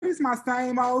my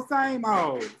same old, same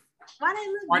old. Why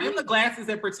they look Are good? them the glasses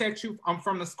that protect you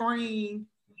from the screen?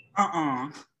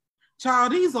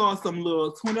 Child, these are some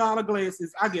little $20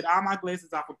 glasses. I get all my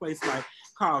glasses off a place like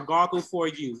called Goggles for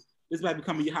You. This might be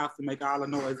coming to your house to make all the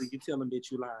noise and you tell them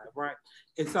that you live, right?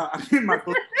 And so I get my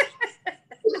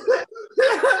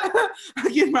I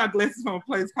get my glasses from a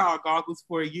place called Goggles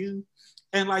for You.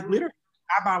 And like literally,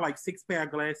 I buy like 6 pair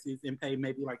of glasses and pay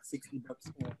maybe like $60 for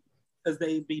them because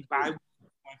they be buy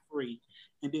one free.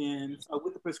 And then so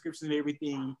with the prescription and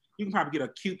everything, you can probably get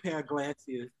a cute pair of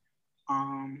glasses.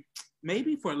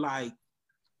 Maybe for like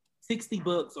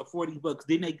 $60 or $40.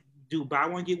 Then they do buy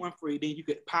one, get one free. Then you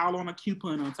could pile on a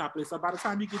coupon on top of it. So by the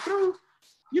time you get through,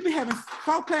 you'll be having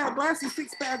 4 pair of glasses,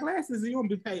 6 pair of glasses, and you won't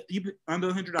be paid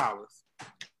under $100.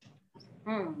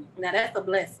 Now that's a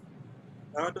blessing.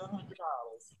 Under $100.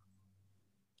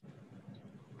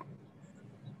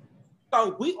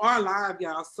 So we are live,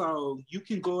 y'all. So you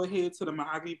can go ahead to the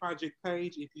Mahogany Project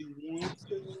page if you want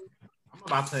to. I'm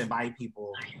about to invite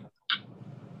people.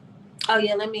 Oh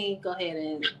yeah, let me go ahead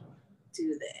and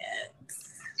do that.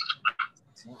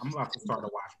 I'm about to start a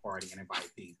watch party and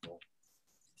invite people.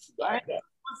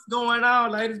 What's going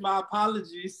on, ladies? My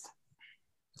apologies.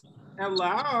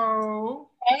 Hello.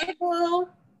 Hey, boo.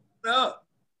 What's up?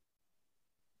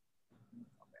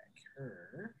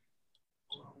 Her.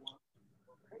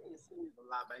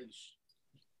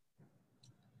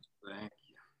 Thank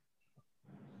you.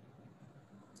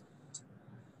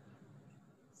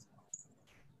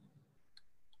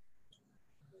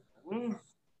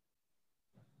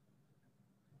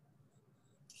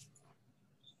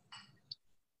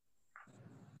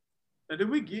 Now, did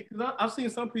we get? Cause I've seen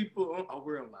some people. Oh,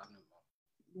 we're on live now.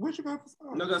 What you got for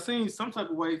start? Look, I've seen some type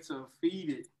of way to feed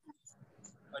it,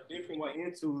 a different way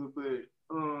into it, but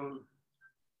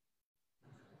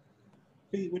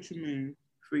Feed, what you mean?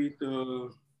 feed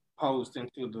the post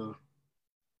into the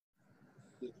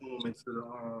into the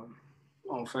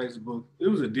on Facebook. It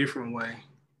was a different way.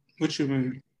 What you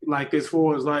mean? Like as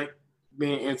far as like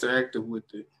being interactive with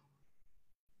it.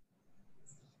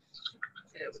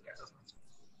 There we go.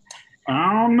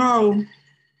 I don't know.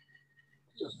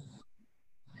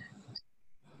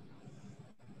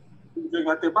 You drink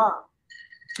like that, Bob?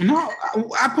 No,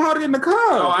 I poured it in the cup.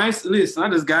 Oh, I ain't listen. I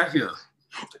just got here.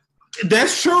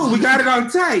 That's true. We got it on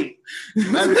tape.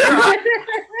 Baby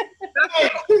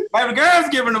girl's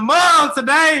giving a mug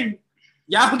today.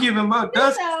 Y'all giving mug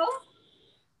dust.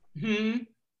 Y'all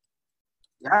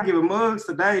giving mugs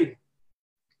today.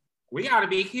 We gotta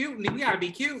be cute. We gotta be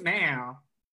cute now.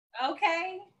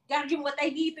 Okay. Gotta give them what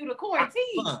they need through the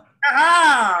quarantine.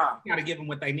 Gotta give them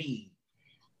what they need.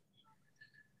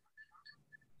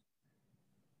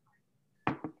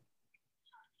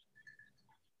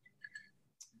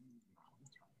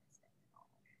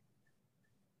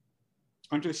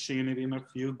 I'm just sharing it in a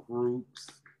few groups.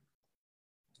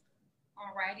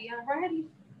 Alrighty.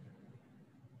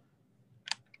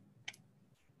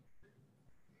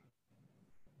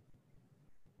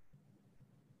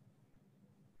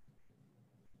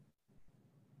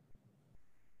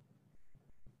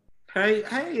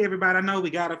 Hey, everybody. I know we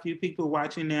got a few people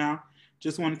watching now.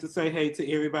 Just wanted to say hey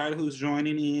to everybody who's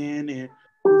joining in and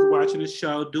who's watching the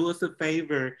show. Do us a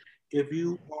favor. If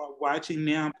you are watching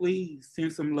now, please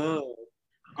send some love.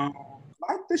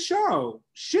 Like the show.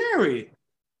 Share it.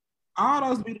 All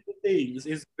those beautiful things.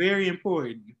 It's very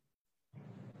important.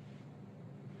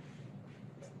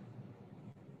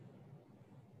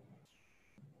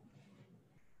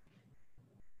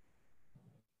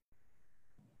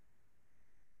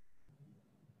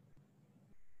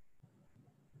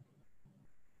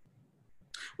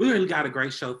 We really got a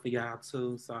great show for y'all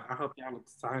too. So I hope y'all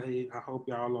excited. I hope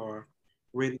y'all are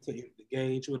ready to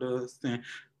engage with us. And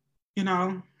you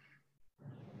know,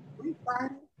 we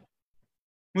excited.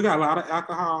 We got a lot of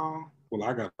alcohol. Well,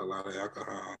 I got a lot of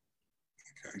alcohol.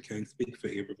 I can't speak for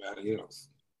everybody else.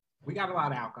 We got a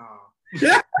lot of alcohol. We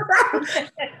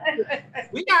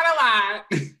got a lot.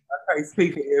 I can't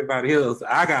speak for everybody else.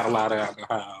 I got a lot of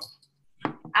alcohol.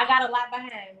 I got a lot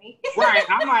behind me. Right.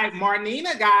 I'm like,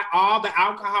 Marnina got all the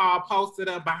alcohol posted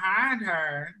up behind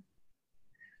her.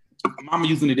 I'm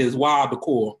using it as wild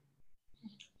decor.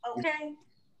 Okay.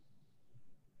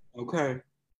 Okay.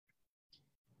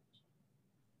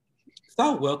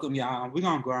 So welcome, y'all. We're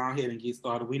going to go ahead and get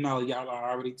started. We know y'all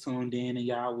are already tuned in and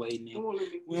y'all waiting.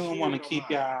 We don't want to keep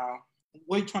y'all.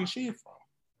 Where you trying to share from?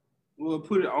 We'll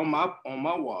put it on my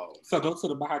wall. So go to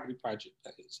the Mahogany Project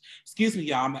page. Excuse me,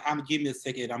 y'all. I'm give me a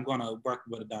second. I'm gonna work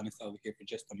with Adonis over here for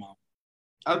just a moment.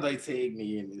 I they tag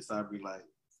me in this. I'd be like,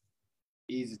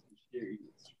 easy to share.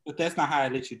 But that's not how I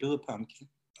let you do it, Pumpkin.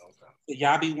 Okay. So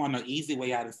y'all be wanting an easy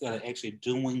way out instead of actually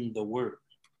doing the work.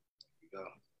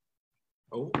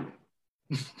 Oh.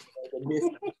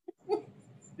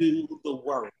 Do the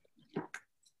work.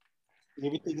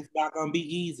 Everything is not gonna be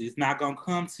easy. It's not gonna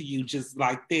come to you just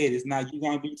like that. It's not you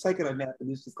gonna be taking a nap and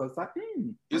it's just gonna like,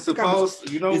 You're supposed,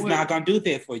 you know it's what? not gonna do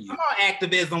that for you. Come on,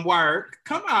 activism work.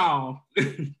 Come on.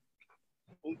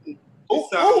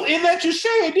 Oh, and let you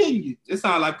share it, didn't you? It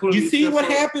sounds like putting You see what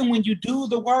yourself up. happened when you do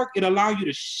the work? It allows you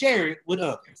to share it with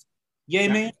others. Yeah,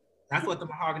 man. That's what the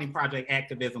Mahogany Project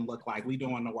activism look like. We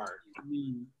doing the work.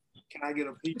 Can I get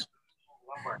a piece?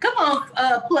 Come on,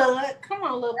 plug. Come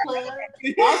on, little plug.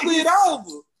 I slid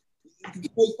over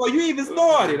before you even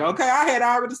started. Okay, I had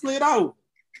already slid over.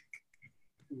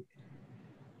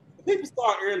 People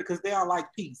start early because they all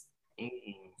like peace.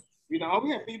 You know,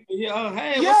 we have people here. Oh,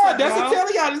 hey, Yeah, what's up, that's y'all? what I'm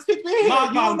telling y'all. These people in here, My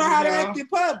you don't know how to apologies, act in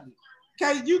public.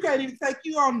 Okay, you can't even take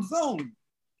you on Zoom.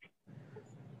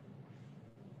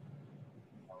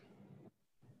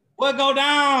 What go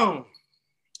down?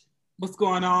 What's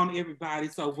going on, everybody?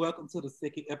 So welcome to the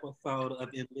second episode of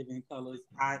In Living Colors.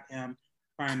 I am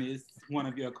Furnace, one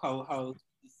of your co-hosts.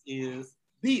 This is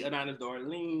The Adonis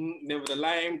Darlene, never the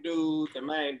lame dude, the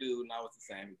main dude, now it's the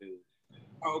same dude.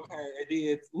 okay. It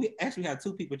is. We actually have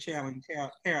two people challenging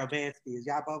Carol Vasquez.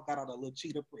 Y'all both got on a little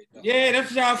cheetah print. Though. Yeah,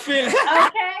 that's what y'all feeling.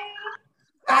 Okay.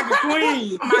 Like a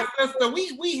queen. My sister, we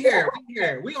here. We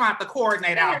here. We gonna have to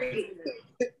coordinate out. Period.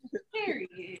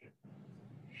 Period.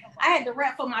 I had to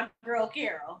rap for my girl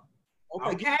Carol.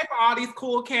 Okay, for all these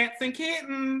cool cats and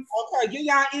kittens. Okay, get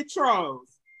y'all intros.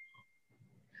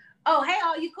 Oh, hey,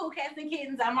 all you cool cats and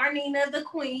kittens. I'm Marnina the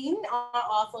Queen on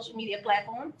all social media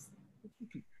platforms.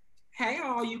 Hey,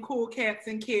 all you cool cats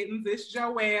and kittens. It's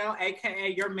Joelle,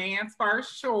 aka your man's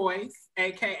first choice,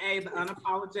 aka the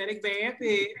unapologetic bad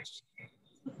bitch.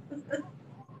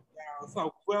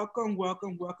 So welcome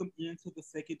into the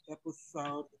second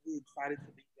episode. We're excited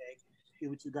to be back here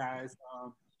with you guys.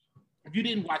 If you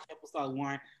didn't watch episode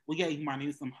 1, we gave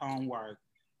Marnina some homework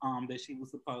that she was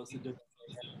supposed to do.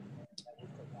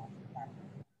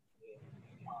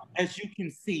 As you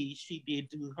can see, she did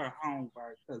do her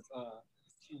homework because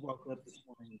she woke up this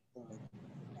morning.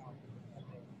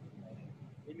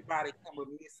 Anybody come with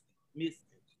Misty?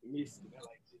 I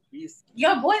like this.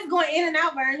 Your voice going in and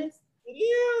out, Berners. It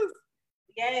is.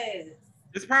 Yes.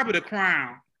 It's probably the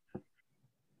crown.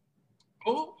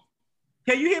 Oh,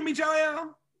 Can you hear me,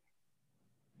 Joelle?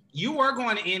 you were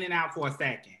going in and out for a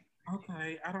second.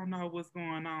 Okay, I don't know what's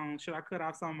going on. Should I cut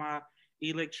off some of my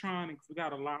electronics? We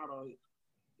got a lot of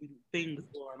things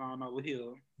going on over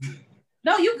here.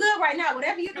 No, you good right now.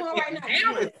 Whatever you're doing right now.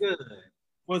 Now it's good.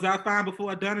 Was I fine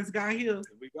before Adonis got here? Here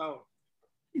we go.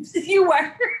 You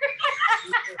were.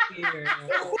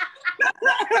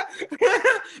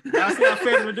 Y'all see how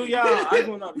fair to do y'all? I just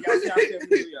want to know. Y'all see how fair to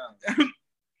do y'all?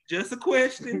 Just a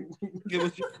question. It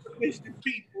was just a question,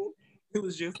 people. It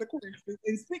was just a question.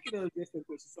 And speaking of just a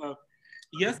question, so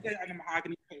yesterday on the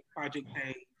Mahogany Project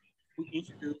page, we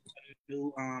introduced a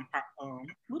new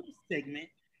little segment,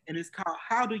 and it's called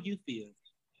 "How Do You Feel?"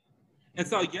 And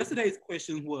so yesterday's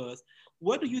question was,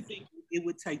 what do you think it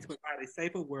would take to provide a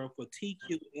safer world for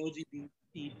TQ LGBT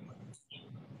to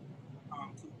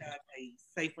have a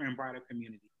safer and brighter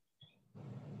community?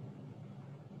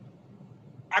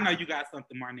 I know you got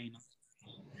something, Marnina.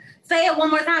 Say it one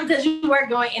more time because you were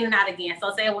going in and out again.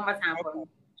 So say it one more time for me.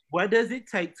 What does it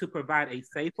take to provide a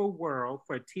safer world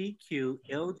for TQ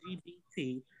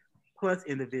LGBT plus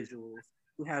individuals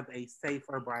to have a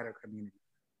safer, brighter community?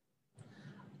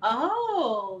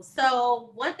 Oh, so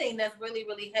one thing that's really,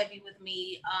 really heavy with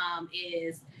me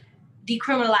is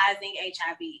decriminalizing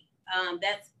HIV.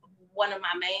 That's one of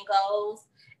my main goals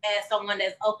as someone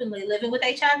that's openly living with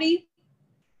HIV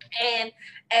and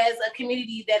as a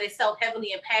community that is so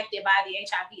heavily impacted by the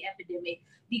HIV epidemic.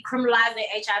 Decriminalizing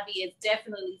HIV is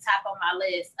definitely top on my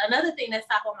list. Another thing that's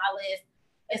top on my list,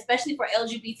 especially for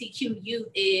LGBTQ youth,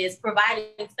 is providing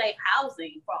safe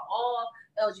housing for all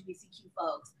LGBTQ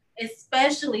folks,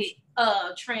 especially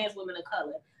trans women of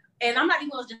color. And I'm not even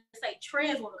going to just say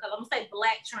trans women of color, I'm going to say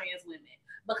Black trans women,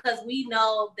 because we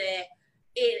know that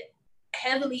it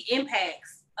heavily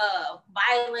impacts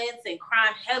violence and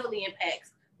crime heavily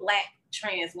impacts Black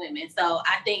trans women. So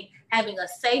I think having a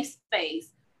safe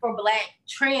space for Black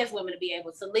trans women to be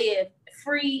able to live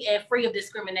free and free of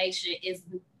discrimination is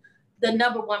the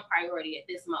number one priority at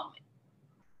this moment.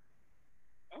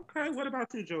 Okay, what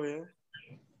about you, Joelle?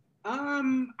 I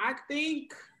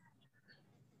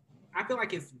feel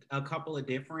like it's a couple of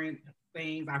different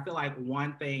things. I feel like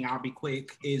one thing, I'll be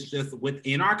quick, is just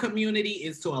within our community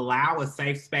is to allow a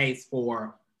safe space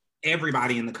for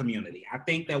everybody in the community. I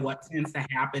think that what tends to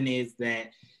happen is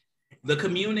that the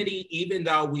community, even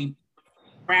though we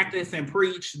practice and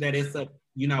preach that it's a,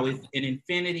 you know, it's an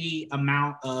infinity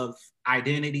amount of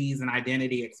identities and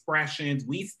identity expressions,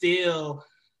 we still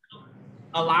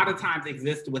a lot of times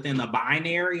exist within the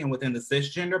binary and within the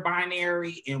cisgender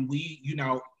binary. And we, you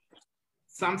know,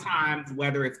 sometimes,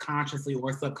 whether it's consciously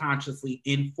or subconsciously,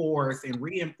 enforce and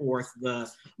reinforce the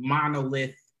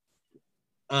monolith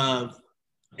of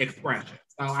expression.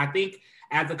 So I think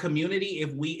as a community,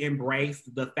 if we embrace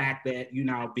the fact that, you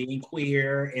know, being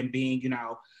queer and being, you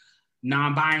know,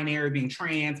 non-binary, being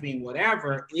trans, being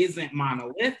whatever, isn't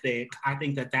monolithic, I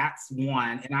think that that's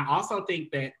one. And I also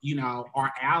think that, you know,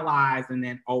 our allies, and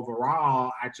then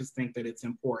overall, I just think that it's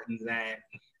important that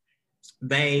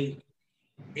they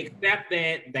accept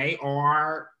that they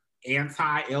are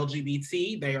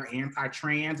anti-LGBT, they are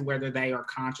anti-trans, whether they are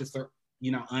conscious or,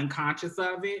 you know, unconscious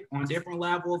of it on different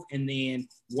levels, and then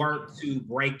work to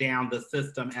break down the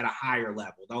system at a higher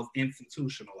level, those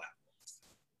institutional levels.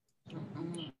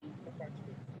 Mm-hmm.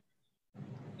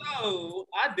 So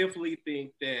I definitely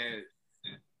think that,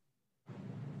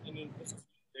 and then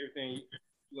everything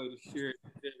you like to share,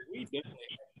 that we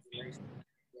definitely have to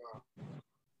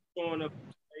showing up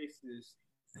places,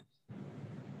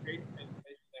 and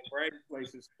bright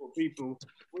places for people.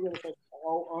 We're gonna take the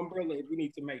whole umbrella. We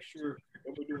need to make sure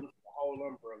that we're doing the whole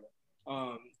umbrella.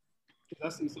 Because I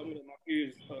see so many of my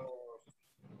peers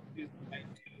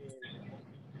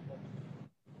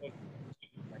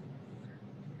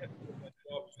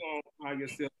call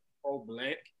yourself pro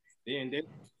black, then that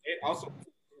also puts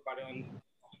everybody on the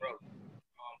umbrella,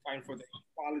 fighting for the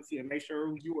equality and make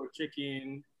sure you are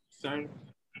checking certain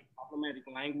problematic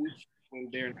language when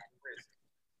they're not present.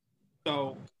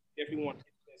 So if you want to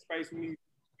get that space with me,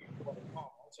 I'm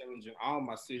challenging all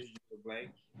my cisgender black.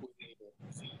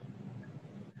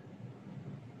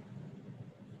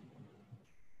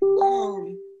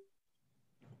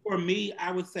 For me,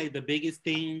 I would say the biggest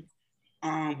thing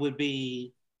would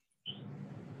be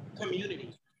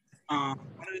community. One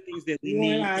of the things that we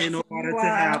need in order to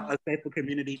have a safer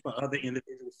community for other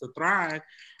individuals to thrive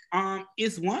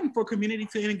is one, for community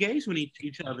to engage with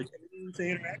each other, community to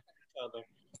interact with each other,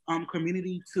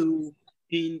 community to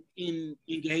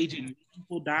engage in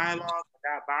meaningful dialogue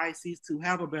without biases, to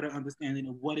have a better understanding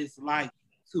of what it's like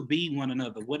to be one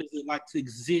another. What is it like to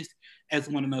exist as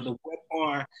one another? What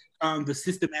are the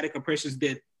systematic oppressions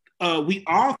that we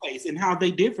all face, and how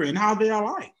they differ and how they are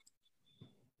alike?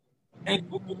 And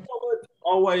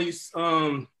always,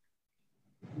 well,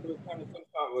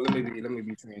 let me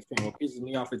be transparent. What pisses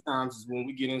me off at times is when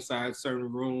we get inside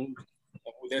certain rooms,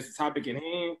 there's a topic in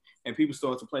hand, and people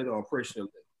start to play the oppression.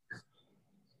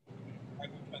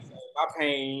 Like, my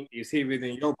pain is heavier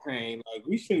than your pain. Like,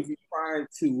 we shouldn't be trying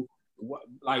to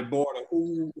like border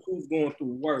who's going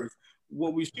through worse.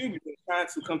 What we should be trying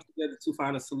to come together to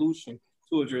find a solution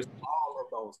to address all of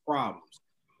those problems.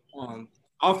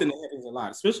 Often it happens a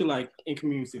lot, especially like in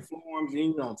community forums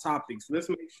and topics. Let's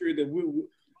make sure that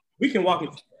we can walk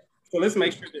into that. So let's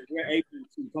make sure that we're able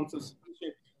to come to a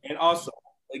solution. And also,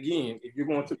 again, if you're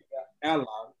going to be an ally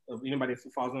of anybody who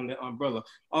falls under that umbrella,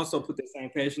 also put the same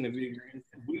passion and vigor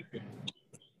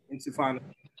into finding a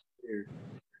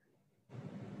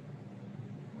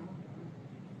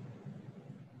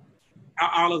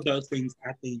all of those things,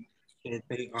 I think that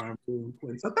they are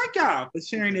important. So thank y'all for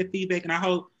sharing that feedback, and I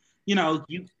hope you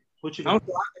what you got.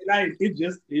 It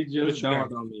just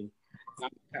dawned on me. I'm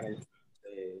kind of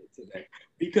sad today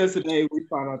because today we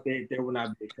found out that there will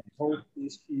not be a hope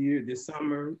this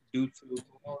summer due to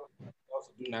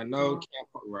also do not know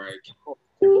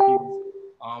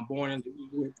born in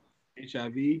with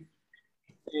HIV,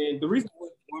 and the reason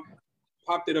what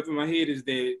popped it up in my head is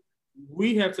that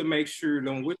we have to make sure that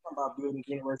when we're talking about building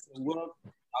generational wealth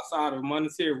outside of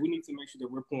monetary, we need to make sure that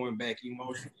we're pouring back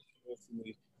emotionally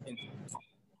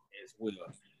as well.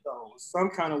 So some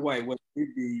kind of way, whether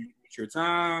it be with your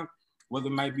time, whether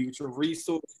it might be with your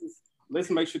resources, let's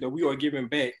make sure that we are giving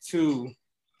back to.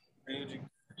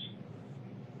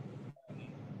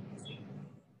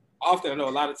 Often, I know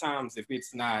a lot of times if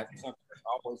it's not something that's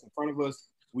always in front of us,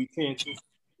 we tend to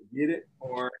forget it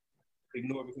or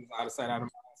ignore it because it's out of sight, out of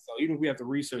mind. So even if we have to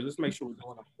research, let's make sure we're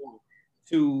doing our part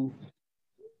to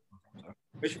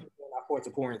make sure we're doing our part to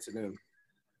pour into them.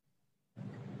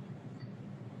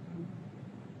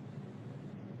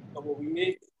 So what we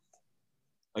need?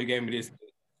 Oh, you gave me this.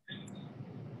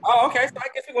 Oh, okay. So I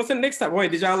guess we're going to the next time.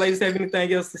 Wait, did y'all ladies have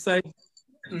anything else to say?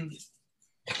 I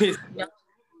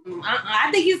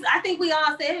think we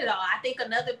all said it all. I think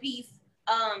another piece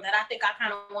that I think I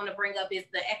kind of want to bring up is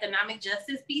the economic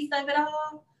justice piece of it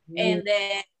all, and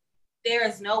that there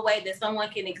is no way that someone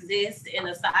can exist in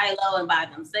a silo and by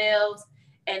themselves,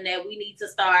 and that we need to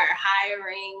start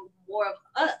hiring more of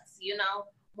us, you know,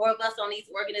 more of us on these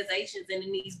organizations and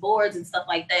in these boards and stuff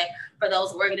like that. For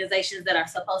those organizations that are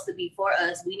supposed to be for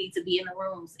us, we need to be in the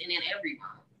rooms and in every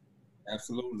room.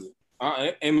 Absolutely.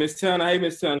 And Miss Turner, hey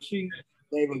Miss Turner, she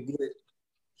gave a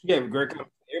great comment.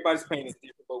 Everybody's pain is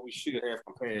different, but we should have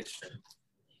compassion.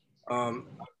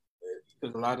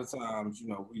 Because a lot of times, you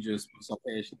know, we just be so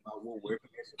passionate about what we're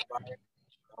passionate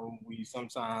about. We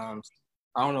sometimes,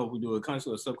 I don't know if we do it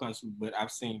consciously or subconsciously, but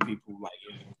I've seen people like,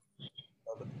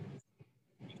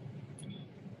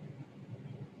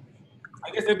 I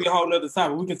guess that'd be a whole nother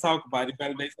topic. We can talk about it.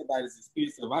 Validate somebody's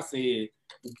experience. If I said,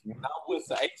 when I went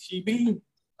to HEB,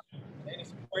 they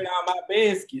sprayed out my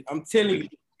basket. I'm telling you,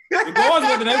 regardless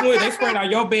whether they went, they sprayed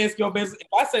out your basket, If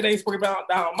I say they sprayed out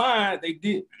down mine, they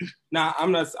did. Nah,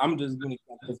 I'm just gonna.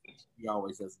 He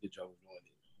always does a good job of doing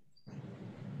it.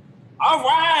 All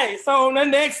right, so on the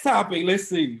next topic, let's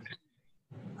see.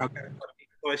 Okay,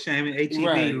 for shaming HEB,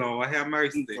 Right. Lord have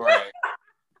mercy. Right.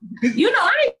 You know,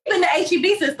 I ain't been to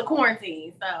HEB since the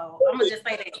quarantine, so I'm gonna just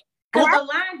say that. Because the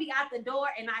line be out the door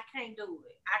and I can't do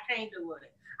it.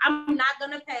 I'm not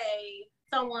gonna pay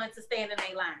someone to stand in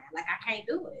a line. Like, I can't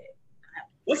do it.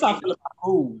 What's I feel about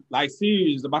food? Like,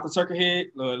 serious about the turkey head?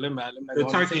 Let me The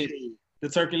turkey head. The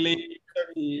turkey leg.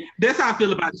 That's how I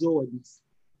feel about Jordans.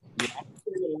 Did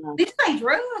you say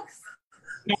drugs?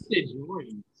 I said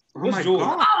Jordans. Oh my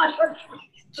Jordan? God.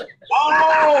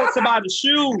 Oh, it's about the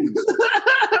shoes.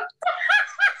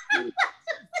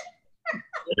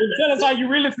 Tell us how you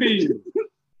really feel.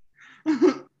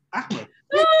 I'm about to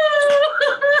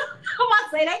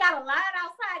say they got a line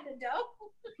outside the door.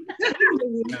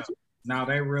 No,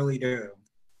 they really do.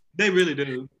 They really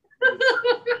do.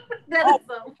 That is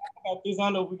so. I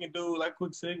don't know if we can do like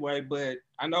quick segue, but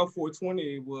I know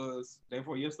 420 was day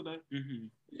before yesterday. Mm-hmm.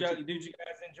 Did you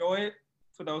guys enjoy it?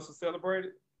 For those who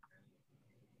celebrated?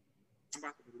 I'm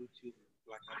about to believe you.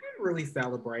 I didn't really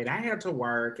celebrate. I had to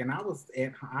work, and I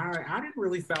didn't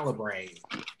really celebrate.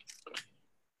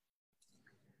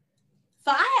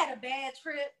 So I had a bad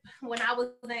trip when I was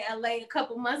in LA a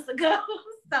couple months ago.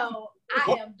 So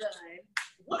I am done.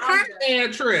 What kind of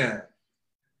bad trip?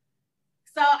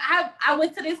 So I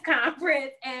went to this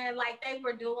conference, and like they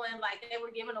were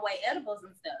giving away edibles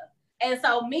and stuff. And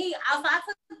so I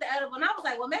took the edible, and I was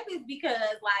like, well, maybe it's because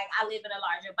like I live in a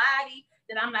larger body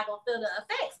that I'm not gonna feel the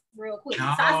effects real quick.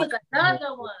 No. So I took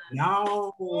another one.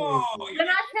 No. When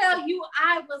I tell you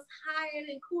I was higher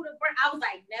than Kuda Brown, I was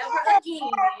like, never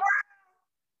again.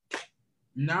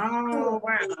 No.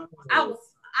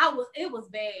 It was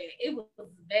bad. It was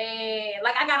bad.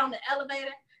 Like I got on the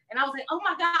elevator and I was like, oh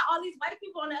my God, all these white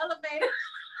people on the elevator.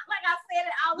 Like I said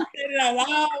it out loud. You said it out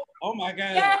loud? Oh my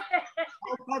God. Yeah.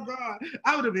 Oh my God.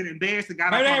 I would have been embarrassed and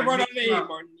got I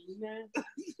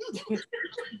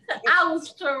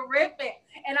was terrific.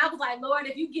 And I was like, Lord,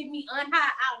 if you get me unhigh,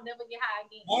 I'll never get high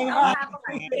again. I was high for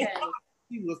like 3 days.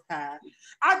 He was high.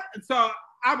 So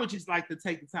I would just like to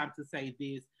take the time to say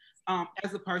this.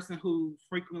 As a person who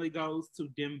frequently goes to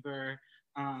Denver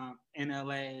and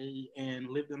LA and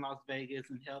lived in Las Vegas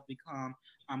and helped become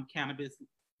cannabis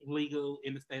legal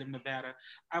in the state of Nevada,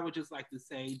 I would just like to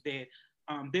say that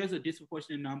there's a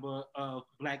disproportionate number of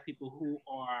Black people who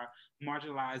are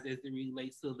marginalized as it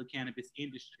relates to the cannabis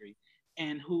industry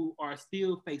and who are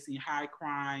still facing high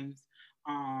crimes,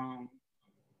 and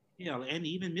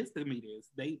even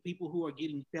misdemeanors. People who are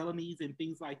getting felonies and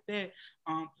things like that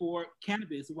for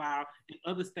cannabis, while in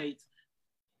other states,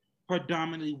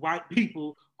 predominantly white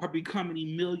people are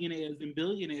becoming millionaires and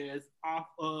billionaires off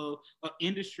of an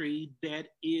industry that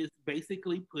is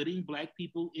basically putting Black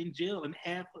people in jail and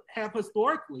have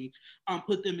historically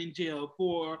put them in jail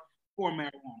for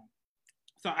marijuana.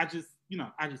 So I just find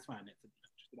that to be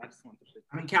interesting. I just want to.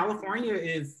 I mean, California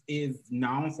is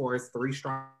known for its 3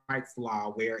 strikes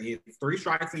law, where it's 3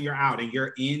 strikes and you're out, and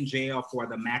you're in jail for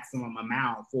the maximum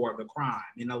amount for the crime.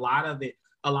 And a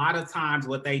lot of times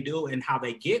what they do and how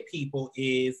they get people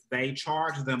is they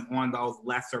charge them on those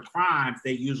lesser crimes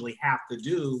they usually have to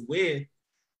do with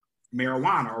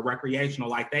marijuana or recreational.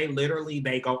 Like they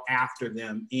go after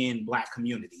them in Black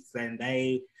communities. And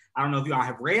I don't know if y'all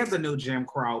have read the new Jim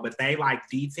Crow, but they like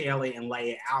detail it and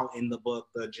lay it out in the book,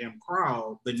 the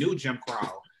new Jim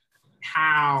Crow,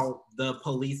 how the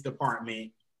police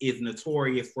department is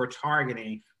notorious for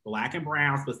targeting Black and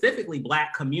brown, specifically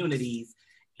Black communities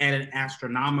at an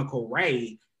astronomical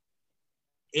rate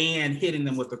and hitting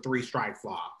them with the 3 strikes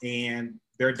law. And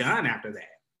they're done after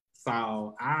that.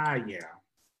 So, yeah.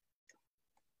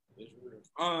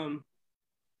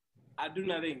 I do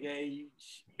not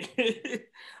engage.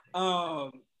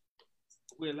 Well,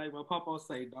 like my papa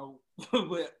say, don't.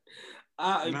 But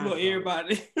I implore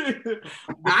everybody.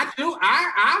 I do.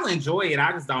 I'll enjoy it.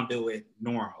 I just don't do it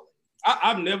normally.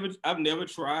 I've never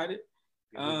tried it.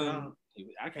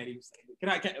 I can't even say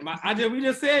it. We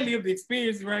just said live the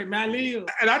experience, right? May I live?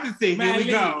 And I just say, here we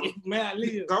go. May I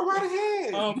live? Go right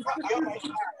ahead.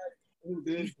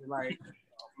 Like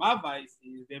my vice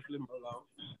is definitely Merlot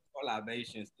or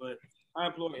libations, but I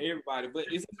implore everybody. But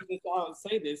it's interesting to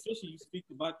say that, especially you speak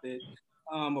about that,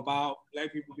 about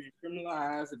Black people being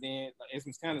criminalized, and then like, as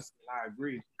Ms. Candace said, I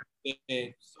agree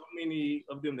that so many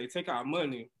of them, they take our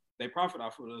money, they profit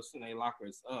off of us, and they lock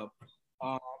us up.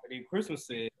 And then Christmas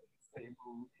said, but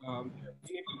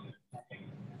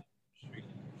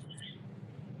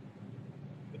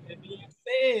that being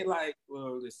said, like,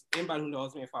 well, anybody who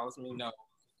knows me and follows me knows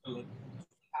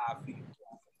how I feel.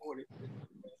 I support it.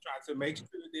 Trying to make sure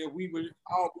that we were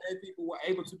all Black people were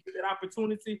able to get that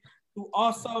opportunity to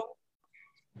also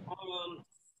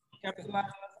capitalize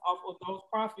off of those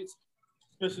profits,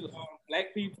 especially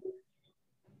Black people.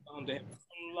 That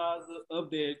capitalize of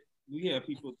that. We have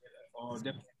people that are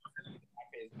definitely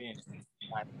being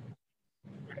like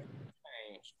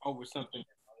change over something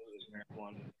that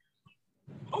marijuana.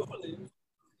 Hopefully,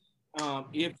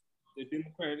 if the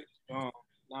Democratic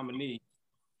nominee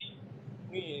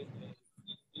wins,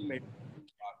 he may.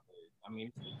 I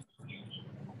mean,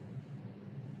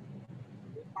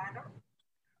 we'll find out.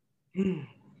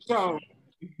 So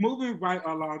moving right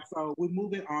along, so we're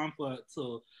moving on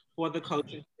for the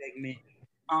coaching segment.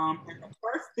 And the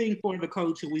first thing for the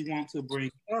culture we want to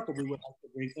bring up, or we would like to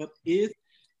bring up, is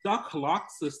the Clark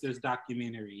Sisters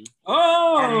documentary,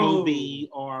 or movie,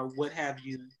 or what have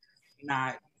you.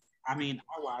 Not, I mean,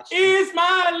 I watched. Is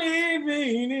my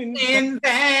living in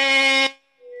vain?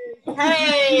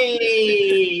 Hey!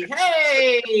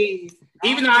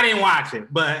 Even though I didn't watch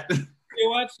it, but you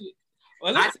watch it.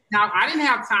 Well, I didn't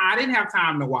have time. I didn't have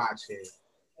time to watch it.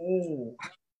 Oh.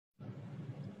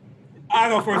 I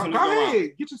go first. Go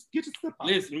ahead. Get your slip on.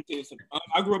 Listen, let me tell you something.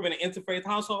 I grew up in an interfaith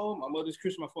household. My mother's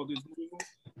Christian, my father's Muslim.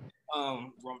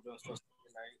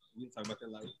 We can talk about that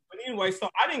later. But anyway, so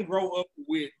I didn't grow up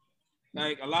with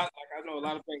like a lot. Like I know a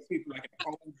lot of things, people like at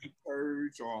home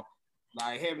church or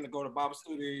like having to go to Bible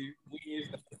study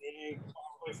Wednesday.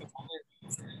 So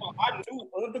I knew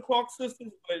of the Clark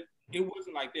sisters, but it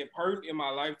wasn't like that person in my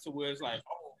life to where it's like,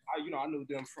 oh, I knew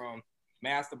them from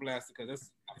Master Blaster because that's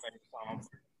my favorite song.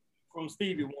 From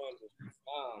Stevie Wonder,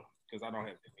 because I don't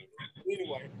have that.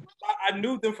 Anyway, I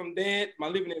knew them from that. My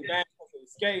living in Van was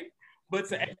Escape, but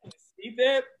to actually see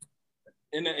that,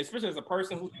 and especially as a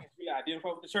person who didn't really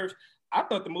identify with the church, I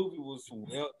thought the movie was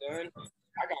well done.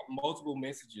 I got multiple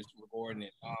messages regarding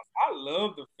it. I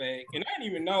love the fact, and I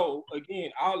didn't even know. Again,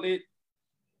 all that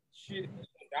shit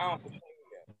down between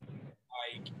them.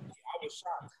 Like I was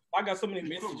shocked. I got so many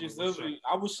messages of it.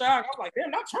 I was shocked. I was like, damn,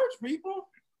 not church people.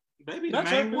 Baby, the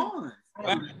main one.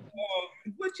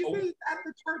 What you mean?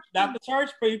 Not the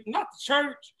church people, not the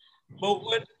church.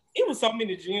 But it was so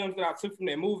many gems that I took from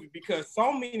that movie because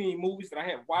so many movies that I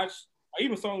have watched, or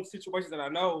even some situations that I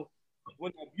know,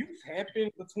 when abuse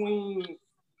happened between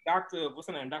what's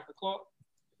her name, Dr. Clark?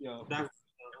 Yeah.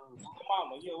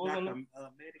 Mama, yeah, what's her name?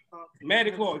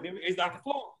 Maddie Clark. It's Dr.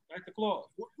 Clark. Dr. Clark.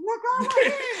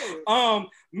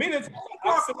 Many times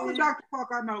Dr. Clark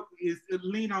I know is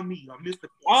Lean on Me or Mr.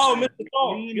 Clark. Oh, Mr.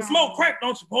 Clark. You smoke crack,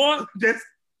 don't you, boy? That's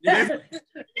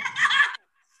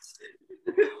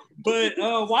But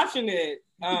watching it,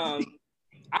 I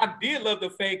did love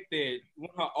the fact that when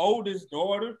her oldest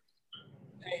daughter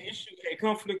had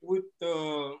conflict with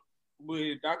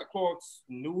Dr. Clark's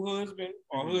new husband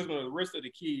or husband of the rest of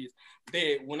the kids,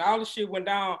 that when all the shit went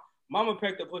down, Mama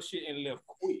packed up her shit and left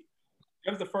quick.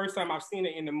 That was the first time I've seen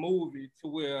it in the movie to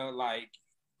where, like,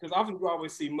 because often you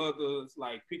always see mothers,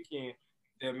 like, picking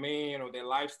their man or their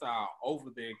lifestyle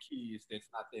over their kids that's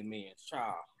not their man's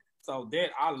child. So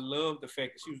that, I love the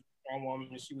fact that she was a strong woman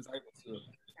and she was able to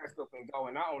pack up and go.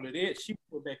 And not only that, she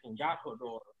went back and got her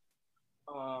daughter,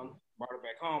 brought her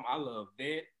back home. I love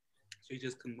that. She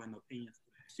just couldn't wear no pants.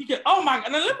 She can. Oh my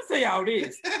God! Now let me tell y'all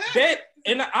this. That,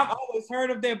 and I've always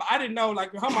heard of that, but I didn't know.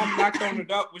 Like her mom knocked on the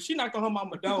door. When she knocked on her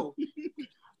mama's door,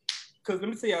 because let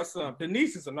me tell y'all something.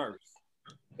 Denise is a nurse.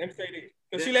 Let me say that.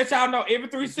 Because she let y'all know every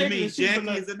 3 seconds. You mean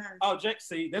Jackie is a nurse? Oh, Jack.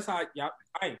 See, that's how y'all.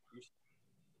 Jackie.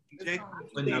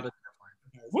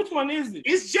 Which one is it?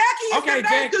 It's Jackie. Okay,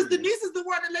 Jackie. Because Denise is the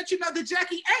one that let you know that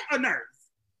Jackie ain't a nurse.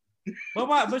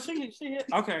 But she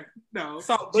okay. No.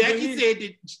 So Denise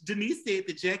said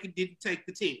that Jackie didn't take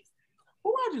the test.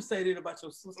 Why'd you say that about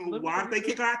your sister? Why did they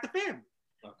kick her out the family?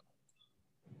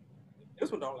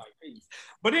 This one don't like peace.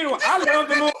 But anyway, I love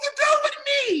the movie. What you do with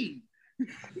me?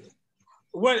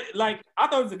 What, like, I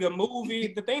thought it was a good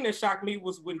movie. The thing that shocked me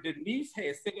was when Denise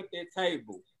had set up that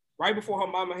table right before her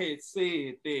mama had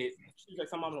said that she like,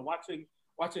 some mama to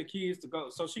watch her kids to go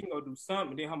so she can go do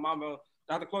something. And then her mama,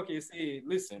 Dr. Clark, had said,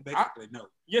 listen, Basically, no.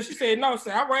 Yeah, she said, no,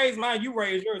 I raised mine, you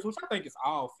raised yours, which I think is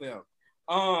all fair.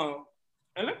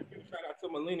 And let me give a shout out to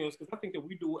millennials because I think that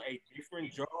we do a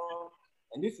different job.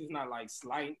 And this is not like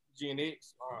slight Gen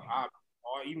X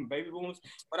or even baby boomers,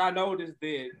 but I noticed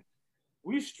that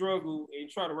we struggle and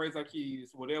try to raise our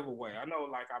kids whatever way. I know,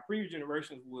 like, our previous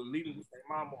generations will lead them with their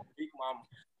mama or big mama,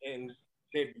 and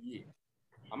that'd be it.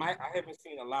 I haven't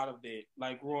seen a lot of that.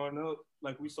 Like, growing up,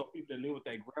 like, we saw people that live with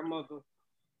their grandmother,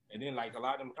 and then, like, a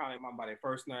lot of them call their mom by their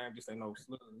first name, just say no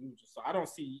slur. So I don't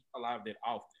see a lot of that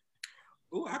often.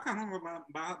 Oh, I can't remember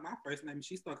my first name.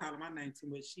 She started calling my name too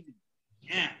much. She be,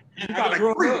 yeah. Did you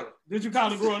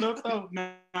call it growing up though?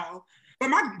 No.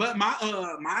 But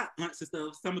my aunts and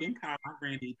stuff, some of them call my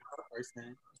granddaddy by her first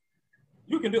name.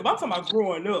 You can do it. I'm talking about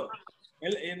growing up.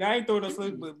 And I ain't throwing no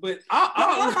slip, but one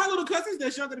of my little cousins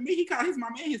that's younger than me, he called his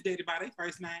mama and his daddy by their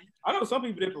first name. I know some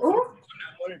people that prefer.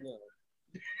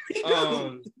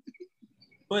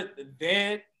 But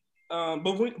that,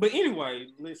 but anyway,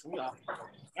 listen,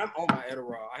 I'm on my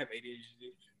Adderall. I have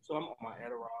ADHD, so I'm on my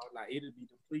Adderall. Like, it'll be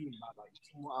depleting by like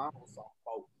 2 hours on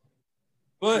 4.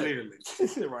 But clearly,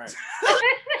 right.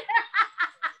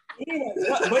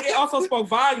 But it also spoke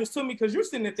volumes to me because you're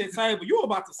sitting at that table, you're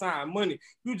about to sign money.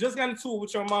 You just got into it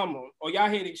with your mama, or y'all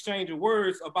had exchanging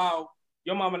words about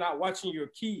your mama not watching your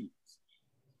kids.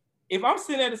 If I'm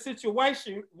sitting at a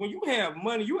situation when you have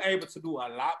money, you're able to do a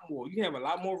lot more. You have a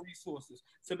lot more resources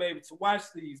to be able to watch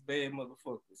these bad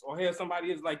motherfuckers or have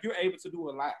somebody else. Like, you're able to do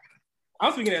a lot.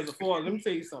 I'm speaking as a father. Let me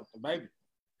tell you something, baby.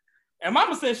 And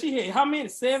mama said she had how many?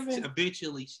 7?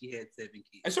 Eventually, she had 7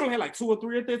 kids. And she only had like 2 or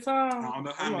 3 at that time. I don't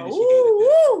know how many she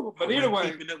had. But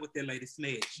anyway, keeping up with that lady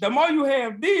Snatch. The more you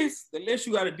have this, the less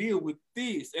you got to deal with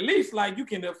this. At least, like, you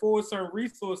can afford certain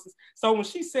resources. So when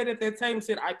she said at that time and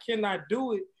said, I cannot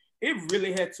do it, it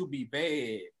really had to be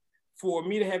bad for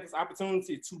me to have this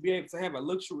opportunity to be able to have a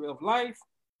luxury of life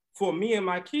for me and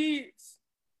my kids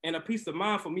and a peace of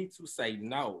mind for me to say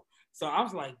no. So I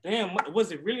was like, damn,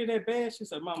 was it really that bad? She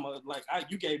said, mama, like,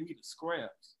 you gave me the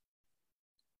scraps.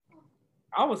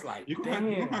 I was like, you're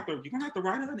gonna have to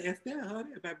write her and ask her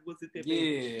that, was it that bad?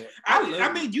 Yeah.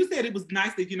 I mean, you said it was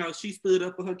nice that, you know, she stood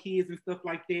up for her kids and stuff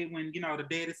like that when, you know, the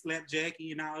daddy slapped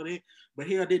Jackie and all that. But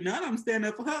hell, did none of them stand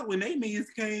up for her when they men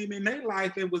came in their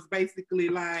life and was basically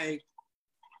like,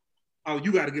 oh,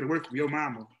 you got to get away from your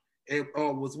mama.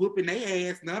 Or was whooping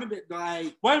their ass. None of it,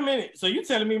 like. Wait a minute. So you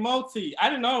telling me Moti? I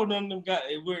didn't know none of them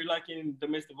were like in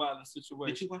domestic violence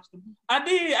situations. Did you watch the movie? I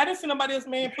did. I didn't see nobody else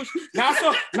man push. Now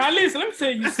listen. Let me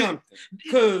tell you something.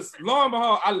 Because lo and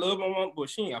behold, I love my mom, but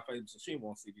she ain't got Facebook, so she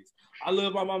won't see this. I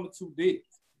love my mama to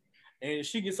death, and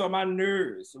she gets on my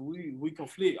nerves. So we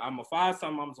conflict. I'm a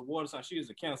 5-time, mama's a water sign. She is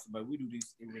a Cancer, but we do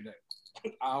this every day.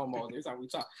 Almost every time we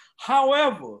talk.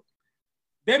 However,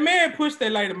 that man pushed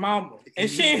that lady mama, and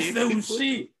she ain't do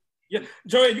shit. Yeah,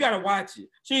 Joey, you gotta watch it.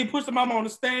 She pushed the mama on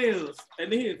the stairs,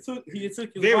 and then he took his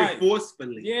very wife.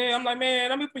 Forcefully. Yeah, I'm like,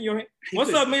 man, let me put your hand.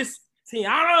 What's up, Miss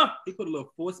Tiana? He put a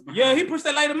little force behind. Yeah, he pushed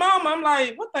that lady mama. I'm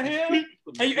like, what the hell?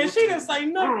 And she didn't say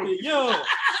nothing. Yo.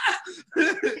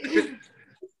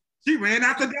 She ran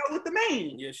out the door with the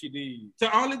man. Yeah, she did. So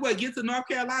only way get to North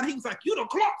Carolina, he was like, "You the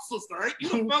Clark sister, ain't you?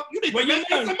 The fuck, you need well, to make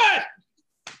somebody."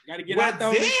 Gotta get out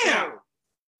there.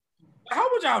 How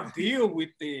would y'all deal with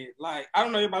it? Like, I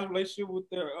don't know everybody's relationship with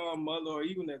their mother or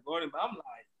even their guardian, but I'm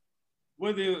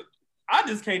like, I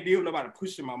just can't deal with nobody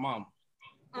pushing my mama.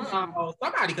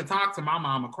 Somebody could talk to my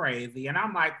mama crazy, and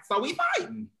I'm like, so we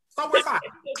fighting. So we're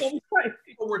fighting.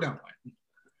 So we're done.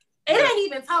 It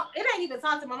ain't even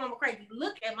talk to my mama crazy.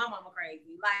 Look at my mama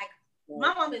crazy. Like,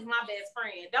 my mom is my best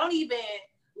friend. Don't even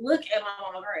look at my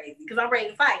mama crazy because I'm ready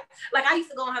to fight. Like, I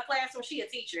used to go in her classroom. She a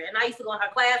teacher, and I used to go in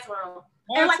her classroom.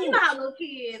 And like, you know how little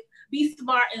kids be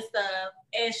smart and stuff,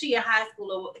 and she in high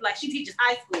school, or like she teaches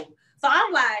high school. So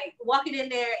I'm like walking in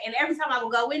there, and every time I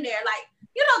would go in there, like,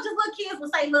 you know, just little kids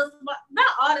would say little smart, not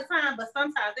all the time, but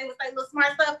sometimes they would say little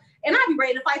smart stuff, and I'd be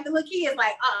ready to fight the little kids.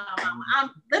 Like,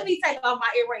 mama, let me take off my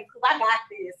earrings because I got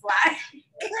this. Like,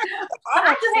 so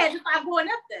I just had to stop going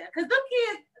up there because them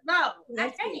kids, no, I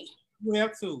can't. You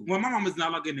have to. Well, my mom is no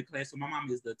longer in the class, so my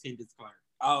mom is the attendance clerk.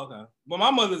 Oh, okay. Well, my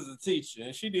mother's a teacher,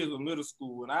 and she deals with middle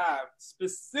school, and I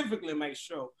specifically make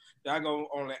sure that I go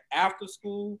only after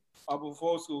school or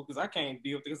before school because I can't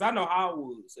deal with it because I know how I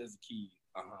was as a kid.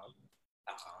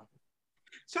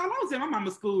 Child, I was in my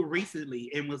mama's school recently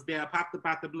and was there, popped up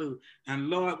out the blue. And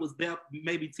Lord was there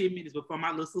maybe 10 minutes before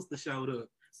my little sister showed up.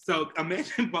 So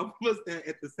imagine both of us there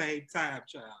at the same time,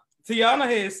 child. Tiana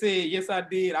had said, yes, I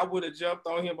did. I would have jumped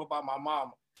on him about my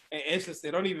mama. And Ashley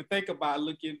said, don't even think about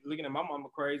looking at my mama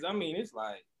crazy. I mean, it's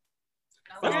like.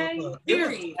 Okay,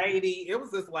 it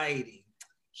was this lady.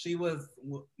 She was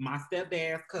my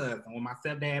stepdad's cousin. When my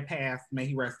stepdad passed, may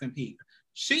he rest in peace.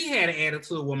 She had an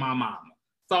attitude with my mama.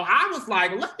 So I was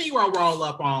like, let me roll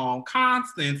up on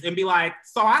Constance and be like,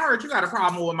 so I heard you got a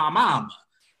problem with my mama.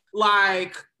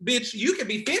 Like, bitch, you can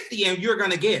be 50 and you're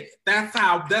gonna get it.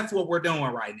 That's what we're doing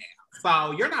right now.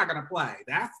 So you're not gonna play.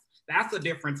 That's a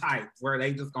different type where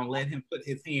they just gonna let him put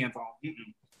his hands on.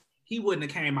 He wouldn't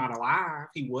have came out alive.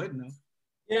 He wouldn't have.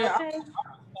 Yeah,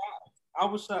 I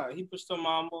was shocked. He pushed her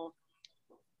mama.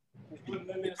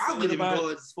 I wouldn't even go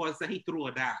as far as say he threw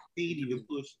her down. He didn't even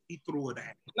push. He threw her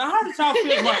down. Now, how did y'all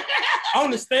feel about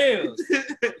on the stairs?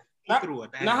 He threw her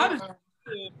down. Now, how did you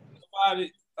feel about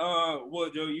it? Well,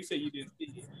 Joe, you said you didn't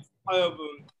see it. However,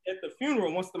 at the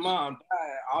funeral, once the mom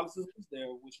died, all the sisters was there,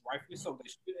 which rightfully so they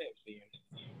should have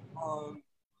been.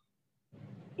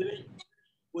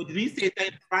 Well, Denise said they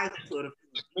invited to the funeral.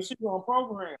 But she was on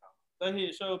program. Go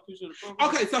ahead, show a picture of the program.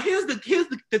 Okay, so here's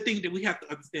the thing that we have to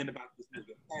understand about this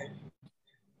movie. Okay?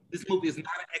 This movie is not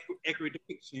an accurate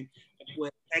depiction of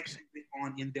what actually went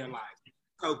on in their lives.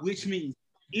 So, which means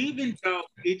even though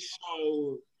it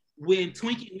showed when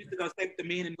Twinkie went to go stay with the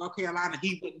man in North Carolina,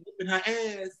 he wasn't whipping her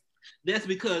ass. That's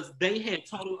because they had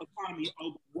total autonomy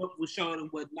over what was shown and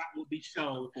what not would be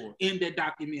shown in that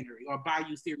documentary or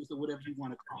Bayou series or whatever you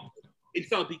want to call it. And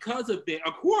so, because of that,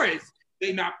 of course,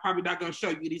 they're probably not gonna show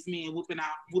you this man whooping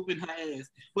her ass.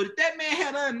 But if that man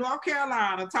had her in North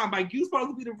Carolina talking about you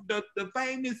supposed to be the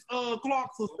famous Clark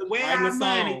sister, where our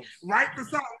money, write the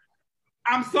song.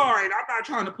 I'm sorry, I'm not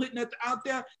trying to put nothing out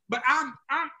there, but I'm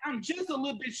just a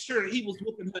little bit sure he was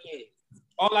whooping her ass.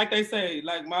 Oh, like they say,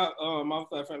 like my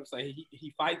friend say,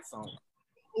 he fights on.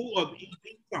 He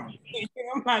beats on.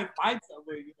 I'm like fights on,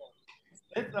 you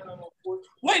know.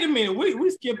 Wait a minute, we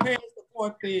skip past the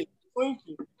part that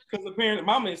Twinkie. Because apparently,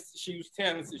 mama, she was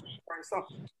talented.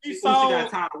 She saw. She got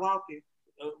tired of walking.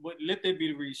 Let that be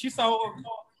the reason. She saw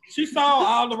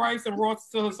all the rights and royalties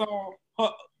to her song,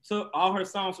 to all her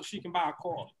songs, so she can buy a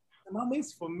car. And mama,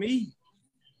 it's for me,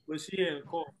 but she had a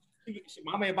car.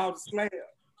 Mama about to slab.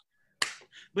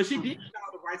 But she did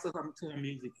all the rights to her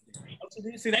music.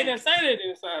 See, they didn't say that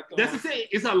inside. That's to say,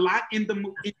 it's a lot in the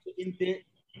movie in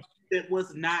that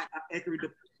was not accurate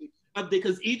depiction.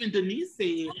 Because even Denise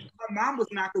said her mom was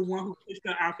not the one who pushed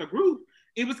her out the group.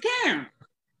 It was Karen.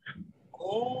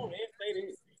 Oh, they say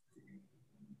this.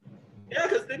 Yeah,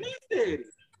 because Denise said it.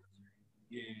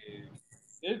 Yeah.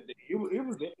 It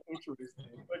was interesting.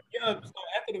 But yeah, so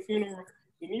after the funeral,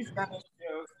 Denise got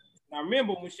upstairs. Now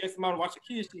remember when she asked mom to watch the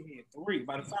kids, she had 3.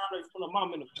 By the time they put her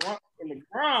mom in the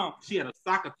ground, she had a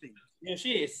soccer team. Yeah,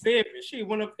 she had 7. She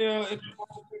went up there and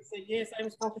said, yes, I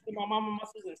haven't spoken to my mom and my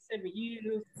sister in 7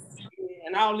 years.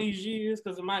 And all these years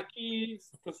because of my kids.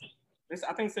 Because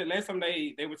I think said last time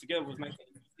they were together was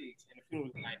 1986 and the funeral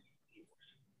was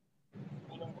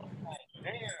 1984.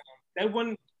 Damn, they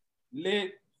wouldn't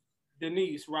let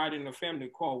Denise ride in the family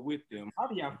car with them. How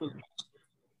do y'all feel about it?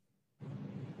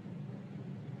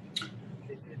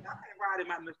 If I can't ride in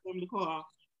my family car,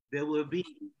 there will be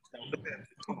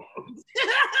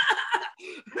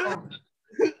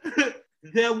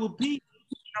there will be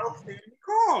no family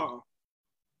car.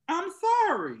 I'm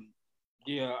sorry.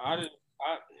 Yeah,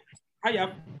 how y'all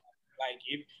like?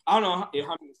 I don't know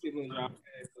how many siblings y'all have.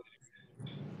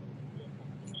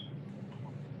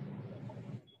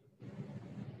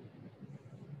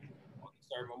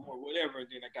 Or whatever. And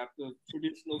then I got the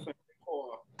traditional family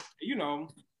car. You know,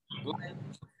 like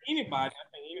anybody, I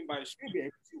think anybody should be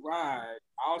able to ride.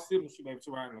 All siblings should be able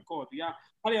to ride in the car.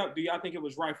 Do y'all think it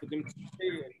was right for them to say,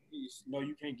 no,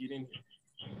 you can't get in here?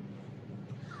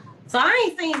 So I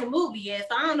ain't seen the movie yet,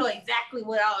 so I don't know exactly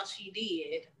what all she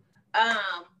did.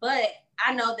 But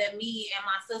I know that me and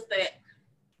my sister,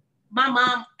 my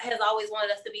mom has always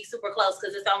wanted us to be super close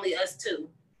because it's only us 2.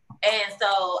 And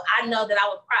so I know that I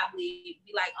would probably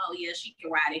be like, oh yeah, she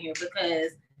can ride in here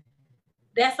because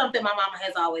that's something my mama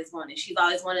has always wanted. She's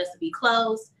always wanted us to be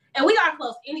close. And we are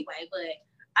close anyway, but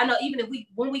I know even if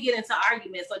when we get into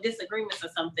arguments or disagreements or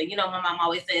something, you know, my mom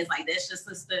always says like, that's your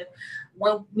sister.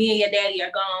 When me and your daddy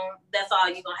are gone, that's all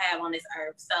you're going to have on this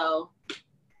earth. So.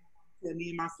 Yeah, me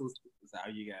and my sister. That's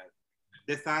all you got.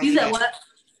 That's all you said got. What?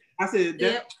 I said,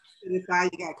 that's all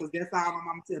you got. Because that's all my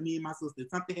mom tell me and my sister. If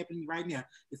something happening right now,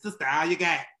 it's sister, all you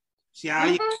got. She all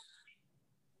you got.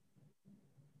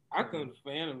 I couldn't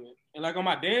fathom it. And like on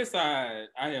my dad's side,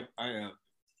 I have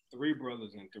 3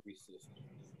 brothers and 3 sisters.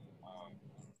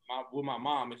 With my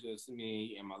mom, it's just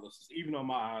me and my little sister. Even though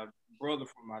my brother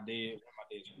from my dad's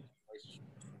raised in the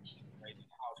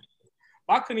house,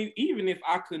 I couldn't even if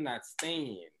I could not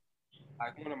stand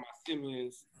like one of my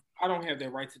siblings. I don't have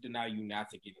that right to deny you not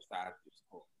to get inside this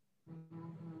school.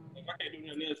 If I can't do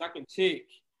nothing else, I can check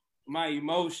my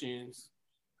emotions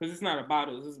because it's not about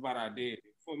us; it's about our dad.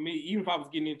 For me, even if I was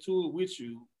getting into it with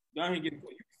you, y'all ain't getting. You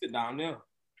can sit down there.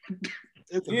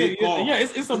 It's a big call. Yeah,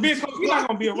 it's a big call. We're not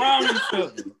gonna be around each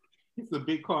other. It's a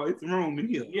big call. It's room in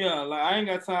here. Yeah, like I ain't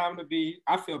got time to be.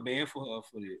 I feel bad for her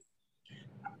for this.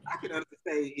 I can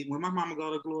understand when my mama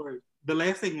go to glory. The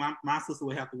last thing my sister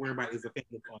would have to worry about is a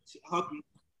family call. Her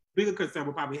bigger concern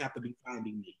would probably have to be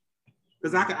finding me,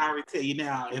 because I can already tell you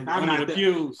now if I'm not the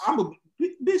pews, I'm a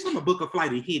book a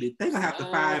flight and hit it. They gonna have to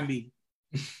find me.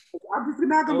 I'm just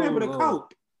not gonna be able to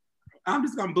cope. I'm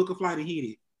just gonna book a flight and hit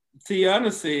it.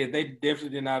 Tiana said they definitely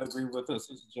did not agree with her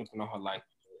sister jumping on her life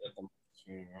at the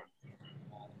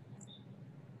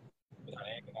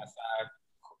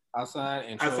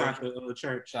outside the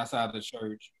church. Outside the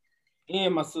church.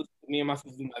 And me and my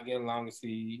sister did not get along to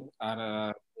see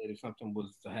if something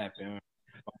was to happen.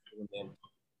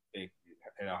 They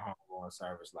had a homegoing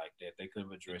service like that. They could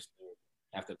have addressed it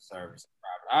after the service.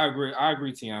 I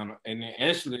agree, Tiana. And then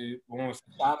Ashley,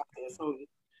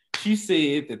 she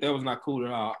said that was not cool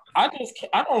at all. I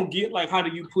don't get like how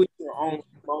do you put your own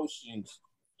emotions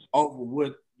over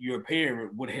what your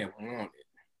parent would have wanted,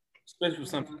 especially with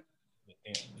something like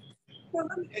that. Well,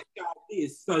 let me ask y'all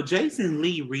this. So Jason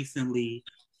Lee recently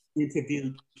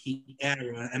interviewed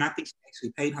Kiara, and I think she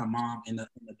actually paid her mom in the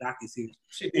docuseries.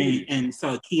 And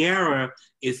so Kiara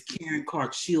is Karen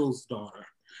Clark Shield's daughter.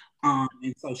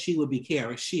 And so she would be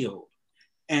Kara Shield.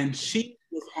 And she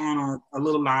was on a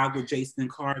little live with Jason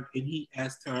Clark, and he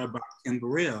asked her about Kim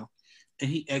Burrell. And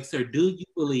he asked her, do you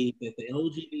believe that the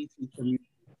LGBT community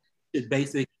should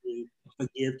basically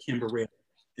forgive Kim Burrell?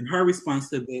 And her response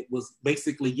to that was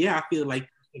basically, yeah, I feel like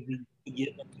we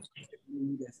forgive a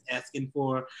community that's asking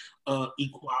for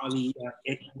equality,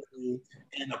 equity,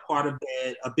 and a part of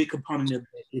that, a big component of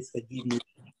that is forgiveness.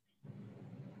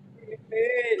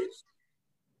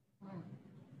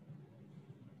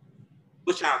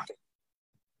 What y'all think?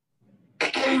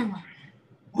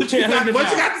 What you got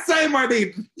to say,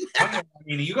 Martina?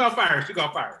 You go first.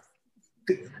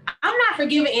 I'm not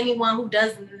forgiving anyone who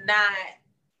does not,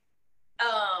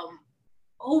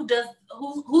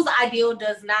 whose ideal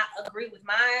does not agree with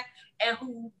mine and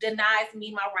who denies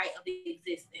me my right of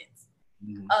existence.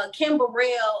 Mm-hmm. Kim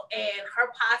Burrell and her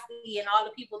posse and all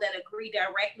the people that agree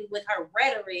directly with her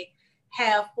rhetoric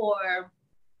have for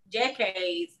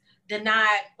decades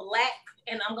denied Black,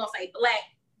 and I'm going to say Black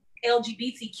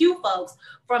LGBTQ folks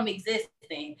from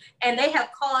existing. And they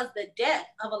have caused the death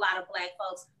of a lot of Black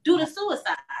folks due to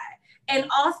suicide and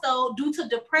also due to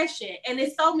depression. And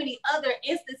there's so many other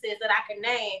instances that I can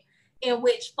name in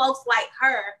which folks like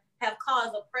her have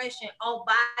caused oppression on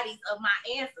bodies of my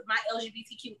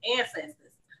LGBTQ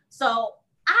ancestors. So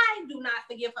I do not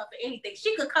forgive her for anything.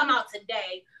 She could come out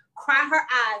today, cry her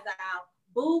eyes out,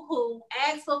 boo-hoo,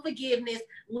 ask for forgiveness,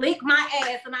 lick my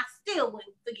ass, and I still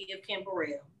wouldn't forgive Kim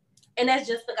Burrell. And that's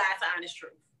just the God's honest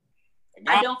truth.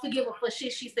 I don't forgive her for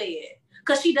shit she said.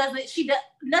 Because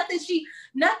nothing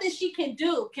she can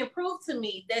do can prove to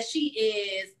me that she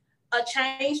is a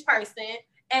changed person,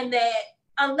 and that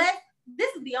unless,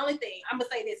 this is the only thing, I'm going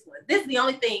to say this one. This is the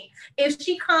only thing. If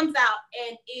she comes out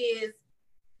and is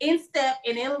in step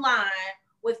and in line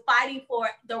with fighting for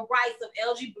the rights of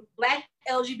Black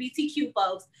LGBTQ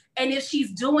folks, and if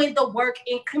she's doing the work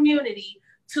in community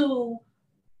to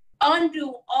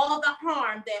undo all the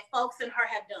harm that folks in her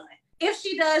have done. If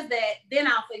she does that, then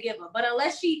I'll forgive her. But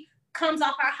unless she comes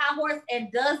off her high horse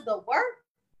and does the work,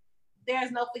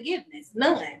 there's no forgiveness.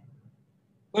 None.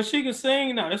 But she can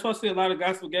sing now. That's why I see a lot of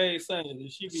gospel gays saying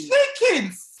that she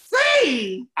can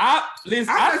sing. I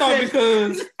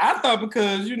thought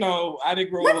because you know I didn't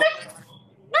grow up. What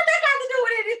that got to do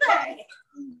with anything?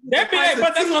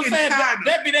 But that's what I'm saying.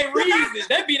 That be their reason.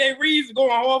 That be their reason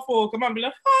going hard for her. Come on, be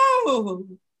like, oh.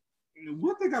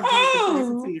 What they got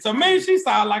so maybe she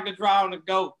sound like a draw on the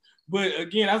goat. But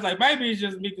again, I was like, maybe it's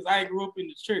just me because I grew up in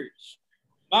the church.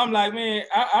 But I'm like, man,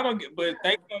 I don't get, but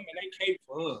they come and they came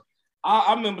for her.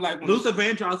 I remember like Luther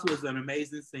Vandross was an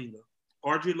amazing singer.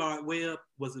 Audrey Lloyd Webb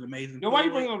was an amazing singer. Why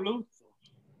you bring up Luther?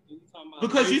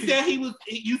 Because you said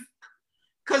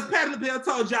because Patti LaBelle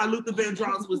told y'all Luther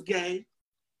Vandross was gay.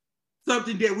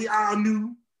 Something that we all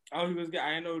knew. Oh, he was gay.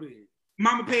 I didn't know that.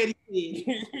 Mama Patty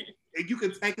said. and you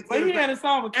can take it to But the he had bank. a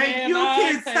song with And you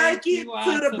can take it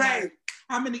to the bank.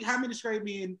 How many straight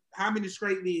men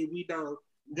we know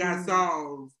got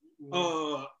songs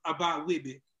about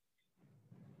women?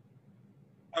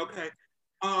 Okay.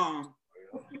 My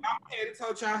daddy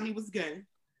told y'all he was gay.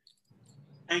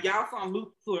 And y'all saw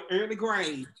Luke to an early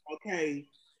grave, okay,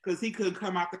 because he couldn't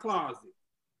come out the closet.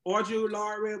 Audre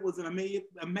Lorde was an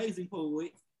amazing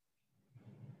poet.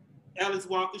 Alice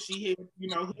Walker, she had,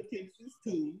 her pictures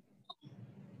too.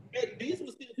 And these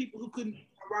were still people who couldn't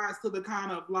rise to the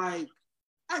kind of like,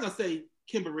 I'm gonna say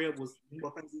Kim Burrell was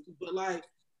more famous, but like,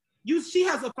 she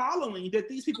has a following that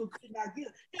these people could not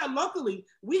get. Yeah, locally,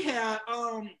 we had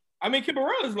I mean, Kim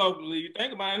Burrell is locally. You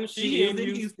think about it. She is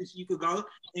in Houston. She could go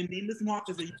and then Miss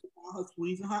Marcus and you could find her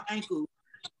squeezing her ankle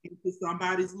into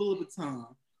somebody's Louis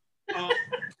Vuitton.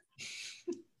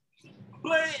 But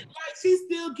like she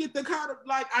still get the kind of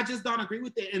like I just don't agree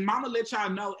with that. And Mama let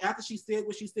y'all know after she said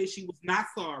what she said, she was not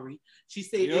sorry. She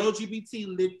said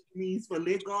LGBT means for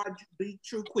let God be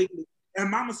true quickly. And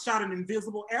Mama shot an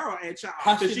invisible arrow at y'all.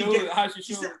 How she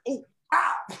said, "Oh,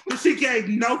 wow!" She gave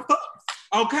no fucks.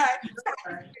 Okay,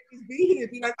 be here,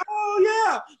 be like, "Oh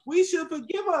yeah, we should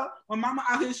forgive her." When Mama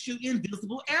out here shooting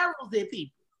invisible arrows at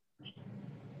people.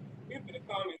 Give me the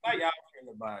comments. How y'all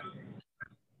feel about it?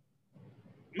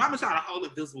 Mama shot a whole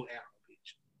invisible arrow,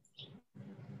 bitch.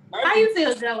 How you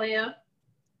feel, Joelle?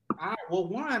 Well,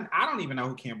 one, I don't even know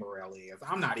who Kim Burrell is.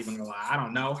 I'm not even gonna lie. I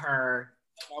don't know her.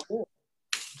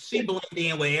 She blended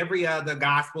in with every other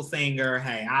gospel singer.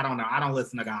 Hey, I don't know. I don't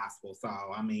listen to gospel, so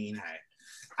I mean, hey,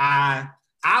 I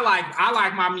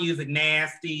like my music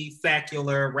nasty,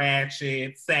 secular,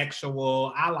 ratchet,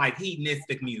 sexual. I like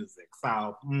hedonistic music.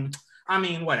 So I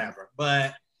mean, whatever.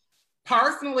 But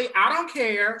personally, I don't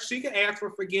care. She can ask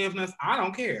for forgiveness. I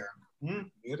don't care.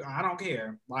 I don't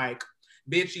care. Like,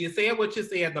 bitch, you said what you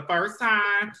said the first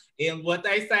time, and what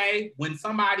they say, when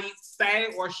somebody say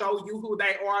or show you who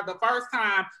they are the first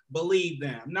time, believe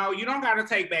them. No, you don't got to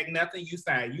take back nothing you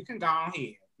say. You can go on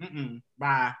here.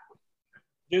 Bye.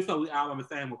 Just so we all on the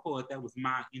same accord, that was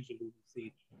my interlude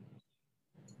season.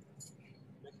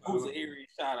 Who's an Aries?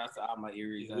 Shout out to all my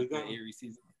Aries. Aries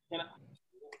season.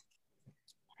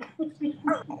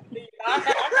 I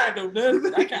can't do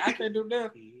this. I can't do this.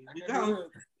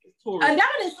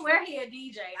 Adonis swear he a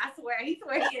DJ. I swear he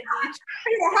swear he a DJ.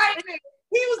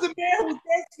 He was the man who was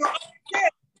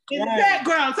dancing in the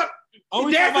background. So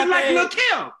dancing like Lil'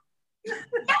 Kim.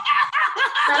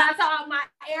 Shout out to all my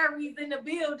Aries in the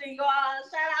building, y'all.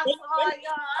 Shout out to all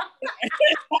y'all.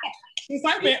 It's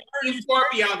like Team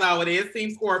Scorpio though. It is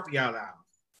Team Scorpio though.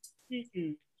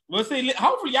 Well, see,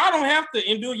 hopefully y'all don't have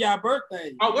to endure y'all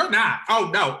birthday. Oh, we're not. Oh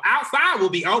no, outside will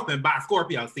be open by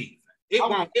Scorpio season. It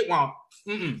won't. But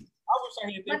they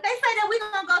say that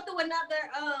we're gonna go through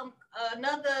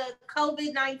another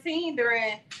COVID-19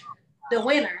 during the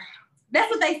winter. That's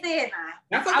what they said now.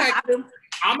 That's okay.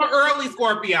 I'm an early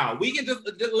Scorpio. We can just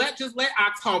let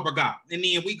October go, and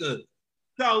then we good.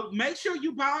 So make sure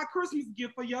you buy a Christmas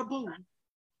gift for your boo,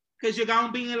 because you're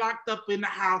gonna be locked up in the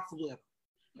house with her.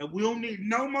 And we don't need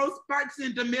no more spikes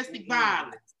in domestic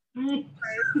violence.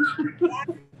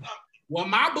 Well,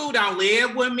 my boo don't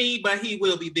live with me, but he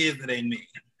will be visiting me.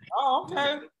 Oh,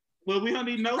 okay. Well, we don't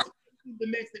need no spikes in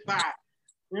domestic violence.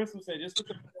 Grissom said, just look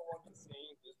at the one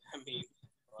scene. I mean,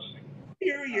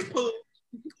 period. Put.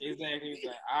 Exactly.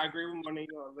 I agree with my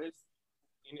nigga on this.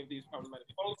 Any of these problematic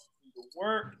folks do the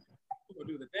work, will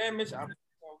do the damage. I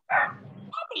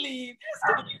believe this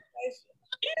could be it is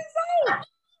over.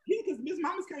 Yeah, because Miss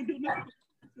Mamas can't do nothing.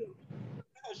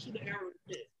 Shoot an arrow at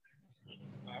this.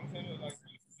 I'm saying like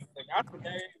I forgave,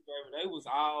 baby. They was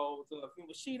all to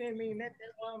but she didn't mean that.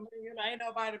 That's what I mean. You know, ain't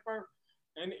nobody perfect.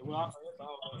 And it's all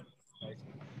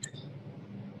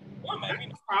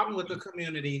the problem with the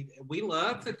community, we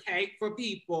love to cake for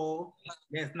people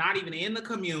that's not even in the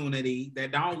community,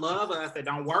 that don't love us, that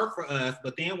don't work for us.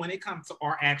 But then when it comes to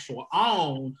our actual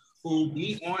own, who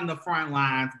be on the front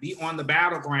lines, be on the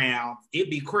battleground, it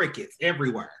be crickets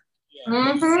everywhere.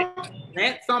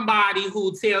 Let somebody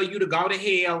who tell you to go to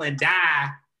hell and die,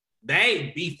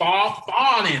 they be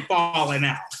falling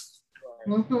out.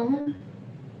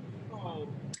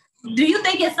 Do you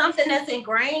think it's something that's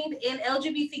ingrained in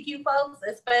LGBTQ folks,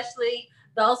 especially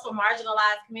those from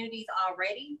marginalized communities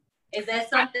already? Is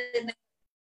that something that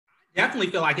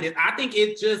definitely feel like it is? I think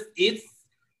it's,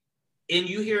 and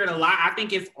you hear it a lot, I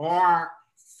think it's our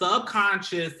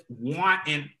subconscious want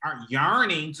and our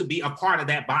yearning to be a part of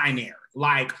that binary.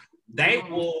 Like they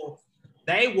will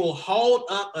hold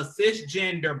up a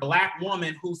cisgender Black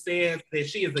woman who says that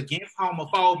she is against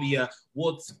homophobia,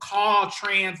 will call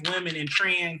trans women and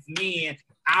trans men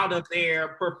out of their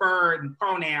preferred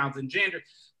pronouns and gender.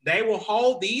 They will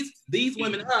hold these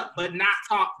women up, but not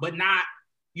talk, but not,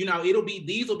 you know,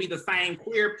 these will be the same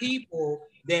queer people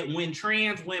that when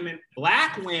trans women,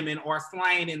 Black women are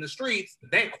slain in the streets,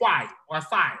 they're quiet or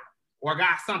silent or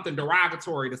got something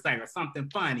derogatory to say or something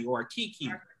funny or a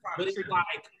kiki. But it's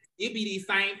like, it be these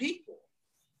same people.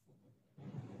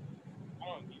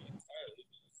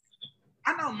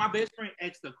 I know my best friend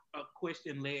asked a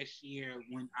question last year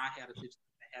when I had a situation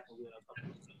that happened with a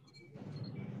couple.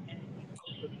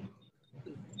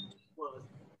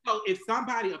 So if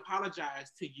somebody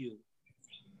apologized to you,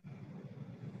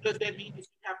 does that mean that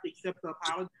you have to accept the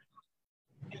apology?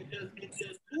 And does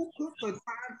who put the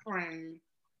time frame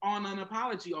on an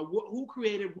apology, or who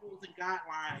created rules and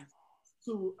guidelines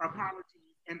to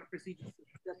apologies and the procedures to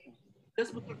accept them?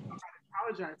 Just because somebody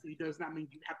apologized to you does not mean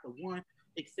you have to, one,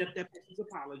 accept that person's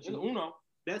apology.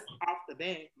 That's off the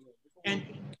bat. And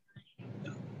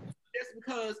just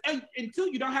because, and two,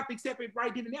 you don't have to accept it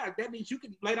right then and there. That means you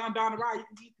can lay down the ride.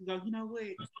 You can go, you know what?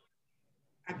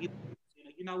 I get,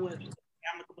 you know what?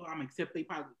 I'm gonna accept the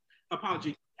apology.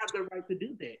 You have the right to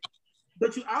do that.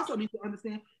 But you also need to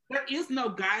understand there is no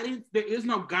guidance, there is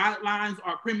no guidelines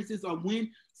or premises on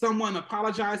when someone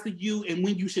apologizes to you and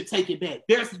when you should take it back.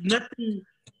 There's nothing.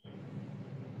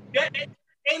 There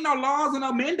ain't no laws and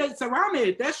no mandates around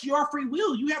it. That's your free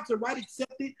will. You have to right,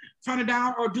 accept it, turn it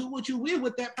down, or do what you will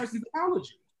with that person's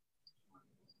apology.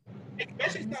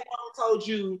 Especially someone who told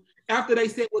you after they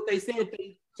said what they said,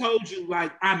 they told you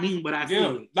like, I mean what I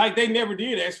said. Like they never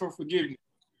did ask for forgiveness.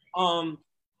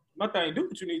 My thing, do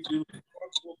what you need to do.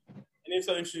 And then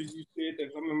certain shit you said that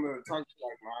I remember talking to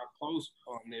like my close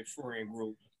that friend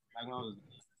group. Like when I was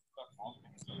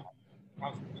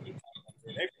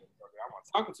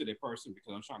talking to that person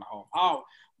because I'm trying to hold out.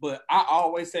 But I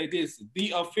always say this: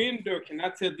 the offender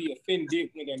cannot tell the offended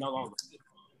when they're no longer.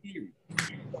 If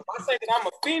I say that I'm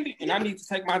offended and I need to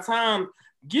take my time,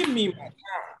 give me my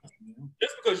time.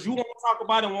 Just because you want to talk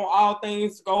about it, want all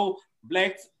things to go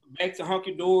back to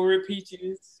hunky dory,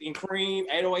 peaches and cream,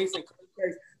 808s and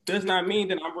cupcakes, does not mean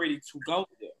that I'm ready to go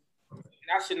there. And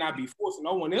I should not be forced.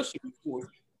 No one else should be forced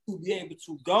to be able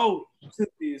to go to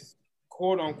this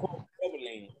quote unquote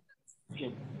Neverland,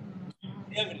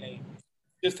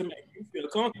 just to make you feel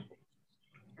comfortable.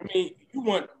 I mean,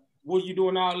 were you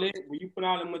doing all that? Were you put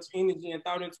all that much energy and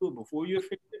thought into it before you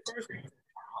offended the person?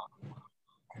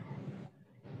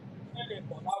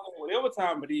 Whatever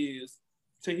time it is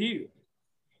to heal.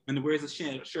 In the words of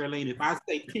Charlene, if I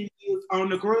say 10 years on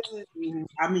the grudge,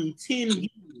 I mean 10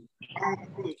 years on the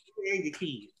grudge, you and your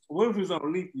kids. What if it's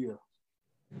on leap year?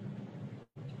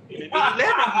 11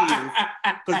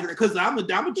 years. Because I'm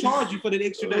gonna charge you for the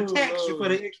extra day, tax you for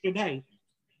the extra day.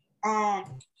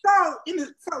 So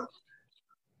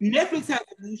Netflix has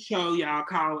a new show, y'all,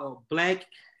 called Black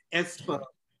as Fuck,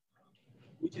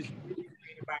 which is really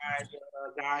created by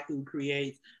a guy who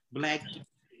creates black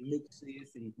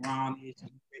mixes and brownies and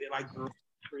created like girl.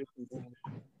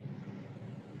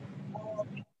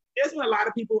 There's been a lot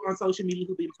of people on social media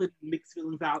who've been putting mixed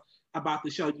feelings out about the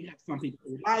show. You have some people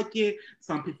who like it,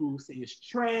 some people who say it's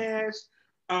trash.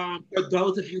 For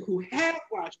those of you who have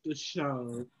watched the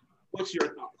show, what's your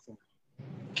thoughts on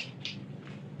it?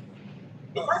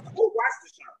 Who watched the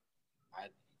show?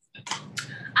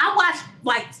 I watched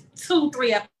like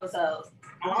 2-3 episodes.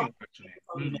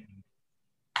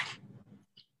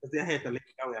 Because I had to let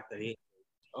it go after that.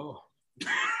 Oh.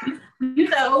 You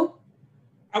know.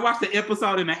 I watched the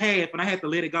episode and a half and I had to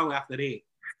let it go after that.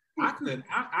 I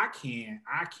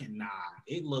cannot.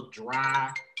 It looked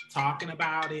dry talking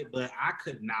about it, but I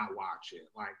could not watch it.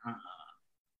 Like,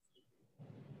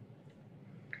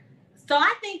 So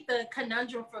I think the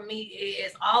conundrum for me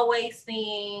is always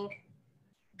seeing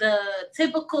the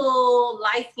typical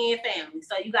light-skinned family.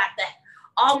 So you got the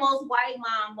almost white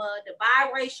mama, the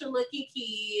biracial looking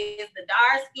kids, the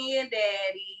dark-skinned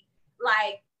daddy.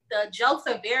 Like, the jokes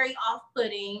are very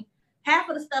off-putting. Half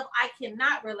of the stuff I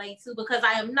cannot relate to because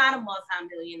I am not a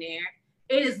multimillionaire.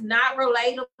 It is not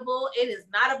relatable. It is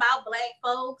not about Black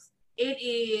folks. It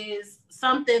is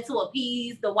something to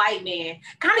appease the white man.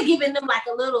 Kind of giving them like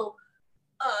a little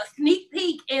sneak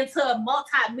peek into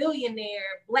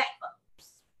multi-millionaire Black folks.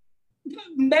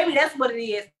 Maybe that's what it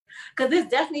is. Because it's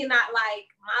definitely not like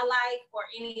my life or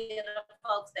any of the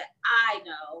folks that I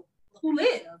know who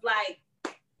live. Like,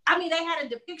 I mean, they had a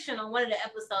depiction on one of the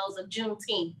episodes of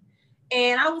Juneteenth.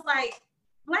 And I was like,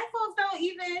 Black folks don't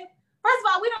even, first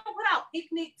of all, we don't put out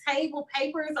picnic table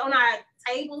papers on our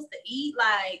tables to eat.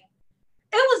 Like,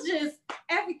 it was just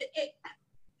everything.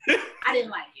 I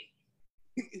didn't like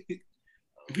it.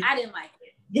 I didn't like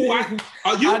it. You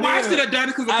watched it,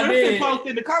 Adonis, because the person posted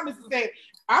in the comments and said,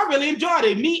 I really enjoyed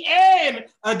it. Me and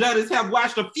Adonis have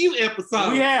watched a few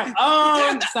episodes. We have.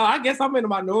 So I guess I'm in the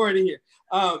minority here.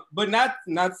 But not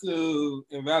to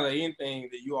invalidate anything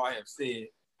that you all have said.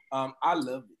 I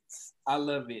love it. I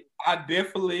love it. I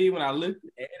definitely, when I looked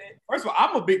at it, first of all,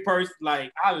 I'm a big person.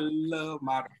 Like, I love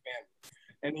Modern Family.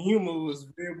 And the humor was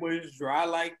very much dry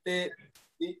like that.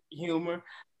 Humor.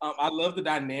 I love the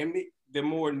dynamic, the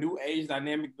more new age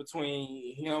dynamic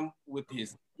between him with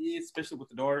his kids, especially with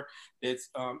the daughter. That's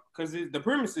because the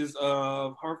premises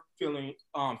of her filming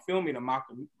a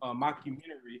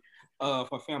mockumentary of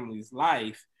her family's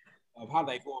life, of how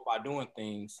they go about doing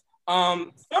things.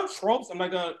 Some tropes,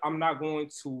 I'm not going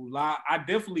to lie. I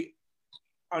definitely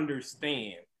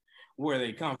understand where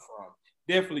they come from.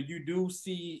 Definitely, you do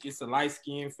see it's a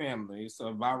light-skinned family. It's a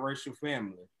biracial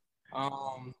family.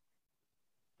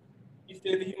 He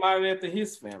said that he modeled after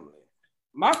his family.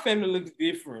 My family looks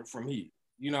different from his.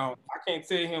 You know, I can't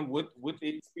tell him what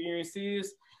the experience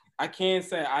is. I can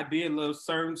say I did love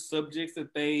certain subjects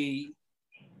that they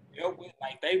dealt with.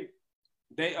 Like him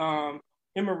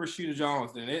and Rashida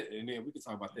Jones, and then we can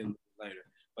talk about that later.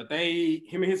 But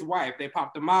him and his wife, they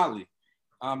popped a Molly.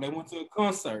 They went to a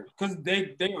concert because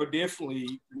they are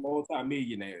definitely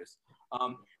multi-millionaires.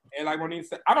 And like Ronnie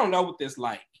said, I don't know what it's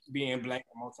like being black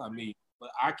and multi-millionaire, but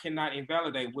I cannot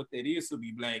invalidate what that is to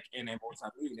be black and a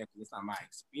multi-millionaire because it's not my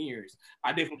experience.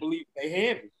 I definitely believe they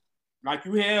have it. Like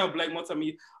you have black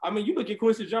multi-millionaire. I mean, you look at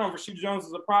Quincy Jones. Rashida Jones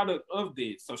is a product of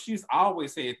this. So she's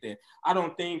always said that. I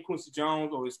don't think Quincy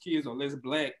Jones or his kids are less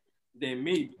black than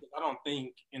me because I don't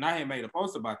think, and I had made a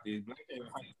post about this, black and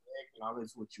all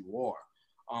that's what you are.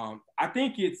 I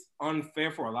think it's unfair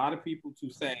for a lot of people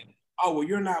to say, oh, well,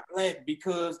 you're not black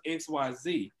because X, Y,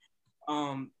 Z.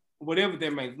 Whatever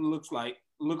that may look like.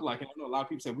 And I know a lot of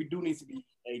people say we do need to be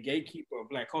a gatekeeper of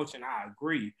black culture, and I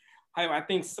agree. However, I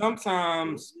think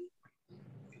sometimes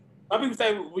some people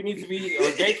say we need to be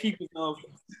gatekeepers of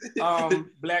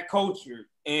black culture,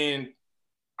 and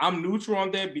I'm neutral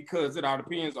on that because it all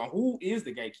depends on who is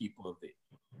the gatekeeper of it.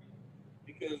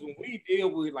 Because when we deal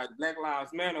with like Black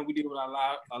Lives Matter, we deal with a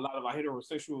lot of our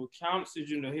heterosexual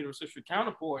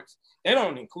counterparts. They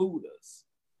don't include us,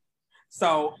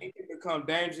 so it can become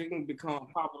dangerous. It can become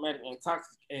problematic and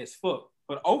toxic as fuck.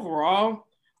 But overall,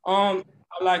 I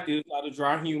like this. A lot of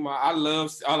dry humor.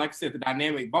 Like I said, the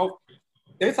dynamic. Both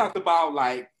they talked about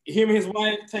like him and his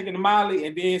wife taking the Molly,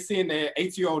 and then seeing their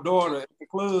 8-year-old daughter at the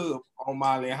club on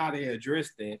Molly and how they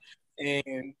addressed that.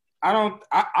 And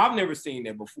I've never seen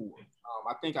that before.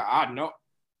 I think I know.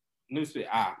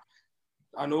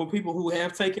 I know people who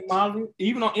have taken Molly.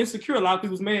 Even on Insecure, a lot of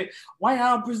people's mad. Why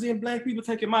y'all present black people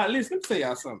taking Molly? Listen, let me tell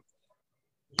y'all something.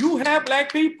 You have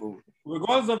black people,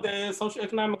 regardless of their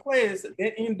socioeconomic class,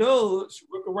 that indulge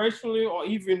recreationally or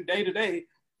even day to day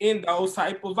in those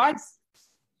type of vices.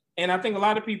 And I think a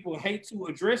lot of people hate to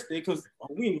address that because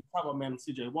we didn't talk about Madam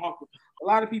C.J. Walker. A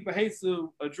lot of people hate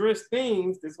to address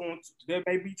things that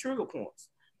may be trigger points.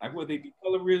 Like whether it be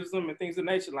colorism and things of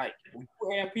nature, like when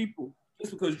you have people,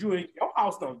 just because you in your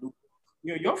house don't do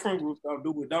it, your friend group don't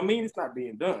do it, don't mean it's not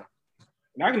being done.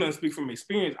 And I can only speak from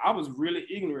experience. I was really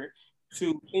ignorant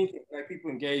to thinking that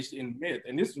people engaged in myth.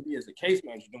 And this was me as a case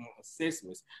manager doing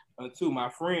assessments to my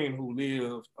friend who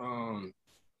lived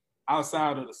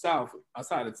outside of the South,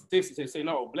 outside of Texas. They say,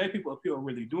 no, black people up here are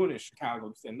really doing it in Chicago,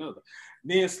 this and another.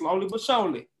 Then slowly but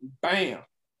surely, bam.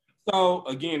 So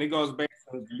again, it goes back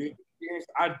to the experience.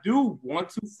 I do want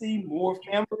to see more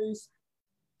families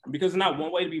because it's not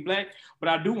one way to be black, but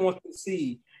I do want to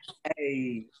see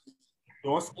a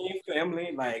dark-skinned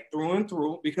family like through and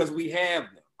through because we have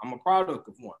them. I'm a product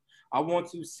of one. I want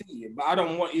to see it, but I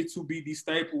don't want it to be the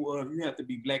staple of you have to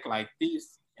be black like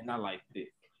this and not like this.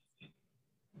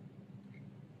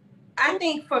 I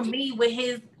think for me, with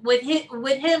him,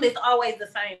 it's always the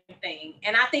same thing,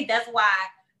 and I think that's why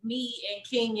me and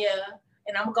Kenya,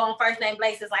 and I'm going first name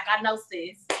basis, like I know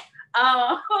sis.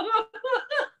 I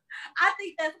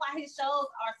think that's why his shows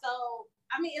are so.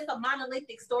 I mean, it's a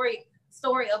monolithic story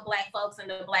of black folks and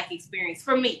the black experience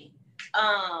for me.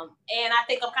 And I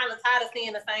think I'm kind of tired of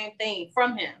seeing the same thing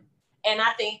from him, and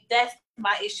I think that's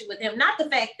my issue with him. Not the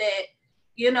fact that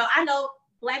I know.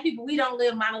 Black people, we don't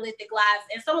live monolithic lives,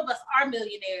 and some of us are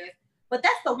millionaires, but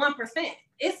that's the 1%.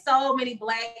 It's so many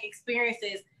black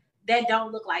experiences that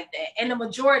don't look like that, and the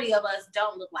majority of us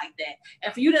don't look like that.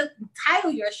 And for you to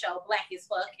title your show Black as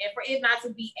Fuck, and for it not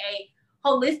to be a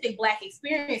holistic black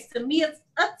experience, to me, it's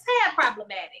a tad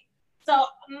problematic. So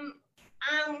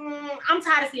I'm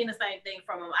tired of seeing the same thing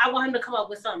from him. I want him to come up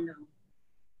with something new.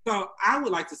 So I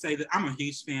would like to say that I'm a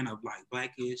huge fan of like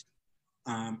Blackish.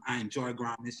 I enjoy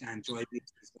Grownish. I enjoy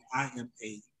business. But I am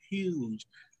a huge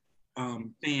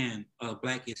fan of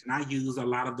Blackish, and I use a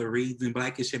lot of the reads in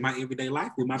Blackish in my everyday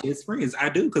life with my best friends. I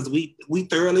do because we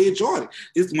thoroughly enjoy it.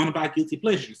 It's one of our guilty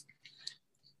pleasures.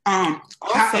 Also,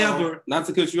 However, not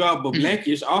to cut you out, but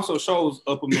Blackish also shows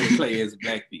upper middle class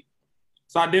black people.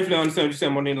 So I definitely understand what you're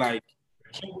saying, Monique. Like,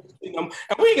 and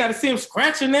we got to see him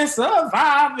scratching and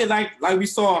surviving, like we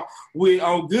saw with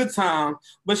on Good Time.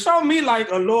 But show me like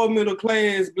a lower middle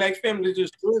class black family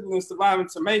just struggling, surviving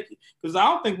to make it. Because I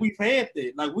don't think we've had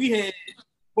that. Like we had,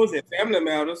 what was it, Family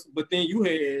Matters? But then you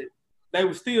had, they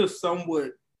were still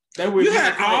somewhat. They were. You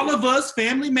had All of Us,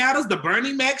 Family Matters, the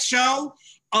Bernie Mac Show,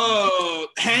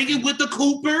 Hanging with the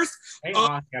Coopers. They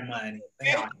all got money.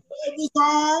 They all was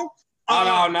on.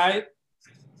 All Night.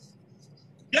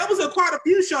 There was quite a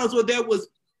few shows where there was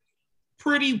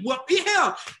pretty well.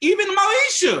 Yeah, even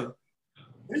Moesha.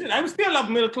 They were still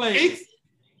upper middle class.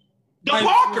 The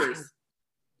Parkers.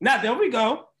 Now there we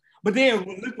go. But then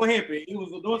look what happened. It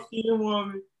was a dark-skinned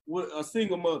woman with a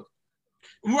single mother.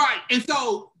 Right, and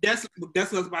so that's what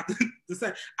I was about to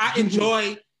say. I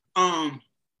enjoy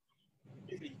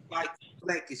like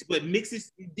Blackish, but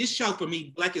mixes this show for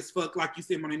me, Black as Fuck, like you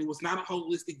said, Marlene, it was not a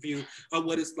holistic view of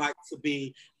what it's like to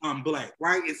be black,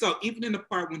 right? And so even in the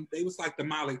part when they was like the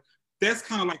Molly, that's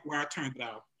kind of like where I turned it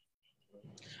out.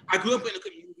 I grew up in a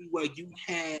community where you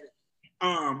had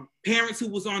parents who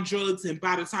was on drugs, and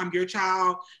by the time their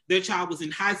child was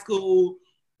in high school,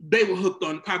 they were hooked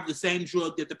on probably the same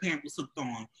drug that the parent was hooked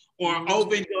on, or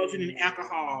overindulging in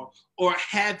alcohol, or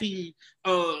having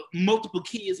multiple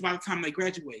kids by the time they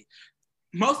graduate.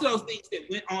 Most of those things that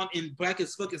went on in Black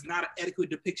as Fuck is not an adequate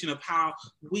depiction of how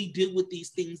we deal with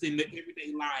these things in their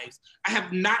everyday lives. I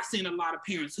have not seen a lot of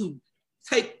parents who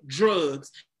take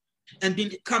drugs and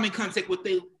then come in contact with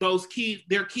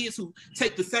their kids who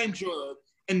take the same drug,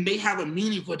 and they have a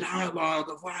meaningful dialogue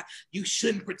of why you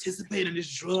shouldn't participate in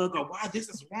this drug, or why this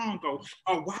is wrong,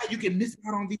 or why you can miss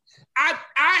out on these. I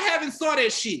haven't saw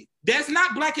that shit. That's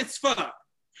not Black as Fuck.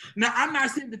 Now, I'm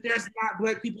not saying that there's not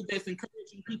black people that's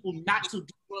encouraging people not to do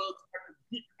drugs or to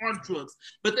get on drugs,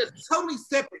 but that's totally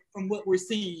separate from what we're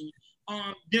seeing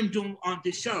them doing on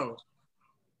this show.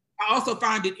 I also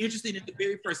find it interesting in the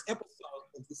very first episode,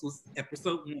 this was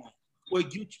episode 1, where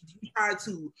you try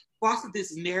to foster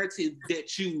this narrative that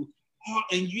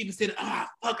and you even said,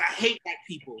 fuck, I hate white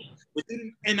people. But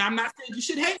then, and I'm not saying you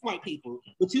should hate white people,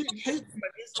 but you didn't hate them or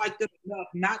dislike them enough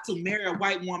not to marry a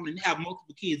white woman and have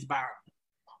multiple kids by her.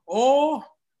 Or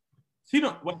she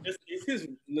don't. What is his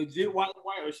legit white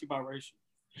or is she biracial?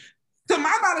 To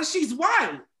my knowledge, she's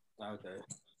white. Okay.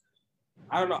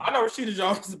 I don't know. I know Rashida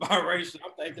Jones is biracial.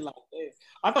 I'm thinking like that.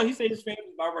 I thought he said his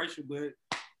family biracial,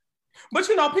 but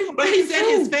you know, people. But he said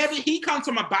his family. He comes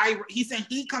from a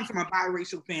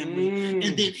biracial family,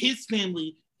 and then his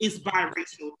family is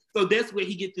biracial. So that's where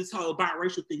he gets this whole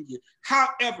biracial thing here.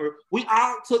 However, we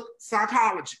all took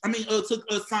psychology. Took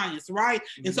science, right?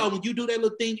 Mm-hmm. And so when you do that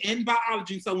little thing in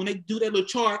biology, so when they do that little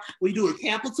chart, we do a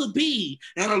capital B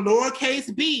and a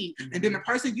lowercase b, and then the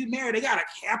person you marry, they got a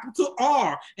capital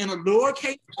R and a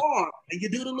lowercase r, and you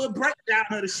do the little breakdown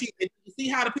of the shit, and you see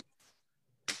how the people,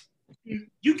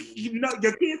 you know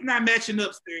your kids not matching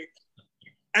up, sir.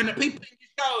 And the people in the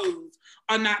shows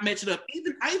are not matching up.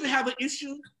 I even have an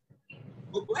issue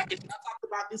with Blackish. I talked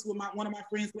about this with one of my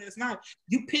friends last night.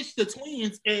 You pitched the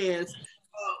twins as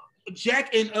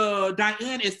Jack and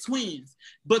Diane as twins,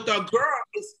 but the girl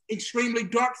is extremely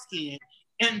dark skinned,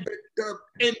 and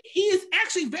he is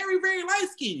actually very, very light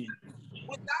skinned.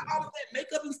 Without all of that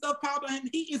makeup and stuff piled on him,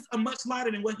 he is a much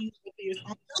lighter than what he is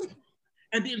on television.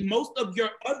 And then most of your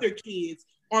other kids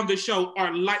on the show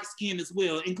are light skinned as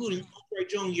well, including Andre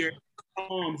Jr.,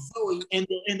 Zoe, and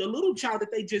the little child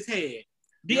that they just had,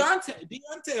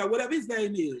 Deontay, or whatever his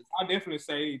name is. I definitely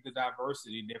say the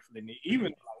diversity definitely need, even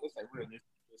like let's say realistic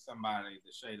with somebody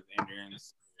the shade of Andrew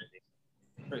Anderson,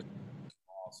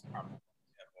 probably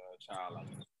have a child like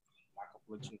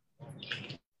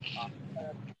a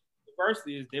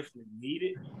diversity is definitely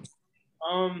needed.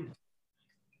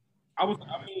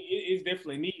 It's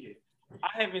definitely needed. I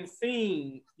haven't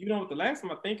seen, the last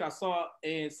time I think I saw,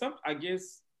 and I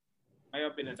guess may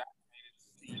have been a documented.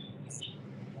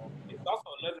 It's also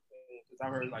another thing, because I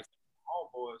heard like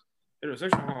homeboys,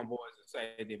 heterosexual homeboys that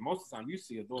say that most of the time you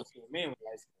see a dark-skinned man with a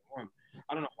light-skinned woman.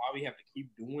 I don't know why we have to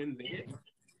keep doing that.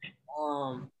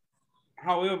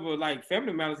 However, like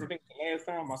Family Matters, I think the last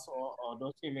time I saw a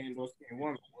dark-skinned man and dark-skinned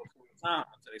woman was full time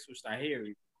until they switched our hair.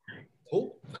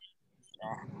 Oh.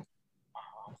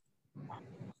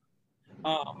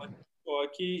 But for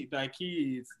kids that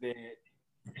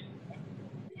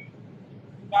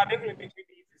I definitely think we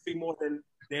need to see more than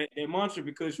that mantra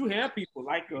because you have people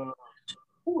like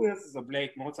who else is a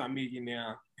black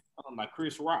multimillionaire like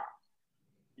Chris Rock.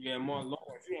 You have Mark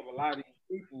Lawrence. You have a lot of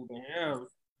these people that have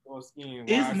dark skin.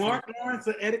 Is Mark Lawrence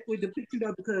an adequate depiction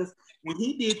though? Because when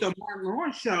he did the Mark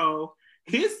Lawrence show,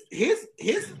 his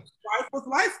wife was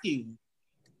light skinned,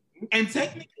 and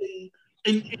technically,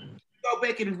 and go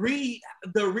back and read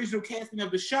the original casting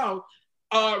of the show,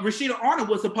 Rashida Arnold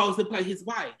was supposed to play his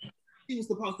wife. She was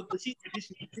supposed to play. She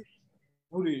auditioned.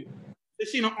 Who did?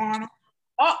 Rashida Arnold.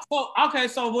 Oh, okay.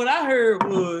 So what I heard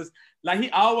was like he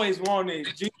always wanted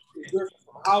Jesus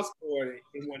from House Party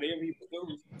in whatever he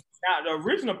produced. Now the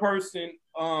original person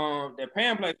that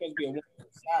Pam played supposed to be a woman on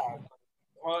the side.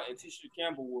 Her and Tisha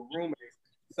Campbell were roommates.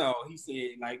 So he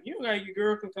said, like, you know, your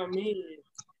girl can come in,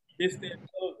 this, that, and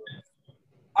other.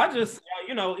 I just,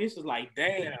 it's just like,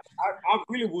 damn, I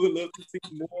really would love to see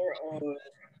more.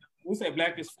 We say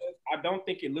Black as Fuck. I don't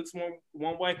think it looks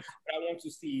one way, but I want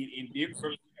to see it in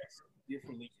different places. I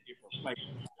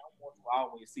don't want to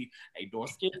always see a dark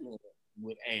skinned man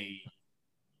with a.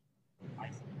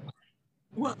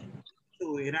 Well,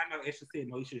 and I know Esther said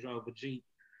Moesha drove a Jeep.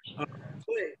 But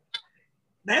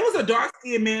there was a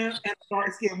dark-skinned man and a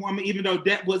dark-skinned woman, even though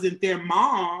that wasn't their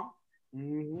mom.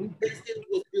 Mm-hmm. They still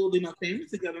was building a family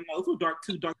together. And those were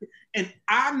two dark. And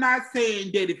I'm not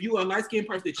saying that if you're a light-skinned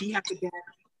person that you have to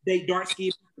date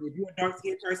dark-skinned people. If you're a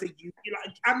dark-skinned person,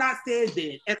 I'm not saying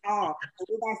that at all.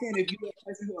 I'm not saying if you're a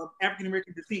person who is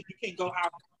African-American descent, you can't go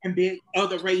out and date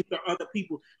other race or other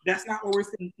people. That's not what we're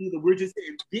saying either. We're just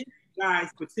saying this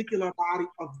guy's particular body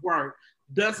of work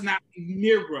does not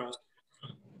mirror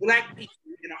Black people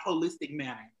in a holistic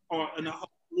manner or in a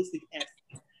holistic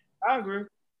aspect. I agree.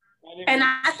 And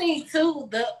I think too,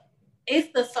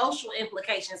 it's the social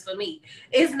implications for me.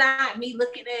 It's not me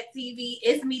looking at TV.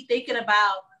 It's me thinking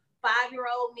about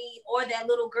 5-year-old me or that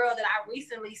little girl that I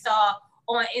recently saw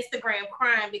on Instagram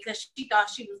crying because she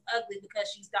thought she was ugly because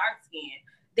she's dark skinned.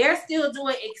 They're still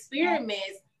doing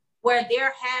experiments where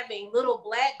they're having little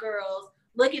Black girls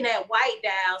looking at white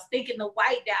dolls, thinking the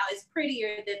white doll is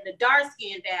prettier than the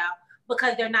dark-skinned doll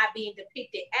because they're not being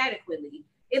depicted adequately.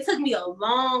 It took me a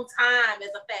long time as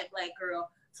a fat Black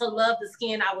girl to love the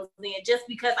skin I was in just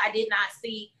because I did not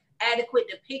see adequate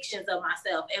depictions of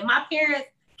myself. And my parents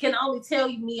can only tell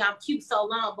me I'm cute so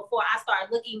long before I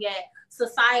start looking at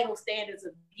societal standards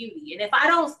of beauty. And if I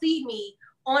don't see me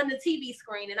on the TV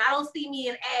screen, and I don't see me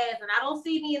in ads, and I don't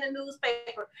see me in the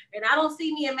newspaper, and I don't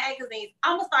see me in magazines,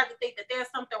 I'm gonna start to think that there's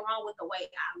something wrong with the way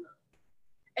I look.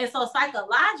 And so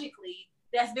psychologically,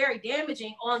 that's very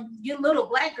damaging on your little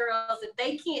Black girls if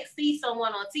they can't see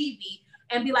someone on TV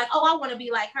and be like, oh, I want to be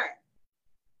like her.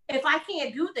 If I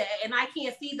can't do that and I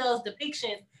can't see those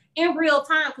depictions in real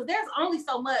time, because there's only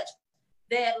so much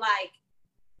that like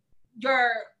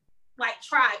your like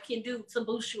tribe can do to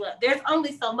boost you up. There's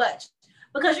only so much.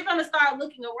 Because you're gonna start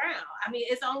looking around. I mean,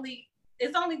 it's only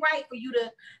right for you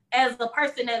to, as a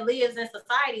person that lives in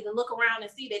society, to look around and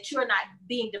see that you're not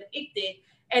being depicted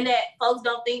and that folks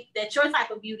don't think that your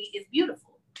type of beauty is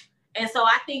beautiful. And so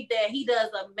I think that he does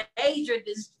a major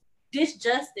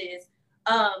disjustice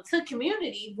to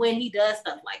community when he does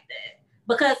stuff like that.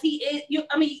 Because you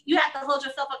have to hold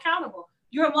yourself accountable.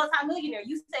 You're a multimillionaire.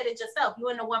 You said it yourself.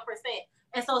 You're in the 1%.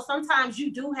 And so sometimes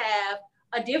you do have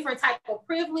a different type of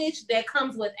privilege that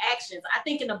comes with actions. I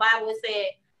think in the Bible it said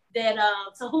that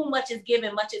to whom much is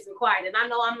given, much is required. And I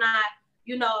know I'm not,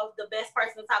 the best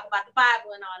person to talk about the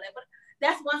Bible and all that, but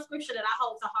that's one scripture that I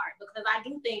hold to heart because I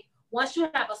do think once you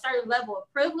have a certain level of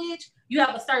privilege, you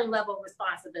have a certain level of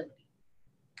responsibility.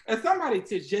 And somebody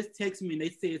just text me and they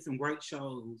said some great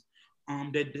shows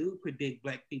that do predict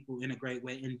Black people in a great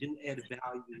way and do add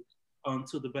value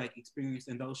to the Black experience.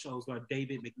 And those shows are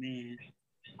David McMahon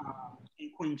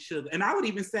and Queen Sugar. And I would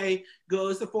even say,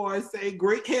 go so far as say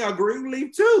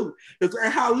Greenleaf too. Because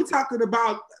how we talking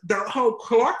about the whole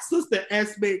Clark sister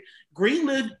aspect,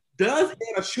 Greenleaf does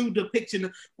add a true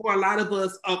depiction for a lot of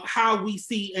us of how we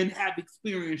see and have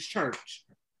experienced church.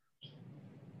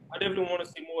 I definitely want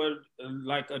to see more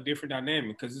like a different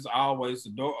dynamic because it's always a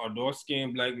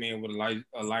dark-skinned Black man with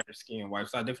a lighter skinned wife.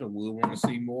 So I definitely would want to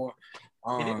see more.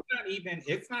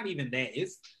 It's not even that.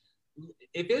 It's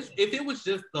if it was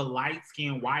just the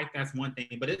light-skinned wife, that's one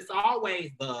thing. But it's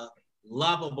always the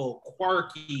lovable,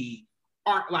 quirky,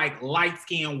 like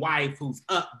light-skinned wife who's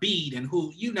upbeat and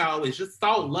who, is just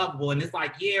so lovable. And it's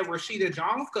like, yeah, Rashida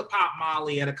Jones could pop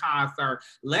Molly at a concert.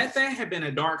 Let that have been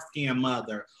a dark-skinned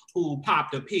mother who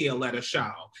popped a pill at a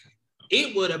show.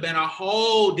 it would have been a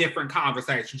whole different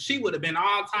conversation. She would have been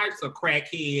all types of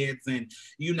crackheads and,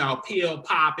 you know, pill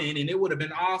popping, and it would have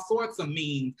been all sorts of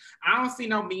memes. I don't see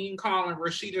no meme calling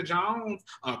Rashida Jones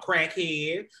a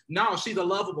crackhead. No, she's a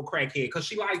lovable crackhead because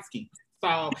she light skinned.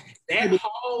 So that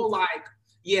whole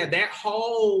that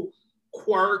whole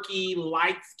quirky,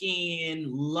 light-skinned,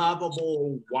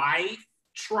 lovable wife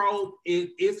trope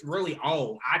it's really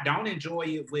old. I don't enjoy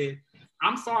it with.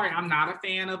 I'm sorry, I'm not a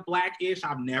fan of Blackish.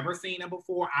 I've never seen it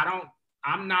before.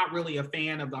 I'm not really a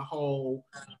fan of the whole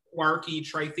quirky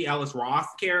Tracy Ellis Ross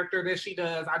character that she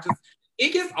does.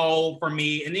 It gets old for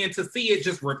me. And then to see it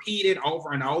just repeated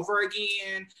over and over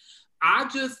again,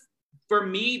 for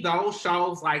me, those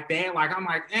shows like that, like I'm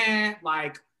like,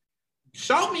 like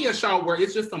show me a show where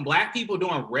it's just some Black people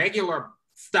doing regular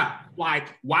stuff.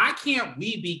 Like, why can't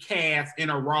we be cast in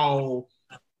a role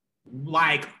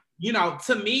like, you know,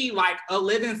 to me, like a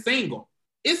living single?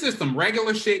 It's just some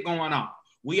regular shit going on.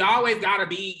 We always gotta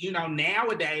be, you know,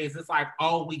 nowadays it's like,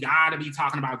 oh, we gotta be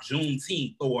talking about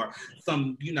Juneteenth or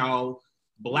some, you know,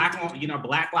 Black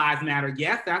Lives Matter.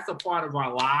 Yes, that's a part of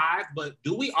our lives, but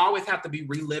do we always have to be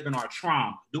reliving our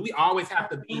trauma? Do we always have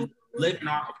to be living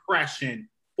our oppression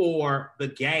for the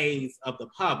gaze of the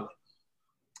public?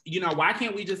 You know, why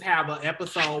can't we just have an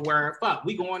episode where,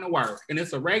 we going to work and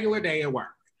it's a regular day at work?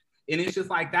 And it's just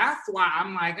like, that's why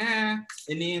I'm like, And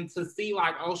then to see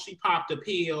like, oh, she popped a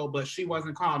pill, but she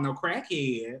wasn't called no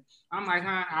crackhead. I'm like,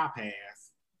 I'll pass.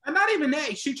 And not even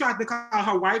that. She tried to call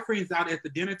her white friends out at the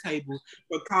dinner table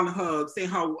for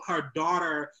saying her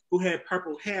daughter who had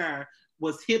purple hair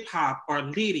was hip hop or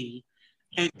Liddy.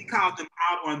 And she called them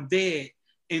out on that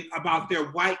and about their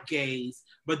white gaze.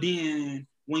 But then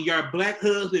when your Black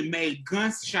husband made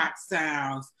gunshot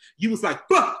sounds, you was like,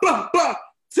 bah, bah, bah,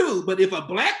 too. But if a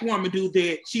Black woman do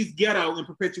that, she's ghetto and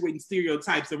perpetuating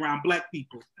stereotypes around Black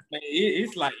people. It's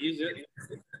just like with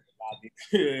the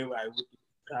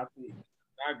topic.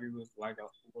 I agree with all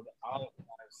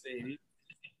I've said. It's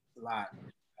a lot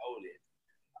loaded.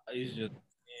 It's just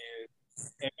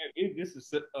this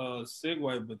is a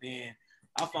segue, but then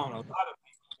I found a lot of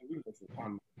people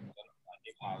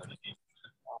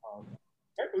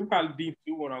we probably deep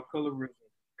do one on colorism,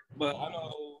 but I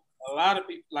know a lot of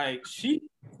people like she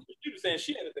was saying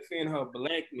she had to defend her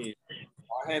Blackness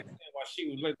or had to say why she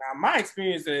was looking. Now my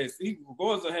experience is,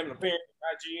 regardless of having a parent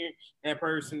Nigerian, that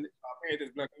person, a parent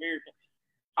that's Black American,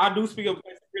 I do speak of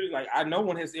experience. Like no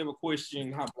one has ever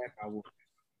questioned how Black I was,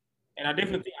 and I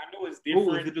definitely think I know it's different.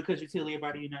 Ooh, is it because you tell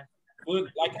everybody you're not? But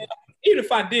like even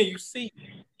if I did, you see.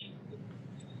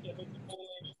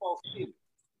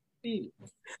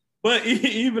 But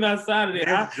even outside of that,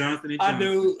 I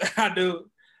do.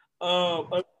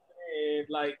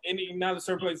 Like any not a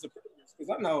certain place of privilege,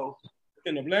 because I know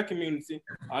within the Black community,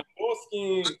 dark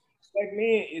skinned Black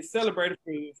man is celebrated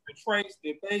for the traits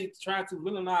that they try to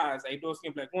villainize a dark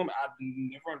skinned Black woman. I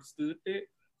never understood that.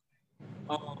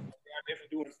 I definitely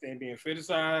do understand being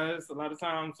fetishized a lot of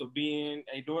times, of being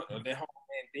a daughter of that whole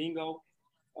Mandingo.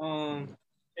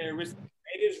 It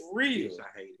is real.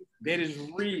 That is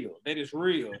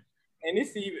real. And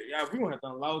it's even, we won't have to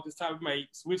unload this topic, mate.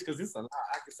 Switch, because it's a lot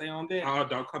I can say on that. Oh,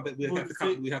 don't come back. We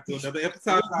have to do another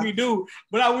episode. We do.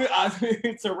 But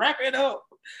to wrap it up,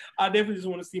 I definitely just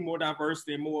want to see more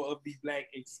diversity and more of the Black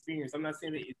experience. I'm not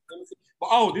saying that it's innocent,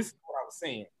 but this is what I was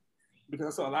saying. Because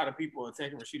I saw a lot of people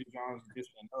attacking Rashida Jones and this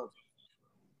and other.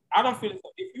 I don't feel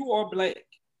if you are Black,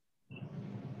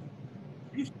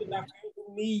 you should not feel the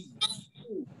need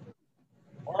to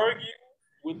argue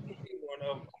with anyone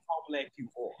of how Black you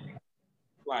are.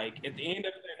 Like, at the end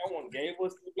of the day, no one gave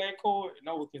us the Black card, and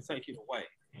no one can take it away.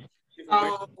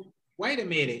 Wait a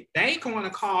minute. They going to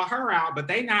call her out, but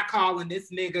they not calling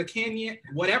this nigga Kenyon,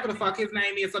 whatever the fuck his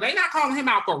name is. So they not calling him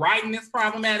out for writing this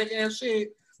problematic ass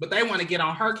shit, but they want to get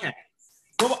on her case.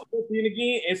 But then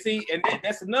again, and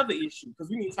that's another issue, because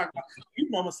we need to talk about,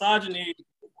 misogyny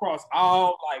across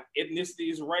all, like,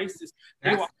 ethnicities, races.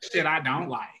 That's shit I don't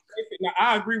like. Now,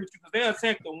 I agree with you, because they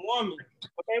attack the woman,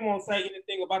 but they won't say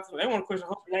anything about it. They want to question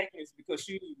her Blackness because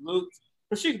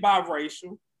she's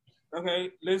biracial.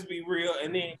 Okay, let's be real.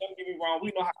 And then, don't get me wrong,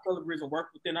 we know how colorism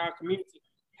works within our community.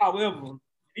 However,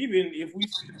 even if we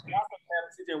see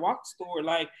CJ Walker story,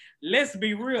 like, let's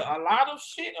be real, a lot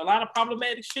of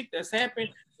problematic shit that's happened,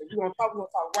 if we're gonna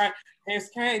talk right, has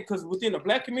came because within the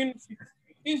Black community,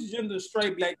 this gender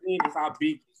straight Black men is our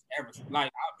biggest ever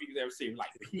seen,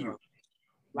 like, period.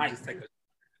 Like,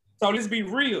 so let's be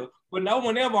real. But no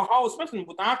one ever holds, especially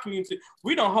with our community,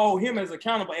 we don't hold him as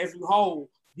accountable as we hold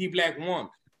the Black woman.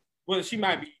 Whether she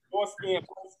might be dark skin,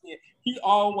 black skin, he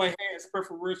always has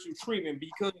preferential treatment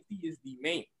because he is the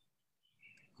man.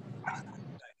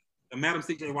 The Madam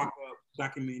C.J. Walker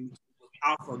documentary was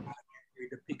also not an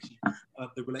accurate depiction of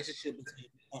the relationship between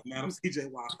Madam C.J.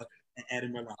 Walker and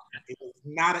Adam Malone. It was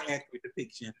not an accurate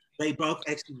depiction. They both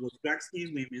actually were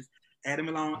dark-skinned women. Adam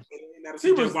Malone and Madam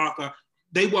C.J. Walker,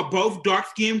 they were both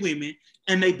dark-skinned women,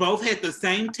 and they both had the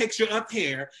same texture of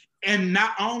hair. And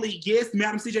not only, yes,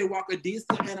 Madam C.J. Walker did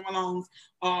sell Adam Malone's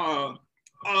formula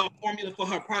for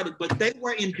her product, but they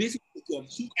were in business together.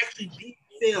 She actually did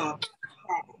sell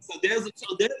products. So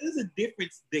there is a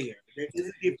difference there. There is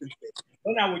a difference there.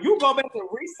 But now, when you go back to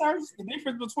research the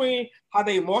difference between how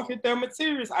they market their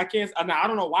materials, I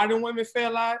don't know why them women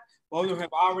fell out. Both of them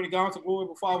have already gone to glory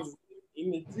before I was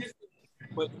in existence.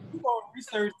 But if you go and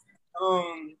research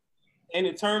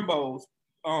Annie Turnbull's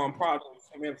products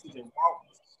and Madam C.J. Walker,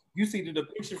 you see the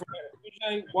depiction from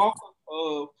C.J. Walker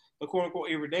of the quote-unquote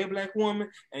everyday black woman,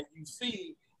 and you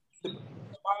see the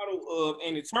model of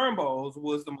Annie Turnbull's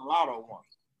was the mulatto one.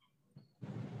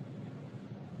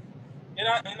 And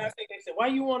I think they said, why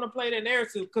you want to play that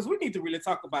narrative? Because we need to really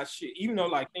talk about shit. Even though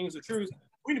like things are true,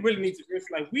 we really need to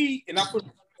and I put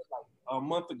it like a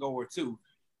month ago or two.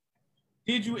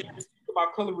 Did you ever speak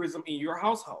about colorism in your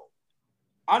household?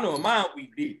 I know in mine we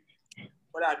did.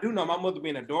 But I do know my mother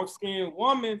being a dark-skinned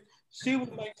woman, she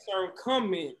would make certain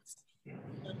comments. You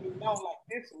know, like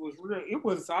this was real. I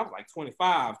was like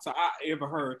 25, so I ever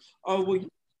heard, oh well,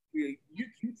 you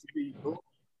used to be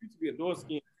a dark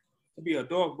skin, to be a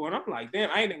dog boy. And I'm like,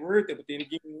 damn, I ain't never heard that. But then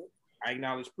again, I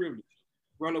acknowledge privilege.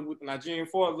 Growing up with a Nigerian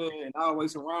father and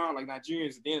always around like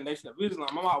Nigerians, the Nation of Islam,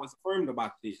 I'm always affirmed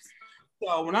about this.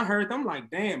 So when I heard them, I'm like,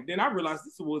 damn. Then I realized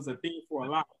this was a thing for a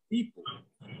lot of people.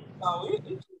 So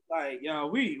it's like, yo,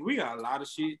 we got a lot of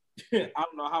shit. I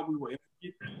don't know how we will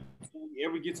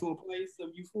ever get to a place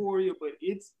of euphoria, but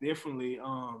it's definitely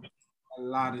a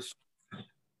lot of shit.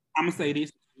 I'm gonna say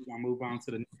this. We're gonna move on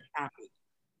to the next topic.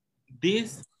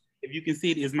 This, if you can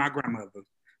see it, is my grandmother,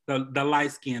 the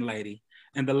light-skinned lady,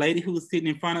 and the lady who's sitting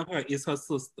in front of her is her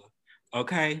sister.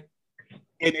 Okay,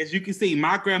 and as you can see,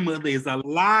 my grandmother is a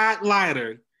lot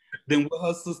lighter than what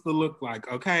her sister looked like.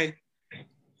 Okay.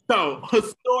 So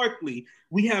historically,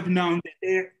 we have known that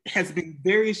there has been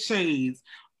various shades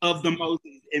of the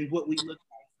Moses and what we look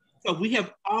like. So we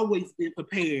have always been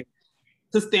prepared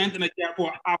to stand in the gap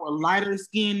for our lighter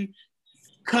skinned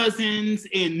cousins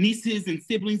and nieces and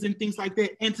siblings and things like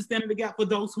that, and to stand in the gap for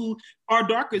those who are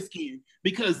darker skinned.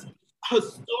 Because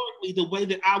historically, the way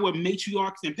that our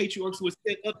matriarchs and patriarchs were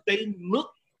set up, they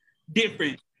looked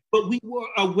different, but we were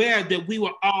aware that we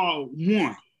were all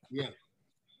one. Yeah.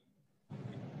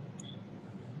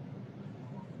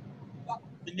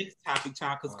 The next topic,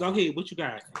 child, because go ahead, what you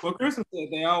got? Well, Kristen said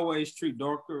they always treat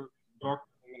darker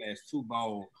women as too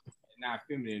bold and not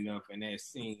feminine enough, and that's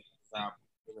seen without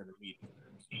in the media.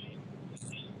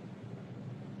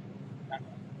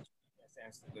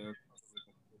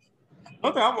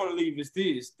 One thing I want to leave is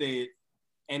this, that,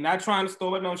 and not trying to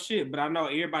start no shit, but I know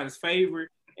everybody's favorite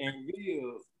and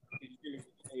real is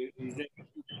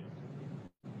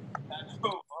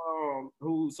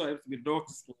who so happens to be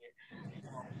darker skin.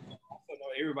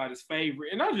 Everybody's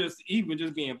favorite, and not just even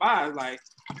just being biased. Like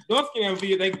dark skin and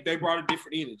they brought a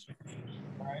different energy,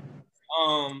 right?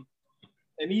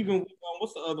 And even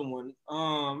what's the other one?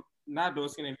 Not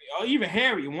dark skin and even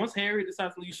Harry. Once Harry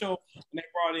decided to leave the show, and they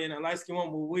brought in a light skin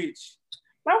woman, which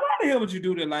like why the hell would you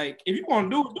do that? Like if you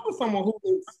want to do it with someone who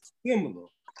looks similar.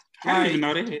 I didn't even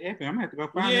know they had epic. I'm gonna have to go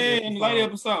find it. Yeah, in the late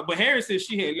episode. But Harry said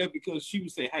she had left because she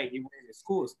would say, "Hey, he ran his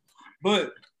course."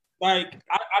 But like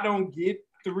I don't get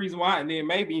the reason why, and then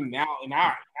maybe now in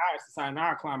our society, in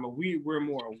our climate, we're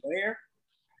more aware.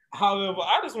 However,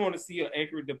 I just want to see an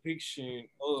accurate depiction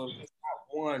of just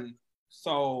one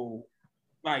so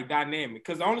like dynamic.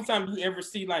 Because the only time you ever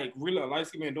see like really a light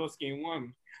skinned and dark skinned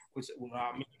woman, which I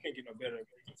mean you can't get no better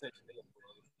representation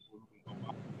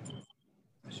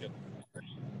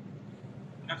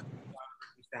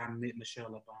than I met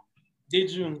Michelle Obama. Did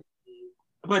you?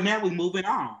 But now we're moving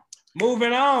on.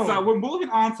 Moving on. So we're moving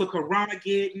on to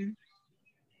Corona-geddon.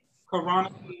 So we're going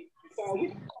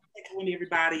to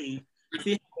everybody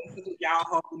see how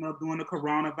y'all holding up during the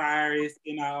coronavirus,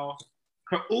 you know.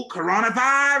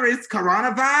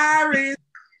 Coronavirus.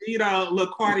 You know,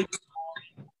 look, Cardi,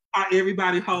 how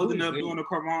everybody holding up during the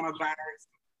coronavirus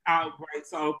outbreak.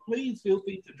 So please feel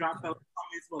free to drop those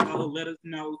comments below. Let us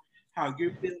know how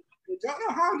you're feeling.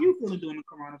 How are you feeling during the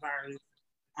coronavirus?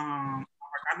 I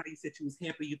know you said you was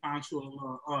happy you found you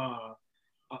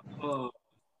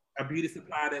a beauty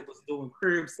supply that was doing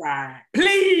curbside.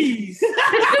 Please.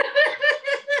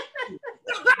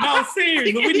 No,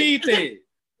 seriously, we need that.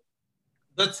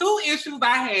 The two issues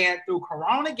I had through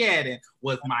Coronageddon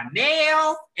was my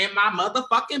nails and my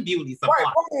motherfucking beauty supply.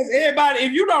 Right, everybody,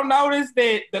 if you don't notice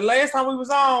that the last time we was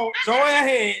on, Joel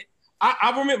had,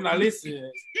 I remember, now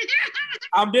listen,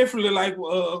 I'm definitely like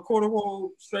a quote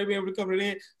unquote straight be able to come to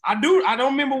that. I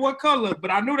don't remember what color,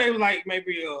 but I knew they were like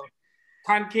maybe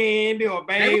cotton candy or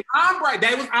babe.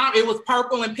 It was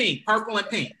purple and pink.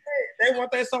 They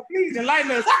want that, so please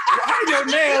enlighten us. How your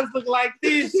nails look like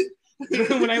this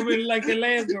when they really like the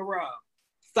last go wrong?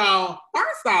 So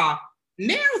first off,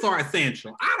 nails are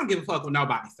essential. I don't give a fuck what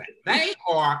nobody says. They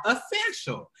are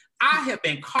essential. I have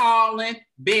been calling,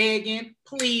 begging,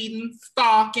 pleading,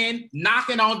 stalking,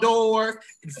 knocking on doors,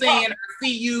 saying, I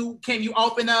see you, can you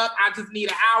open up? I just need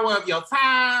an hour of your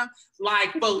time.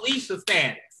 Like Felicia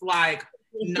status. Like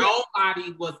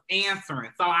nobody was answering.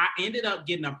 So I ended up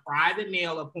getting a private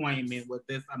nail appointment with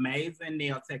this amazing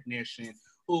nail technician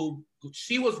who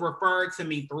she was referred to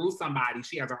me through somebody.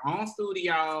 She has her own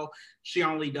studio. She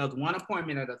only does one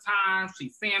appointment at a time.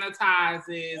 She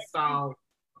sanitizes. So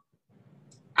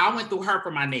I went through her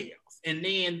for my nails. And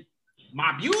then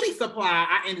my beauty supply,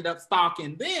 I ended up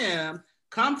stalking them.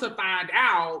 Come to find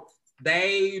out,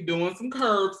 they doing some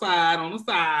curbside on the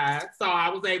side. So I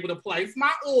was able to place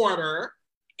my order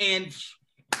and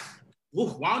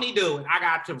won't he do it? I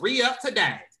got to re-up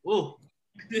today.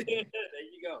 There you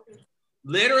go.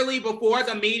 Literally before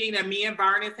the meeting that me and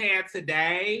Vernon had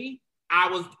today, I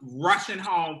was rushing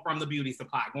home from the beauty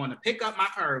supply, going to pick up my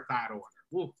curbside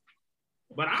order.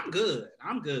 But I'm good.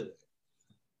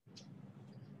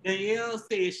 Danielle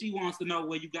said she wants to know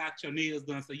where you got your nails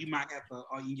done, so you might have to,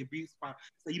 or in your beauty spot,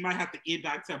 so you might have to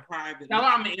inbox her privately. No,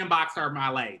 I'm gonna inbox her, my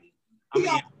lady. We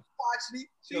don't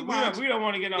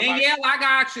want to get on. Danielle, I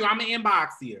got you. I'm gonna inbox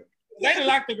you. They done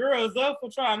lock the girls up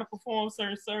for trying to perform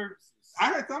certain services.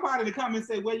 I heard somebody to come and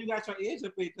say, where you got your edge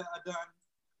up done.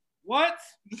 What?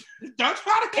 Don't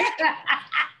try to catch it.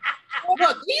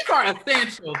 Look, these are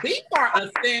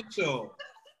essential.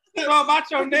 So about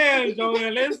your nails,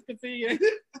 Joel, let's continue.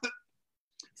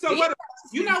 So what?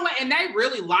 You know what? And they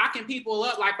really locking people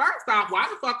up. Like, first off, why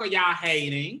the fuck are y'all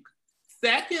hating?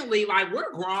 Secondly, like,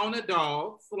 we're grown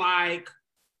adults. Like,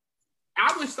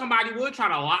 I wish somebody would try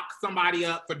to lock somebody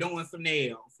up for doing some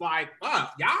nails. Like,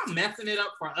 fuck, y'all messing it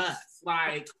up for us.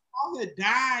 Like, all the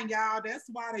dying, y'all. That's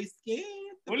why they scared.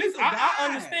 Well, listen, I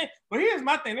understand. But here's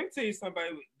my thing. Let me tell you something.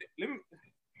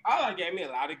 Allah gave me a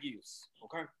lot of gifts,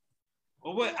 okay?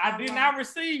 But what I did not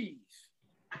receive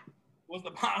was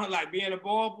the power, like being a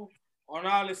barber and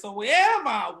all this. So wherever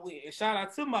I went, and shout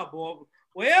out to my barber,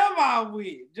 wherever I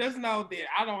went, just know that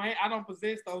I don't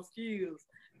possess those skills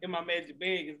in my magic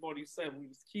bag as what you said when we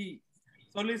was kids.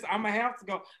 So listen, I'm gonna have to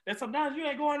go. And sometimes you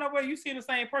ain't going nowhere. You see the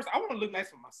same person. I want to look nice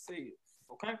for myself,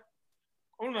 okay?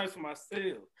 I want to look nice for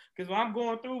myself. Because when I'm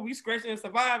going through, we scratching and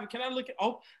surviving. Can I look at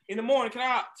in the morning? Can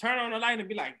I turn on the light and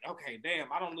be like, okay,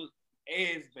 damn, I don't look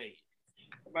as bad.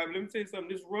 But let me tell you something.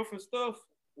 This rough and stuff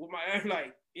with my ass,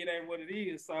 like it ain't what it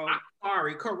is. So I'm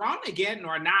sorry, Coronageddon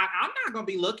or not, I'm not gonna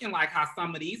be looking like how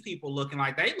some of these people looking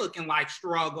like. They looking like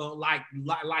struggle, like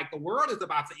the world is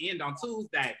about to end on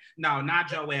Tuesday. No, not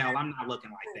Joelle. I'm not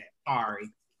looking like that. Sorry.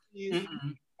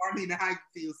 I mean, how you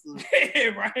feel,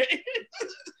 Sue? Right.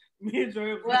 Me and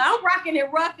Joelle. Well, I'm rocking it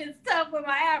rough and tough with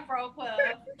my afro puff.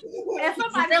 And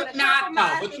somebody really not,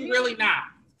 no, but you really not.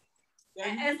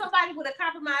 And somebody with a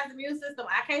compromised immune system,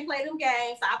 I can't play them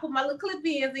games, so I put my little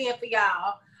clip-ins in for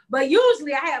y'all. But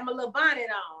usually I have my little bonnet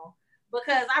on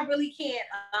because I really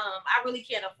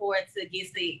can't afford to get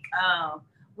sick.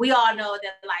 We all know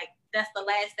that like that's the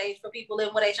last stage for people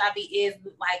living with HIV is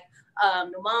like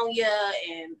pneumonia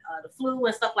and the flu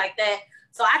and stuff like that.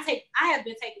 So I have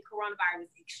been taking coronavirus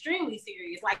extremely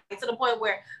serious, like to the point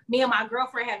where me and my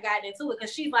girlfriend have gotten into it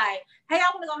because she's like, hey,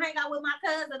 I want to go hang out with my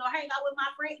cousin or hang out with my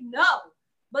friend. No,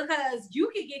 because you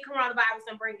can get coronavirus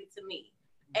and bring it to me.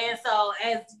 And so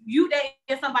as you date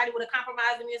somebody with a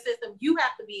compromised immune system, you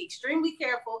have to be extremely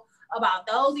careful about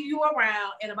those of you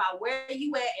around and about where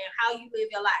you at and how you live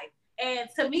your life. And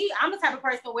to me, I'm the type of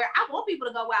person where I want people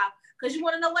to go out because you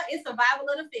want to know what? It's survival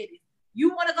of the fittest. You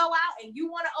want to go out and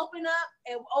you want to open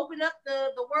up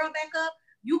the world back up,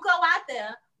 you go out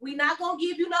there. We're not going to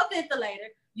give you no ventilator.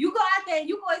 You go out there and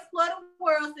you go explore the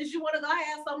world since you want to go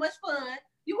have so much fun.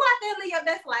 You go out there and live your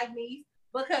best life, niece,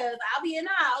 because I'll be in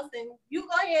the house and you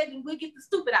go ahead and we'll get the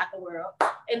stupid out the world.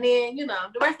 And then, you know,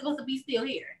 the rest of us will be still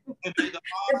here.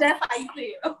 If that's how you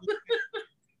feel.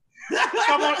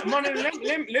 So, Monica,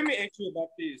 let me ask you about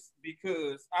this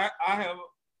because I have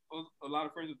a lot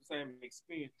of friends with the same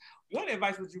experience. What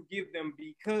advice would you give them?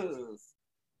 Because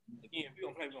again,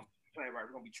 we're gonna play right.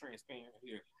 We're gonna be transparent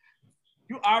here.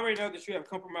 you already know that you have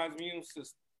compromised immune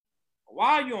system.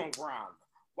 Why are you on ground?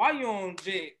 Why are you on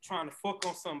jet trying to fuck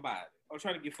on somebody or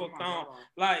trying to get fucked on?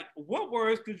 Like, what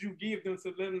words could you give them to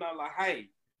let them know, like, hey,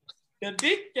 the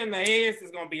dick and the ass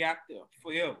is gonna be out there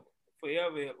forever.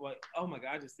 Like, oh my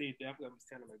God, I just said that. I forgot Miss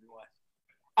Tanner maybe watch.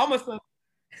 Almost.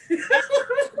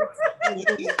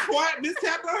 Miss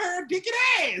Tanner her dick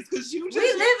and ass because you just.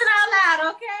 We living out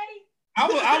loud, okay? I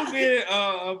was being,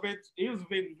 it was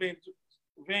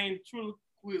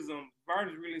ventriloquism.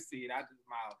 Vernon really said, I just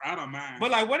smiled. I don't mind.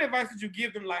 But like, what advice did you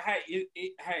give them? Like, hey, it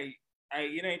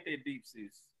ain't that deep,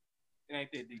 sis. It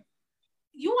ain't that deep.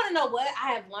 You want to know what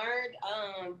I have learned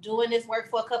doing this work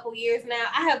for a couple years now?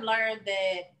 I have learned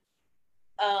that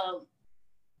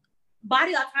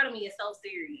body autonomy is so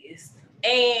serious.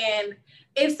 And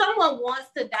if someone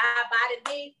wants to die by the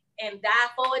dick and die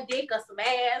for a dick or some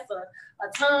ass or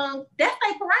a tongue, that's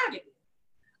their prerogative.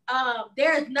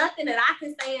 There's nothing that I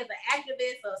can say as an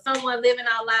activist or someone living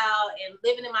out loud and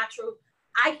living in my truth.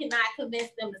 I cannot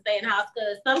convince them to stay in the house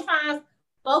because sometimes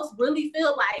folks really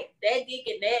feel like that dick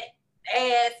and that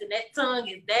ass and that tongue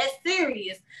is that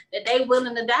serious that they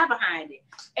willing to die behind it.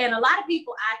 And a lot of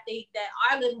people, I think, that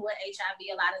are living with HIV,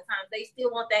 a lot of times they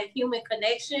still want that human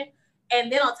connection.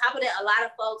 And then on top of that, a lot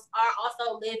of folks are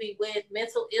also living with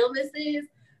mental illnesses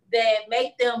that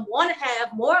make them want to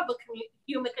have more of a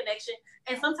human connection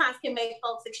and sometimes can make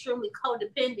folks extremely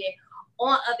codependent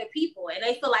on other people. And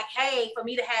they feel like, hey, for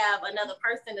me to have another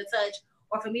person to touch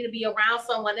or for me to be around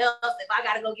someone else, if I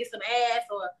got to go get some ass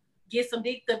or get some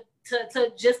dick to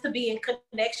just to be in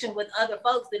connection with other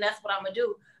folks, then that's what I'm going to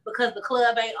do because the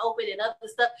club ain't open and other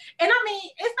stuff. And I mean,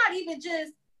 it's not even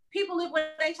just people live with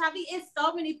HIV. It's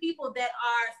so many people that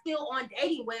are still on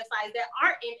dating websites that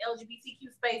aren't in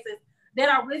LGBTQ spaces that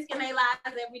are risking their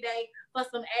lives every day for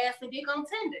some ass and dick on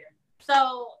Tinder.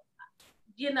 So,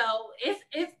 you know,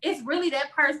 it's really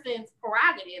that person's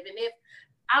prerogative. And if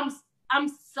I'm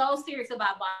so serious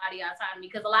about body autonomy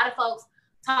because a lot of folks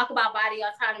talk about body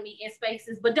autonomy in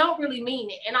spaces, but don't really mean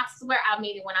it. And I swear I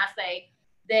mean it when I say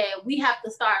that we have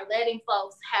to start letting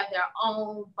folks have their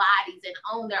own bodies and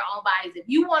own their own bodies. If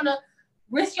you want to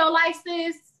risk your life,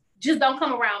 sis, just don't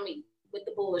come around me with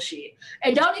the bullshit.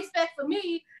 And don't expect for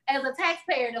me as a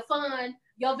taxpayer to fund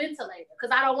your ventilator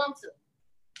because I don't want to.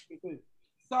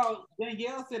 So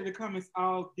Danielle said in the comments,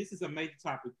 oh, this is a major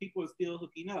topic. People are still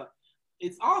hooking up.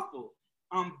 It's awful.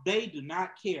 They do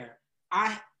not care.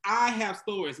 I have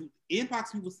stories.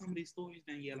 Inbox me with some of these stories,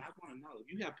 Danielle. I want to know.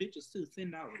 If you have pictures too,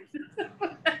 send those.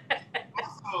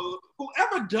 Also,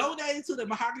 whoever donated to the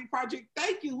Mahogany Project,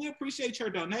 thank you. We appreciate your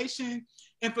donation.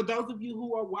 And for those of you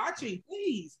who are watching,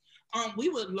 please, we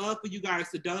would love for you guys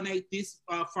to donate. This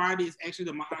Friday is actually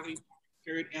the Mahogany Project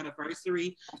 3rd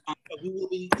anniversary. So we will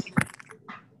be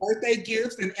birthday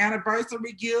gifts and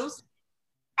anniversary gifts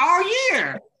all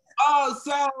year.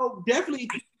 So definitely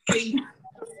we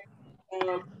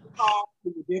would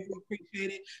definitely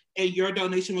appreciate it. And your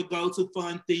donation would go to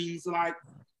fund things like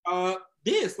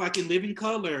this, like in Living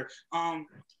Color,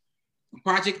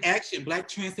 Project Action, Black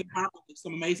Trans Empowerment,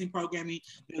 some amazing programming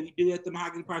that we do at the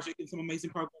Mahogany Project and some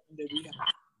amazing programming that we have.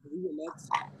 We would love to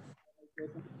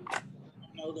I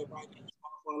know that right now it's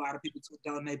hard for a lot of people to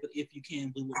donate, but if you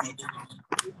can, we will make it.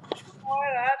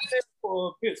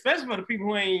 Especially for the people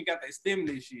who ain't got that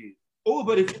stimulus shit. Oh,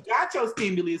 but if you got your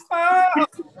stimulus,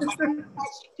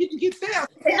 you can get there.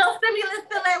 Is your stimulus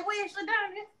still at Wish,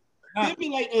 don't it?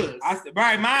 Stimulate us.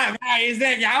 Right, mine,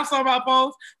 exactly. I'm talking about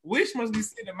folks. Wish must be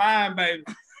sending mine, baby.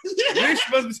 Wish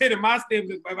must be sending my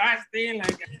stimulus, but I stand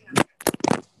like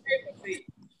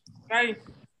that.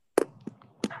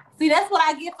 See, that's what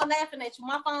I get for laughing at you.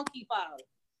 My phone keep falling.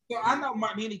 So I know,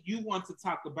 Martina, you want to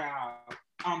talk about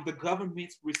the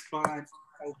government's response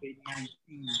to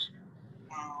COVID-19.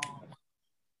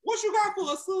 What you got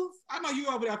for us, sis? I know you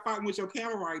over there fighting with your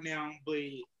camera right now, but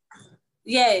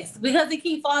yes, because it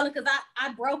keep falling because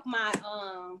I broke my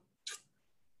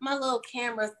my little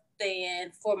camera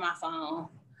stand for my phone.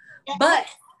 But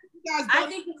I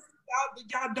think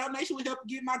y'all donation would help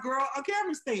get my girl a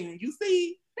camera stand. You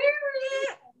see?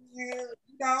 Yeah,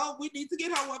 you know, we need to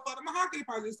get her one for the Mahogany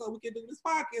Project so we can do this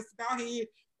podcast. Go ahead,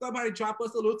 somebody drop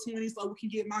us a little 20 so we can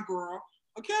get my girl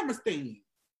a camera stand.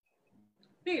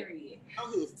 Period.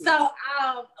 So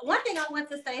one thing I want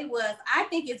to say was I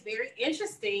think it's very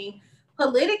interesting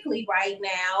politically right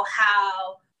now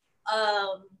how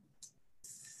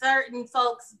certain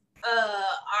folks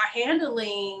are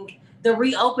handling the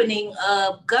reopening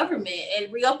of government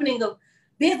and reopening of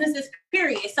businesses,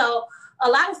 period. So a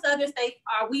lot of southern states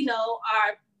are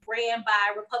ran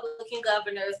by Republican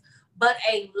governors, but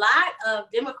a lot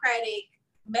of Democratic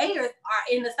mayors are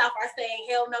in the South are saying,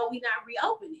 hell no, we're not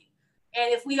reopening.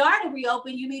 And if we are to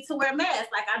reopen, you need to wear masks.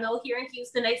 Like I know here in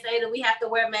Houston, they say that we have to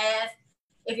wear masks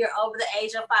if you're over the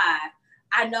age of 5.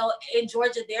 I know in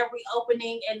Georgia, they're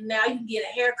reopening and now you can get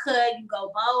a haircut, you can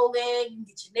go bowling, you can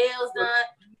get your nails done.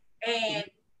 And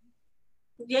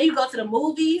yeah, you go to the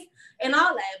movies and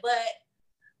all that. But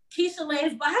Keisha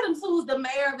Lance Bottoms, who's the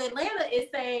mayor of Atlanta, is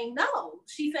saying no.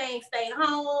 She's saying stay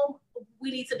home.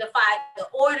 We need to defy the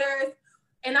orders.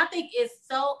 And I think it's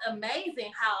so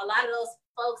amazing how a lot of those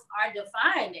folks are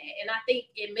defying it. And I think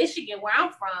in Michigan, where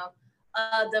I'm from,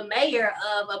 the mayor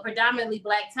of a predominantly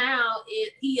Black town,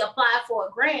 he applied for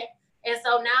a grant. And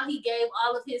so now he gave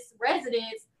all of his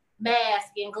residents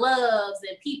masks and gloves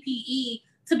and PPE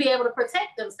to be able to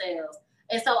protect themselves.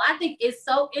 And so I think it's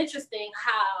so interesting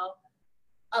how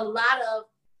a lot of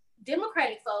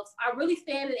Democratic folks are really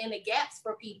standing in the gaps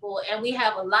for people. And we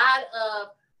have a lot of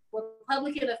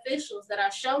Republican officials that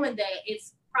are showing that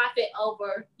it's profit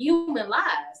over human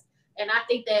lives. And I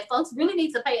think that folks really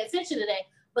need to pay attention to that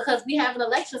because we have an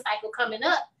election cycle coming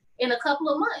up in a couple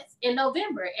of months in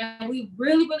November. And we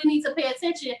really, really need to pay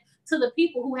attention to the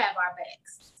people who have our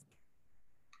backs.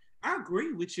 I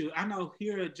agree with you. I know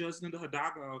here at Judge Linda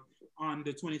Hidalgo on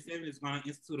the 27th is going to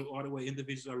institute an order where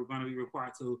individuals are going to be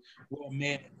required to wear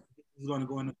masks. This is going to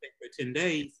go into effect for 10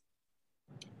 days.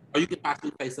 Or you could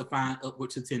possibly face a fine upward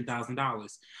to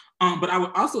 $10,000. But I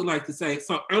would also like to say,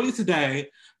 so early today,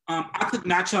 I cooked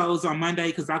nachos on Monday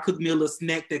because I cooked me a little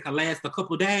snack that could last a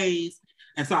couple days.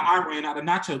 And so I ran out of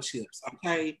nacho chips,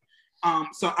 okay?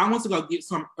 So I went to go get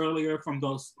some earlier from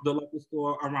the local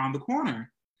store around the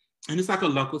corner. And it's like a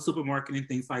local supermarket and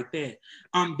things like that.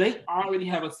 They already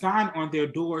have a sign on their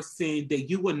door saying that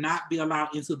you will not be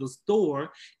allowed into the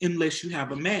store unless you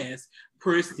have a mask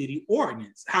per city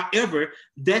ordinance. However,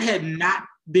 that had not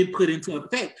been put into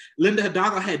effect. Linda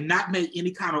Hidalgo had not made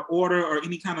any kind of order or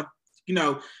any kind of,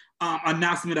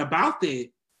 announcement about that.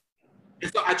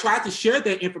 And so I tried to share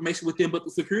that information with them, but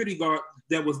the security guard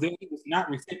that was there, he was not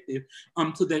receptive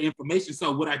to that information.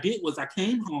 So what I did was I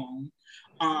came home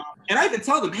and I even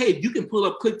told them, hey, you can pull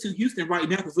up Click to Houston right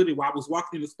now, because literally while I was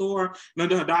walking in the store,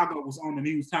 Linda Hidalgo was on the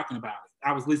news talking about it.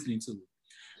 I was listening to it.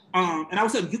 And I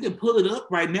was saying, you can pull it up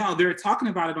right now. They're talking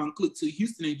about it on Click to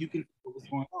Houston and you can see what's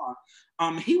going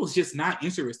on. He was just not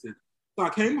interested. So I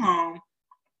came home,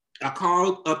 I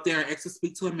called up there, asked to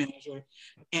speak to a manager,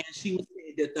 and she was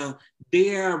saying that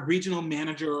their regional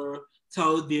manager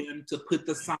told them to put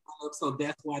the sign up, so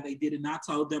that's why they did it. And I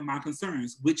told them my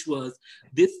concerns, which was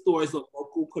this store is a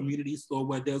local community store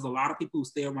where there's a lot of people who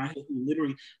stay around here who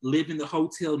literally live in the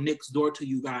hotel next door to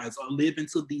you guys or live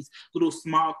into these little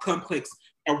small complex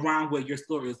around where your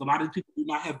store is. A lot of people do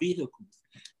not have vehicles.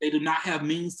 They do not have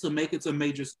means to make it to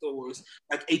major stores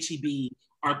like H-E-B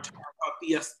or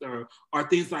Fiesta or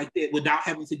things like that without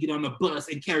having to get on a bus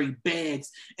and carry bags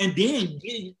and then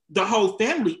getting the whole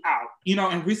family out,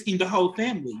 and risking the whole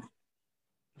family.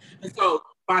 And so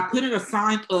by putting a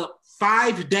sign up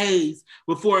 5 days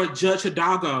before Judge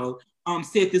Hidalgo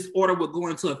said this order would go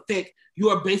into effect, you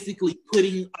are basically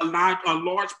putting a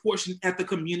large portion of the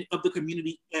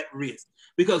community at risk.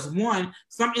 Because one,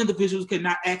 some individuals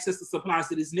cannot access the supplies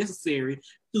that is necessary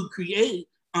to create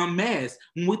masks.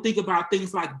 When we think about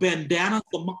things like bandanas,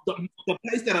 the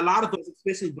place that a lot of us,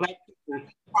 especially Black people,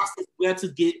 process where to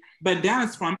get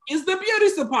bandanas from is the beauty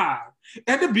supply.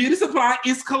 And the beauty supply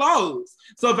is closed.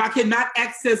 So if I cannot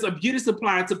access a beauty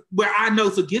supply to where I know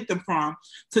to get them from,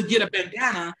 to get a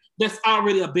bandana, that's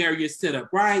already a barrier set up,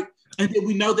 right? And then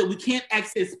we know that we can't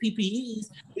access PPEs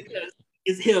because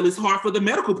it's hard for the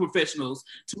medical professionals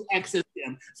to access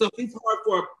them. So if it's hard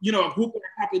for a group of the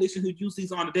population who use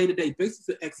these on a day-to-day basis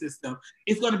to access them,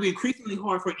 it's going to be increasingly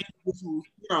hard for individuals,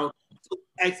 to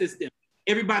access them.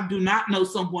 Everybody do not know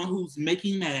someone who's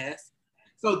making masks.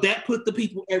 So that put the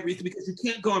people at risk because you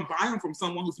can't go and buy them from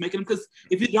someone who's making them. Because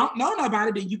if you don't know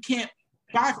nobody, then you can't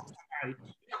buy from somebody.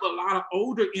 We have a lot of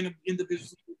older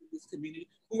individuals in this community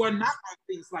who are not on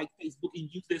things like Facebook and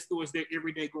use their stores, their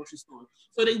everyday grocery store.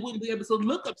 So they wouldn't be able to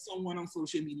look up someone on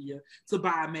social media to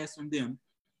buy a mask from them.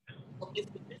 So it's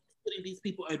putting these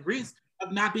people at risk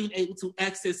of not being able to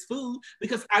access food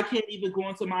because I can't even go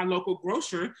into my local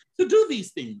grocer to do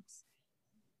these things.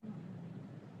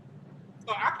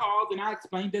 So I called and I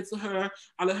explained that to her.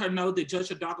 I let her know that Judge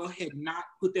Hidalgo had not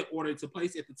put that order into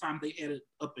place at the time they had it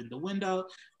up in the window,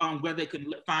 where they could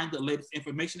find the latest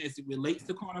information as it relates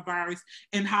to coronavirus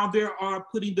and how they are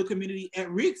putting the community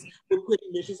at risk with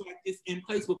putting measures like this in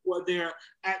place before they're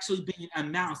actually being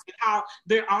announced. And how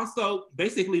they're also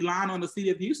basically lying on the city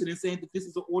of Houston and saying that this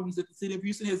is an ordinance that the city of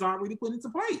Houston has already put into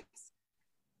place.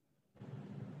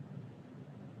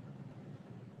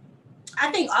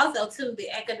 I think also too the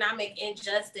economic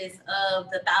injustice of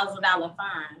the $1,000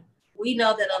 fine. We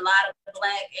know that a lot of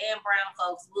Black and brown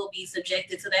folks will be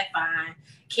subjected to that fine,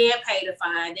 can't pay the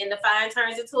fine, then the fine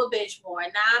turns into a bench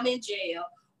warrant. Now I'm in jail,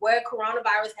 where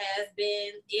coronavirus has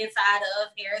been inside of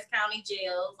Harris County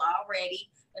jails already,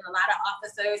 and a lot of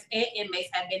officers and inmates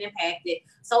have been impacted.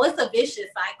 So it's a vicious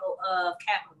cycle of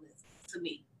capitalism to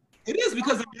me. It is,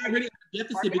 because I'm already Are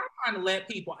y'all trying to let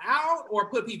people out or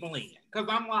put people in? Because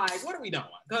I'm like, what are we doing?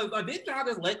 Because did y'all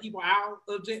just let people out?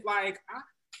 Legit, like,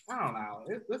 I don't know.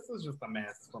 This is just a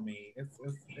mess for me. It's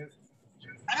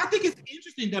I think it's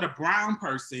interesting that a brown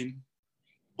person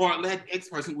or a Latinx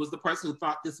person was the person who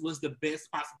thought this was the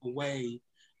best possible way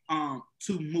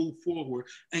to move forward.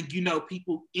 And, you know,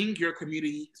 people in your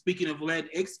community, speaking of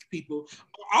Latinx people,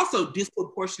 are also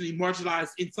disproportionately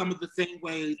marginalized in some of the same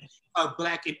ways of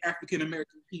Black and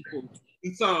African-American people.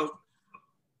 And so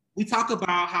we talk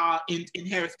about how in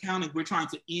Harris County, we're trying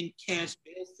to end cash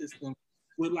bail system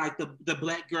with like the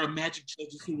Black girl magic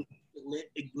judges who were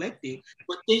elected.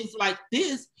 But things like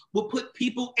this will put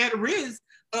people at risk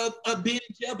of being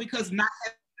in jail because not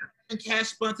having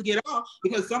cash fund to get off,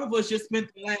 because some of us just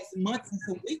spent the last months and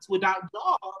some weeks without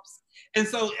jobs. And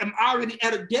so I'm already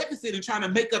at a deficit and trying to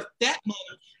make up that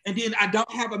money. And then I don't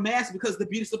have a mask because the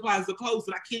beauty supplies are closed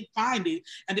and I can't find it.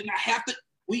 And then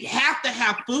we have to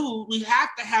have food, we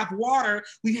have to have water,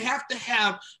 we have to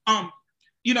have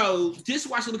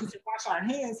dishwasher liquid to wash our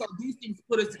hands. So these things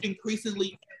put us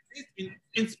increasingly at risk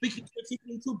in speaking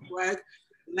particularly to Black,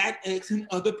 Latinx, and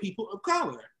other people of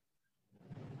color.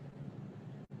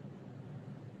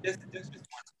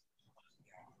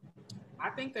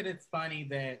 I think that it's funny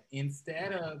that it's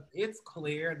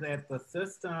clear that the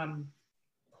system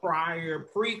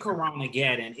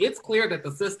pre-Coronageddon, it's clear that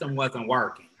the system wasn't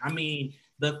working. I mean,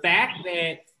 the fact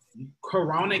that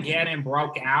Coronageddon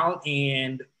broke out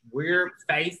and we're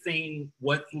facing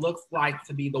what looks like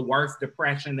to be the worst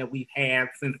depression that we've had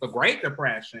since the Great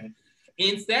Depression,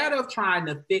 instead of trying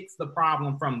to fix the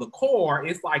problem from the core,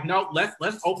 it's like, no,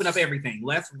 let's open up everything.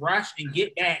 Let's rush and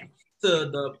get back to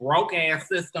the broke ass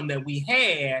system that we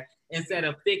had instead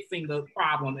of fixing the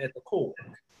problem at the core.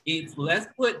 It's let's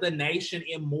put the nation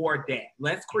in more debt.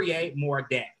 Let's create more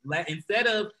debt. Instead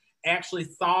of actually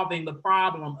solving the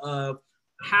problem of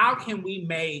how can we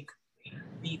make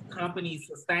these companies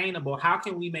sustainable? How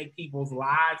can we make people's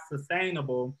lives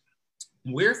sustainable?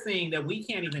 We're seeing that we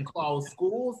can't even close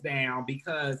schools down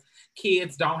because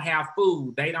kids don't have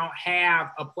food. They don't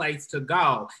have a place to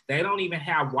go. They don't even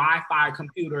have Wi-Fi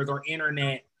computers or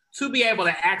internet to be able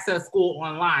to access school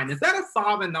online. Instead of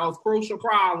solving those crucial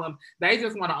problems, they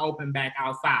just want to open back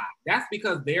outside. That's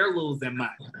because they're losing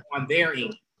money on their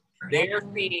end. They're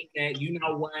seeing that, you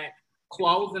know what,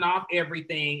 closing off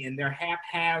everything and their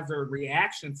haphazard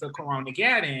reaction to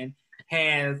Coronageddon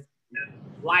has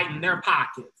lightened their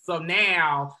pockets. So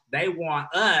now they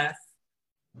want us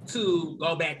to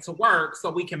go back to work so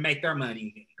we can make their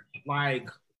money again. Like,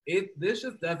 this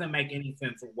just doesn't make any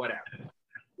sense or whatever.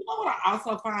 You know what I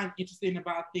also find interesting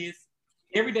about this?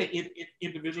 Every day,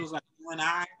 individuals like you and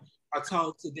I are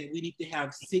told that we need to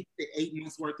have 6 to 8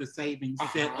 months worth of savings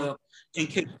set up in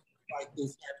case like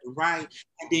this happen, right?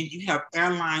 And then you have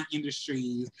airline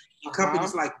industries and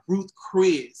companies like Ruth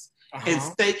Chris and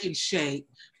Steak and Shake,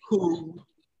 who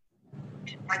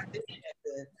like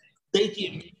they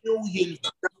get millions.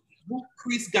 Ruth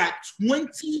Chris got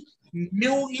 $20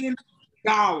 million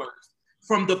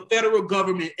from the federal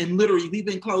government, and literally we've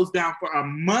been closed down for a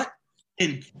month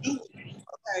and 2 weeks,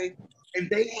 okay? And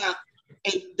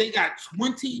they got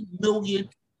 $20 million.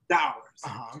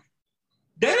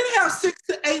 They didn't have 6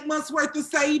 to 8 months worth of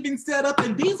savings set up,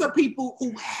 and these are people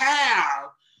who have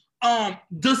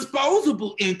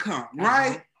disposable income,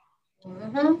 right?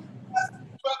 Struggle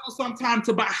sometimes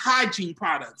to buy hygiene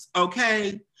products,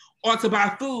 okay, or to buy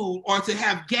food, or to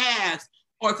have gas,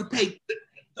 or to pay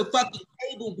the fucking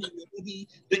cable bill, the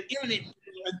internet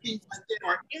bill, and things like that,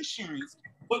 or insurance.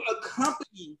 But a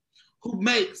company who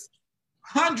makes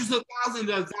hundreds of thousands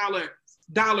of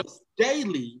dollars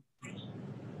daily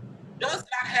does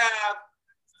not have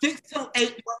 6 to 8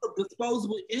 months of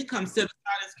disposable income set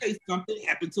aside in case something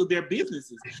happened to their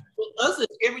businesses. But us as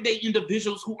everyday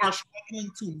individuals who are struggling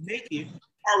to make it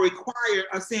are required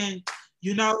of saying,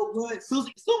 you know what,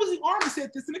 Susie Army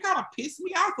said this, and it kind of pissed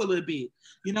me off a little bit.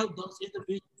 You know, those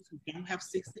individuals who don't have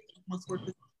 6 to 8 months worth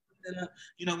of set up,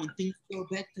 you know, when things go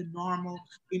back to normal,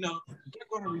 you know, they're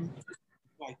going to remember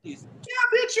like this.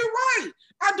 Yeah, bitch, you're right.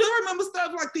 I do remember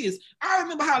stuff like this. I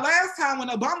remember how last time when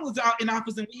Obama was out in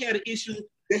office and we had an issue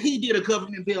that he did a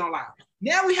government bailout.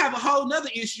 Now we have a whole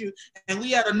nother issue and we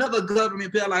had another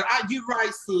government bailout. You're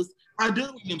right, sis. I do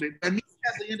remember. And me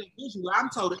as an individual, I'm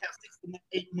told to have 6 to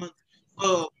 8 months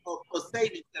of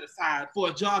savings set aside for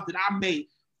a job that I made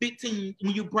 15.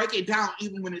 When you break it down,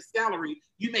 even when it's salary,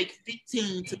 you make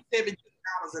 $15 to $17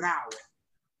 an hour.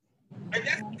 And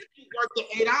that's if you work the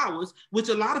 8 hours, which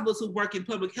a lot of us who work in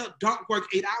public health don't work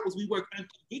 8 hours. We work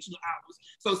unconventional hours.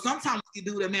 So sometimes when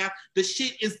you do the math, the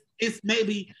shit is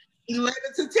maybe $11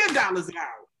 to $10 an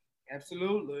hour.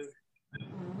 Absolutely.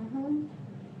 Mm-hmm.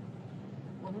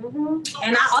 Mm-hmm.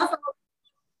 And I also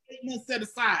 8 months set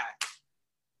aside.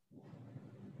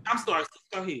 I'm sorry.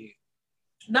 Go ahead.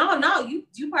 No,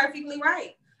 you perfectly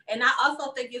right. And I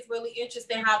also think it's really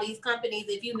interesting how these companies,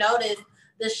 if you notice,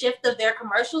 the shift of their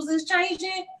commercials is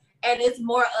changing, and it's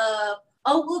more of,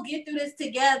 oh, we'll get through this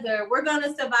together. We're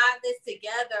gonna survive this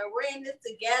together. We're in this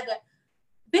together.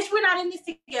 Bitch, we're not in this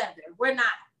together. We're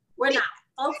not.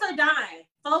 Folks are dying.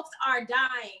 Folks are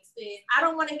dying, sis. I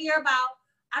don't want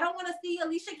to see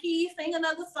Alicia Keys sing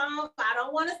another song. I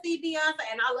don't want to see Beyonce,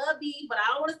 and I love B, but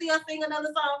I don't want to see her sing another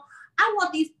song. I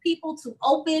want these people to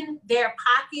open their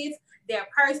pockets, their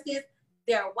purses,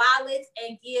 their wallets,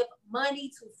 and give money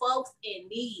to folks in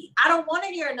need. I don't want to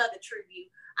hear another tribute.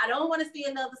 I don't want to see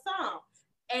another song.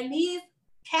 And these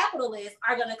capitalists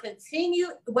are going to continue,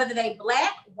 whether they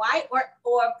black, white,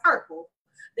 or purple,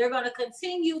 they're going to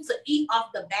continue to eat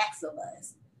off the backs of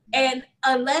us. And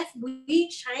unless we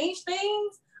change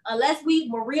things, unless we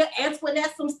Maria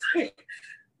Antoinette some stuff,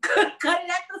 cut it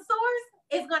at the source,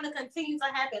 it's going to continue to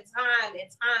happen time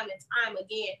and time and time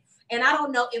again. And I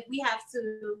don't know if we have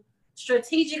to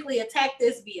strategically attack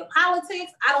this via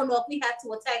politics. I don't know if we have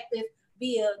to attack this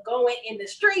via going in the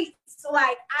streets. So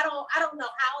like, I don't know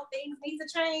how things need to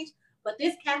change, but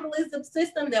this capitalism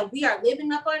system that we are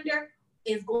living up under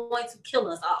is going to kill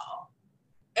us all.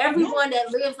 Everyone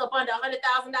that lives up under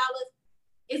 $100,000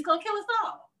 is going to kill us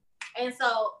all. And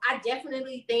so I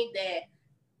definitely think that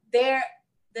they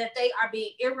are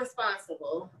being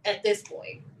irresponsible at this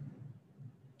point.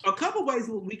 A couple ways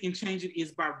we can change it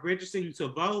is by registering to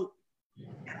vote.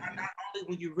 And not only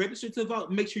when you register to vote,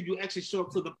 make sure you actually show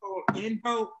up to the poll and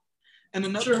vote. And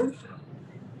another in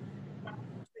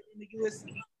the US,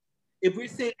 if we're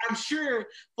saying, I'm sure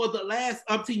for the last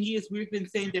up to years, we've been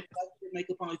saying that black people make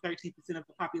up only 13% of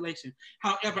the population.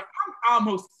 However, I'm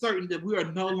almost certain that we are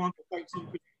no longer 13%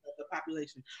 of the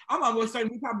population. I'm almost certain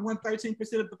we probably won 13%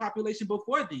 of the population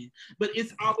before then. But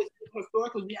it's always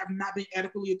historically, we have not been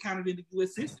adequately accounted in the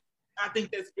US system. I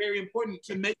think that's very important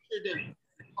to make sure that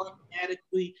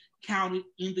automatically counted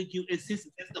in the U.S.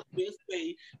 system. That's the best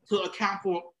way to account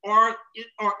for, or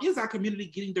is our community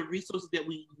getting the resources that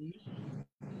we need?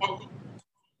 Are we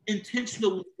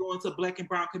intentionally going to Black and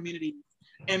Brown communities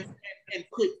and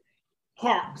put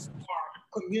parks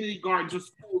or community gardens or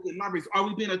schools and libraries? Are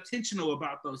we being intentional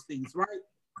about those things, right?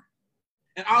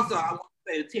 And also, I want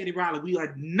to say to Teddy Riley, we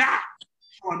are not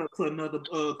showing up to another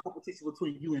competition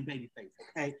between you and Babyface,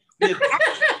 okay? We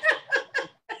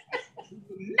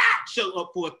will not show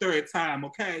up for a third time,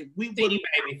 okay? We will.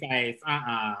 Babyface,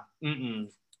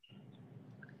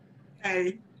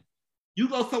 Okay, you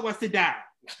go somewhere, sit down.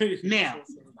 Now,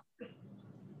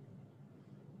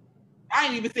 I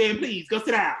ain't even saying please, go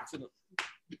sit down. So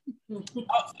that's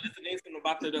the next one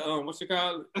about the what's it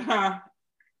called?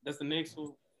 That's the next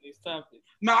one. Next topic.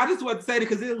 No, I just wanted to say that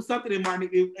because it was something in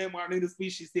Marnita's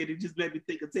speech she said. It just made me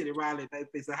think of Teddy Riley and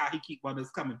Babyface and how he keep on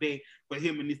us coming back for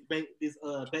him and this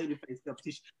Babyface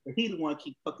competition. But he the one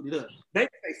keep fucking it up.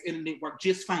 Babyface internet work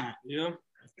just fine. Yeah.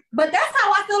 But that's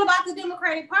how I feel about the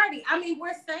Democratic Party. I mean,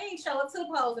 we're saying show up to the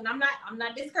polls, and I'm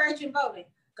not discouraging voting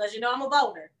because I'm a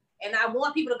voter and I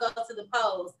want people to go to the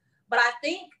polls. But I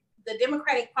think the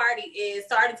Democratic Party is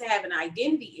starting to have an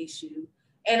identity issue,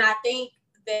 and I think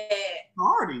that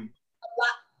Party.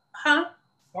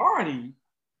 Party.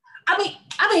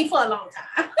 I mean for a long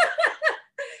time.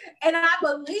 And I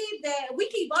believe that we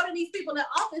keep voting these people in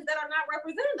office that are not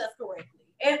representing us correctly.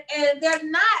 And they're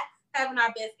not having our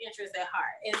best interests at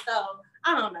heart. And so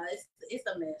I don't know, it's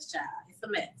a mess, child. It's a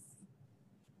mess.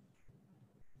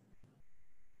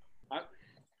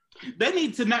 They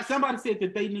need to not. Somebody said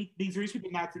that they need these rich people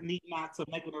not to make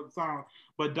another song,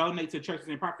 but donate to churches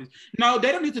and properties. No,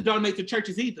 they don't need to donate to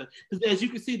churches either, because as you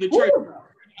can see, the church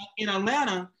in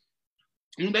Atlanta,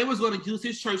 when they was going to use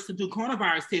his church to do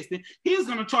coronavirus testing, he was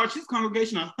going to charge his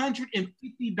congregation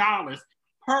 $150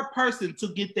 per person to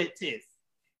get that test.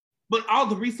 But all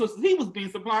the resources he was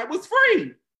being supplied was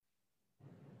free.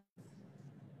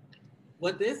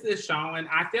 What this is showing,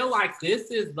 I feel like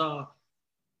this is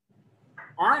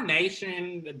our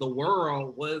nation, the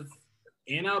world was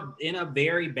in a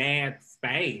very bad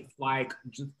space, like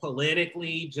just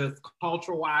politically, just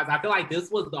cultural wise. I feel like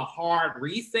this was the hard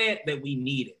reset that we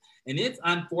needed. And it's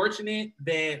unfortunate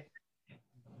that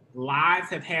lives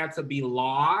have had to be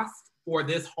lost for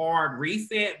this hard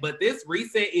reset, but this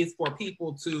reset is for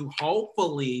people to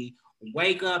hopefully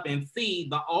wake up and see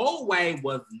the old way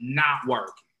was not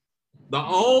working. The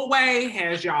old way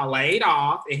has y'all laid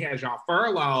off. It has y'all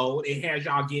furloughed. It has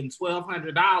y'all getting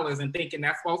 $1,200 and thinking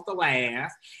that's supposed to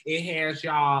last. It has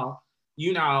y'all,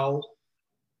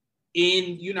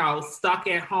 stuck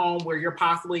at home where you're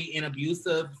possibly in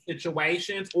abusive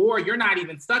situations, or you're not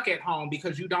even stuck at home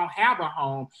because you don't have a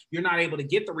home. You're not able to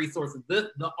get the resources.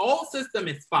 The old system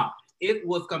is fucked. It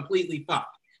was completely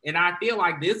fucked. And I feel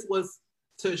like this was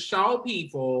to show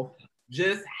people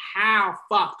just how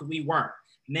fucked we were.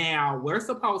 Now, we're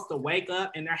supposed to wake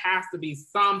up and there has to be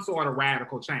some sort of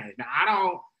radical change. Now, I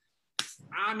don't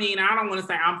want to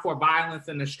say I'm for violence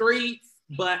in the streets,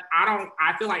 but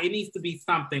I feel like it needs to be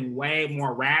something way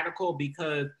more radical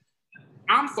because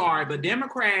I'm sorry, but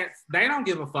Democrats, they don't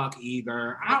give a fuck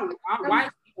either.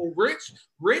 White people,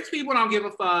 rich people don't give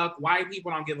a fuck. White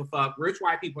people don't give a fuck. Rich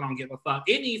white people don't give a fuck.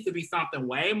 It needs to be something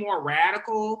way more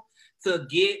radical to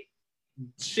get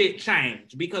shit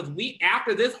changed, because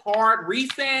after this hard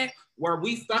reset where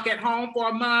we stuck at home for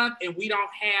a month and we don't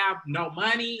have no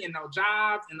money and no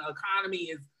jobs and the economy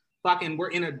is fucking, we're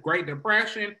in a Great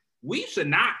Depression, we should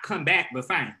not come back the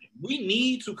same. We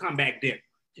need to come back different.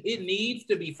 It needs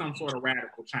to be some sort of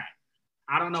radical change.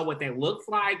 I don't know what that looks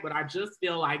like, but I just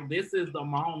feel like this is the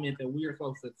moment that we are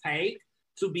supposed to take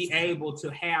to be able to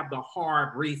have the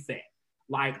hard reset.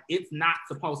 Like, it's not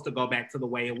supposed to go back to the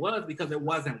way it was because it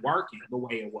wasn't working the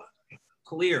way it was,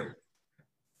 clearly.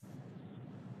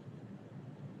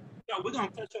 So we're going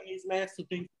to touch on these last two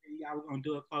things. Yeah, we're going to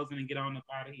do a closing and get on up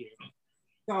out of here.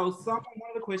 So one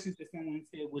of the questions that someone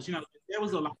said was, there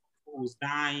was a lot of people who was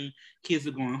dying, kids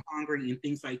are going hungry and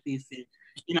things like this. And,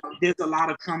 there's a lot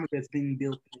of trauma that's being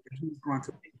built and who's going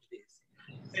to fix this?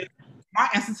 And my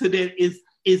answer to that is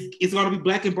going to be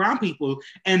Black and brown people,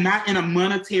 and not in a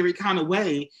monetary kind of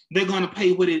way. They're going to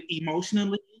pay with it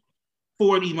emotionally.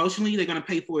 They're going to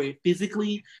pay for it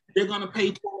physically. They're going to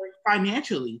pay for it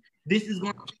financially. This is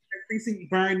going to be an increasing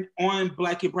burden on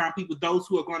Black and brown people, those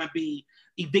who are going to be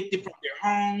evicted from their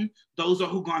home, those who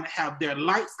are going to have their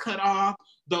lights cut off,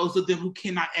 those of them who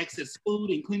cannot access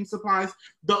food and cleaning supplies,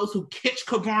 those who catch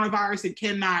coronavirus and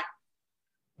cannot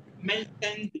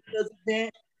maintain because of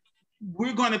that.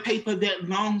 We're going to pay for that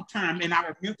long term in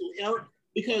our mental health,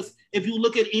 because if you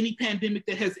look at any pandemic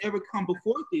that has ever come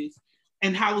before this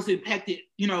and how it's impacted,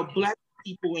 Black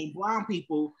people and brown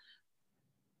people,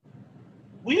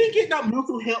 we didn't get no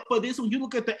mental health for this. When you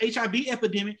look at the HIV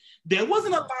epidemic, there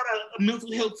wasn't a lot of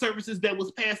mental health services that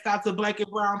was passed out to Black and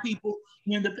brown people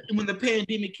when the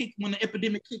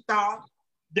epidemic kicked off.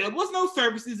 There was no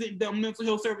services, the mental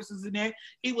health services in that.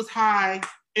 It was high.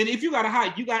 And if you got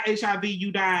HIV,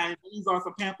 you die. These are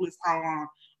some pamphlets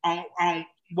on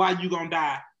why you gonna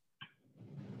die.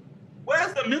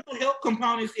 Where's the mental health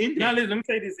components in there? Now, listen, let me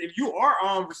say this: if you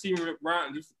are receiving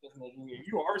Ryan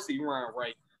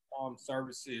Right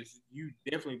services, you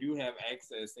definitely do have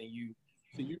access, and you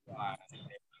utilize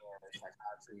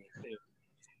psychiatry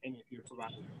and if you're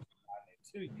providing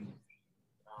it to you,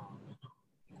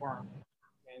 or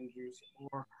managers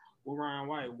or Ryan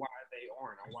White, why they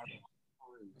aren't, or why they aren't.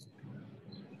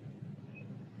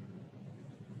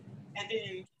 And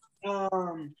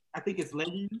then I think it's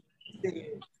Layton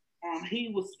said he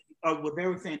was they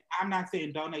were saying, I'm not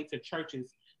saying donate to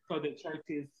churches so that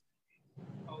churches.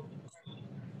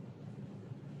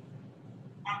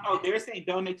 They're saying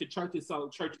donate to churches so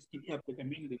churches can help the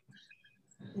community.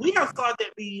 We have saw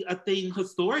that be a thing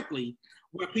historically,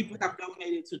 where people have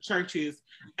donated to churches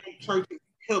and churches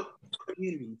help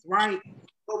communities, right?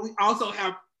 But we also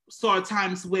saw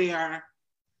times where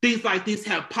things like this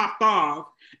have popped off,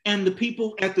 and the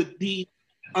people at the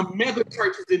mega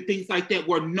churches and things like that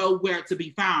were nowhere to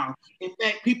be found. In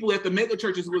fact, people at the mega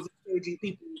churches was encouraging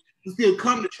people to still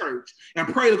come to church and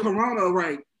pray the corona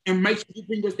away and make sure you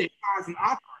bring us their tithes and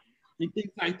offerings and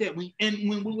things like that. When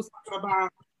we was talking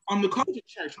about the Kojic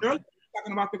church earlier, we were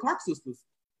talking about the Clark sisters.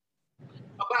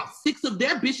 About 6 of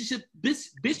their bishops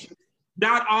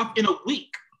died off in a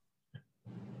week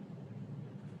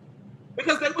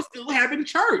because they were still having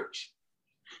church.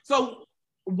 So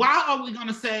why are we going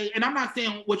to say, and I'm not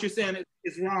saying what you're saying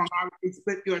is wrong, I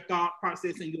respect your thought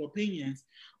process and your opinions,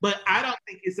 but I don't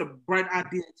think it's a bright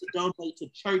idea to donate to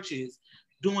churches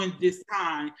during this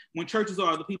time when churches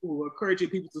are the people who are encouraging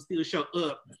people to still show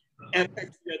up at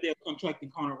places where they're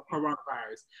contracting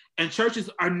coronavirus. And churches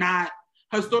are not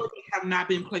historically have not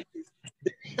been places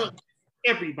that help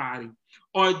everybody,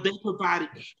 or they provided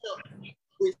help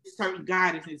with certain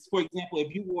guidances. For example,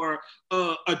 if you were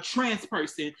a trans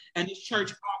person and this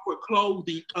church offered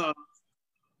clothing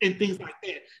and things like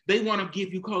that, they want to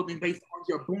give you clothing based on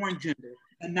your born gender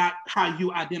and not how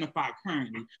you identify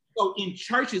currently. So in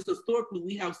churches, historically,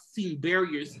 we have seen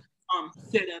barriers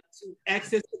set up to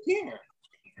access to care.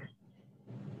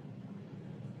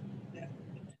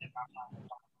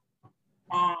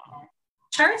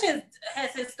 Church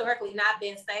has historically not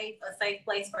been a safe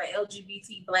place for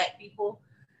LGBT Black people.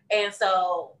 And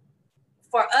so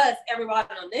for us, everybody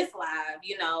on this live,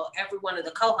 you know, every one of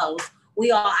the co-hosts,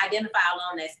 we all identify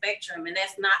along that spectrum. And that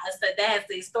has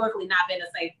historically not been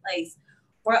a safe place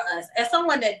for us. As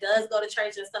someone that does go to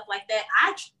church and stuff like that,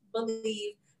 I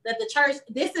believe that the church,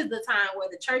 this is the time where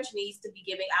the church needs to be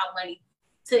giving out money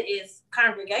to its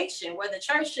congregation, where the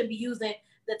church should be using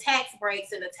the tax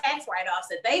breaks and the tax write-offs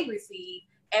that they receive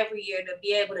every year to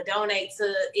be able to donate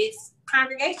to its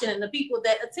congregation and the people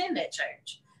that attend that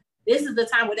church. This is the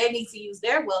time where they need to use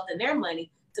their wealth and their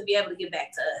money to be able to give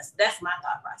back to us. That's my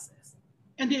thought process.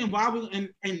 And then why we and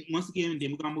once again,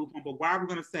 then we're gonna move on. But why we're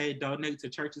gonna say donate to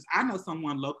churches? I know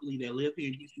someone locally that lived here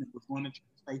in Houston that was going to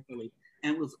church faithfully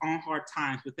and was on hard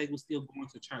times, but they were still going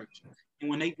to church. And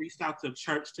when they reached out to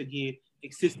church to get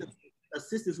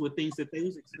assistance with things that they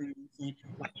was experiencing,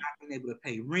 like not being able to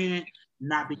pay rent,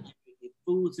 not being able to get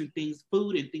food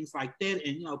and things like that,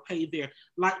 and pay their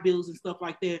light bills and stuff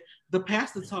like that. The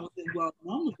pastor told them, well,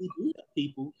 normally we do that,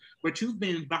 people, but you've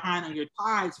been behind on your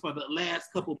tithes for the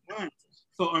last couple months.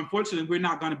 So unfortunately, we're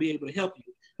not going to be able to help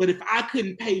you. But if I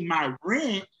couldn't pay my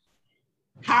rent,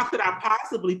 how could I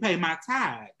possibly pay my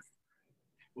tithes?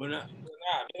 Well, it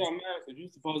don't matter because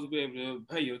you're supposed to be able to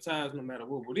pay your tithes no matter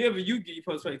what. Whatever you get, you're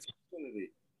supposed to pay 10% of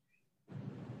it.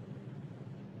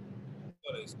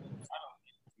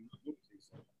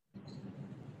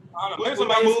 We're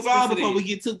gonna move on before we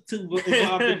get too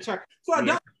involved in church. So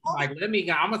like, let me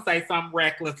go. I'm gonna say something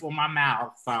reckless with my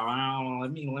mouth, so I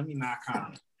don't know. Let me not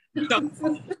comment.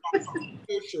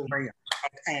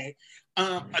 Okay.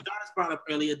 Adonis brought up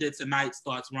earlier that tonight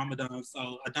starts Ramadan.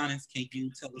 So Adonis, can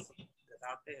you tell us something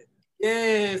about that?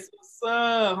 Yes, what's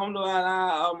up?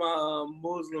 Alhamdulillah, all my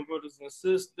Muslim brothers and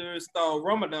sisters. So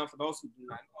Ramadan, for those who do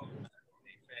not know,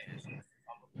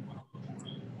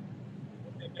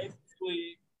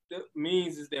 basically that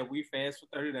means is that we fast for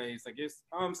 30 days. I guess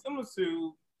similar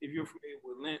to if you're familiar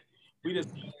with Lent, we just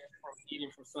fast from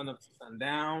eating from sun up to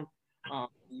sundown.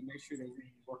 We make sure that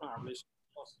we work on our mission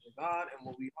to God, and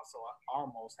what we also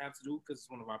almost have to do, because it's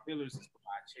one of our pillars, is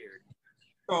provide charity.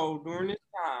 So during this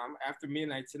time, after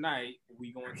midnight tonight,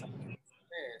 we go into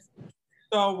fast.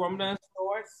 So Ramadan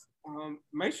starts.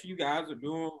 Make sure you guys are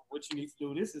doing what you need to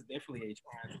do. This is definitely a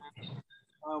trying time.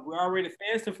 We're already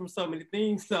fasting from so many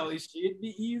things, so it should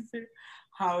be easier.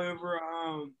 However,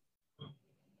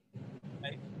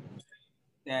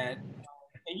 and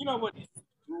you know what?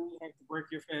 You have to break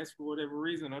your fast for whatever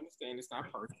reason. Understand it's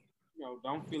not perfect.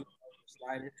 Don't feel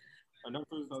slighted, or don't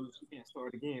feel as though you can't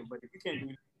start again. But if you can't do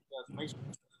it, just make sure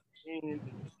you can.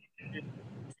 A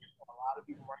lot of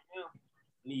people right now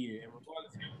need it, and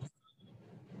regardless,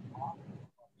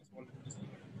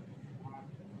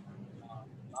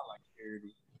 I like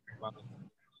charity,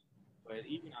 but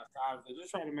even outside of it, just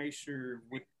try to make sure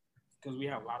because we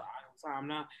have a lot of idle time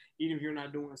now. Even if you're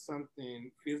not doing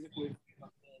something physically,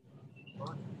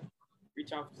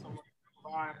 reach out to someone to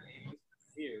provide.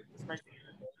 Here, just make sure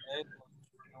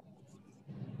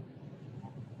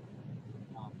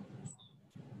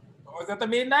it's at the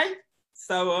midnight.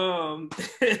 So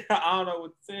I don't know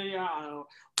what to tell y'all.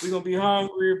 We're gonna be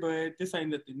hungry, but this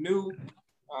ain't nothing new.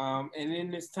 And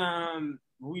in this time,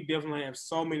 we definitely have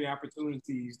so many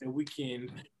opportunities that we can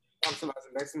capitalize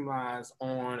and maximize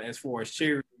on as far as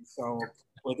charity. So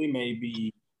what they may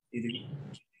be either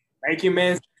making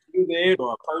man do that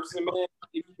or purchasing man,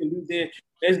 if you can do that,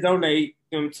 let's donate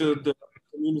them to the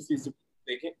communities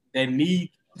that need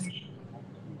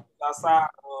outside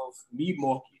of need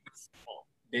more.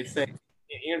 They say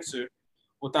and answer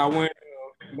without wearing.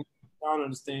 I don't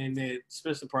understand that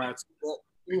special prior to that.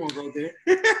 We won't go there.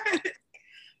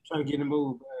 Trying to get in the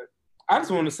mood, but I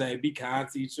just want to say be kind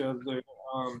to each other.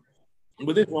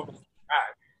 But this one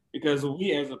because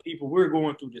we as a people we're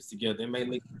going through this together. It may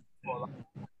look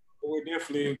we're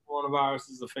definitely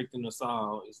coronavirus is affecting us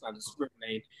all. It's not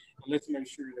discriminating. And let's make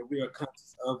sure that we are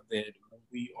conscious of that when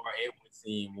we are able to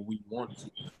see when we want to.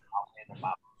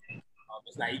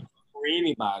 It's not easy for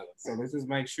anybody. So let's just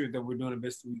make sure that we're doing the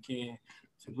best we can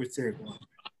to protect them.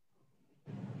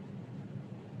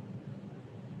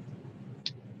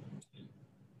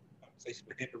 Say she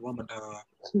happy Ramadan.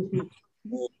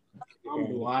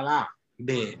 Voila.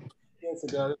 Dead. Yes, it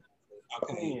does.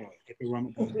 Okay. Happy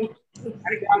Ramadan. I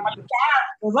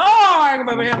ain't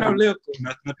gonna have no liquor.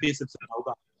 Nothing to piss it to.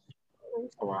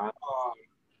 All right.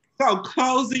 So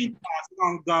closing thoughts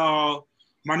on go.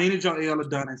 Marnina Joelle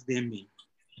Adonis, then me.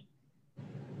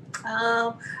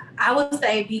 I would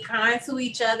say be kind to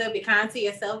each other, be kind to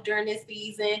yourself during this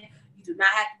season. You do not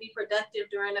have to be productive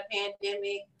during a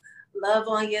pandemic. Love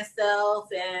on yourself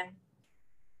and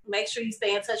make sure you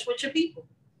stay in touch with your people.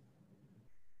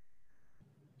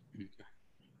 Okay.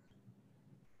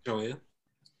 Joelle?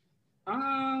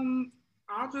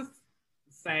 I'll just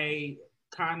say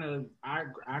I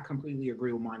completely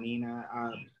agree with Marnina.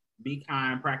 Be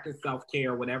kind, practice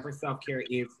self-care, whatever self-care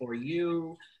is for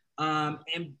you.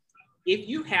 And if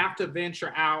you have to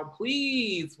venture out,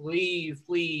 please, please,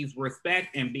 please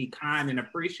respect and be kind and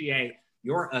appreciate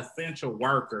your essential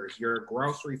workers, your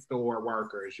grocery store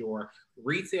workers, your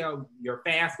retail, your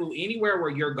fast food, anywhere where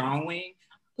you're going.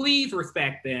 Please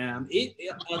respect them.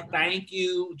 Thank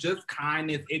you, just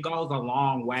kindness, it goes a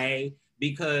long way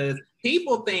because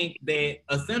people think that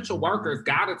essential workers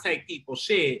gotta take people's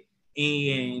shit,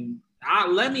 and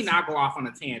let me not go off on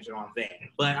a tangent on that.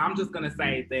 But I'm just gonna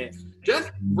say that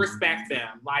just respect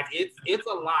them. Like it's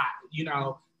a lot, you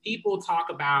know. People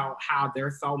talk about how they're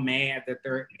so mad that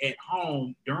they're at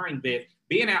home during this.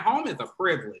 Being at home is a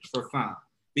privilege for some.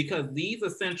 Because these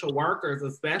essential workers,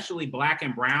 especially Black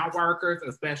and brown workers,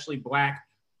 especially black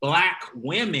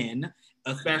women,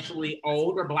 especially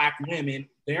older Black women,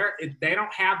 they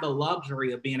don't have the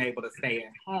luxury of being able to stay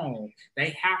at home.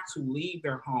 They have to leave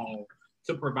their home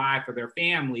to provide for their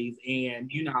families.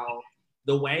 And, you know,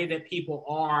 the way that people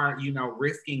are, you know,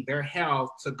 risking their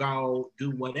health to go do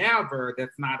whatever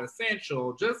that's not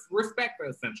essential, just respect the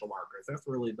essential workers. That's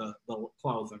really the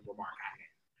closing remark I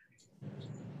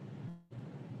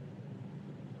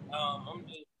had. I'm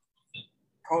just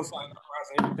co-signing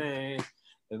across everything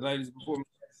the ladies before me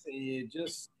said.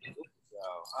 Just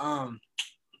I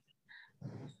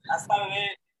started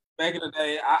it back in the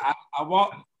day. I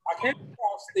came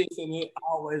across sticks and it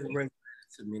always resonated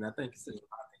to me, and I think it's a lot of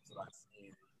things that I said.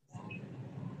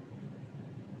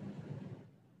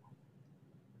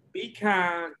 Be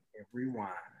kind and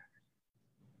rewind.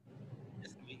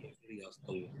 It's me and video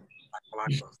store.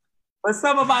 But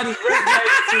somebody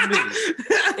resonated to me.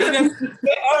 And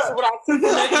that's what I took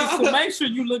is to make sure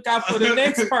you look out for the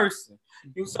next person.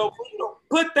 So when you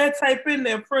put that tape in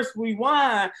there, press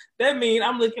rewind, that means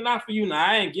I'm looking out for you now.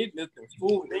 I ain't getting nothing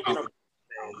food.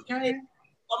 Okay.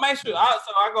 So make sure. So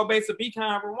I go back to be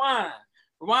kind, rewind.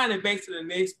 Rewind it back to the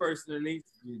next person that needs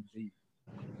to get deep.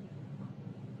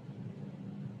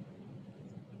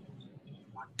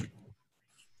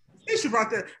 She brought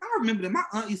that. I remember that my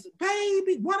aunt used to,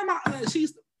 baby, one of my aunts, she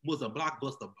was a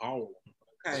Blockbuster baller.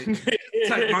 Okay.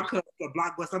 Take my cousin to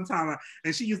Blockbuster sometime,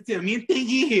 and she used to tell me anything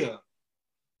you hear.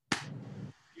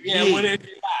 Yeah, whatever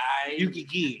you can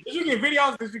get. Did you get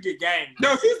videos? Did you get games?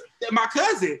 No, she's my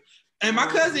cousin. And my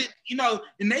cousin, you know,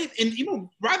 and you know,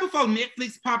 right before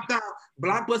Netflix popped out,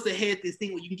 Blockbuster had this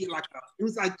thing where you can get like it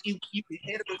was like you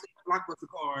had to go to the Blockbuster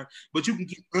card, but you can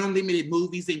get unlimited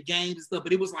movies and games and stuff.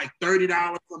 But it was like $30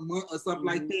 a month or something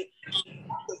like that.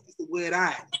 Blockbuster used to wear it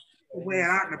out. And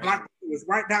the Blockbuster was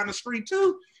right down the street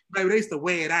too. Baby, they used to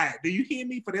wear it out. Do you hear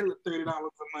me for that $30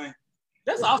 a month?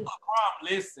 That's also a crime.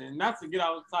 Listen, not to get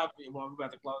off the topic while we're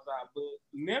about to close out, but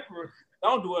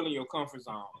don't dwell in your comfort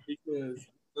zone because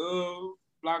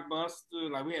Blockbuster,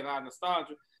 like we had a lot of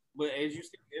nostalgia, but as you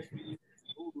see, definitely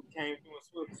Hulu came through and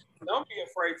swift. Don't be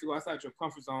afraid to go outside your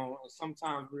comfort zone and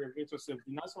sometimes reinvent yourself.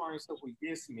 Do not surround yourself with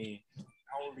yes men. I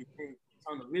only think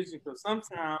on the vision because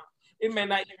sometimes it may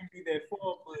not even be that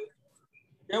far, but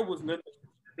there was nothing.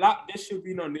 This should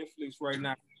be on Netflix right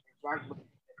now. Blockbuster the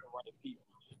right people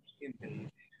in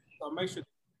there. So make sure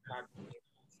you're not in your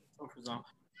comfort zone.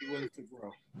 Be willing to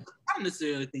grow. I don't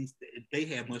necessarily think that they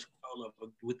have much control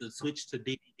over with the switch to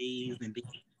DVDs and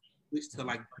switch to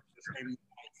like streaming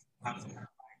sites.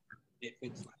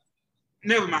 Netflix.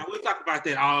 Never mind. We'll talk about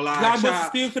that all live. Blockbuster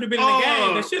still could have been in the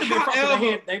game. They should have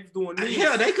been. They was doing this.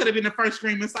 Hell, they could have been the first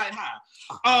streaming site.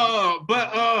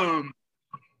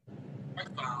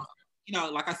 You know,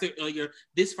 like I said earlier,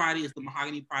 this Friday is the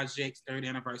Mahogany Project's 3rd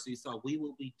anniversary, so we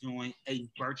will be doing a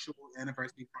virtual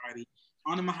anniversary party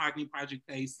on the Mahogany Project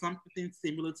page, something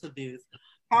similar to this.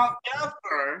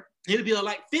 However, it'll be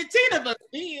like 15 of us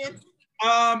then.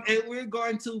 And we're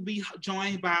going to be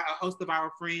joined by a host of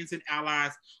our friends and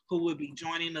allies who will be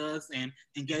joining us and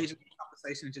engaging in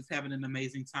conversation and just having an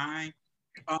amazing time.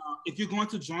 if you're going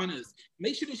to join us,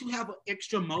 make sure that you have an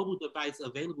extra mobile device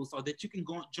available so that you can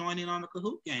go join in on the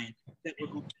Kahoot game that we're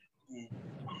going to do.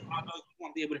 Although you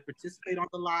won't be able to participate on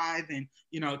the live and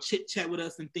chit chat with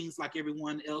us and things like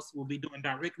everyone else will be doing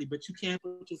directly, but you can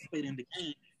participate in the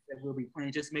game that we'll be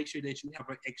playing. Just make sure that you have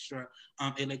an extra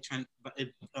electronic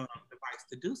device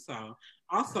to do so.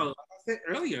 Also, like I said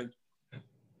earlier,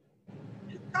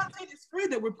 content is free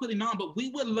that we're putting on, but we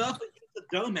would love for you to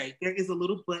donate. There is a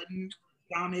little button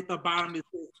down at the bottom that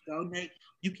says donate.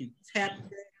 You can tap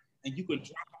that and you can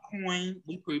drop a coin.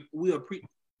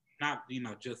 Not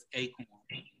just a coin.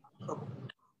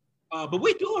 But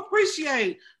we do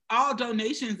appreciate all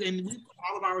donations, and we put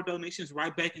all of our donations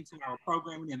right back into our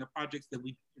programming and the projects that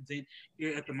we present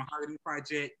here at the Mahogany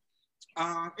Project.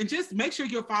 And just make sure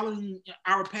you're following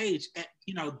our page at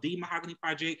the Mahogany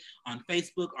Project on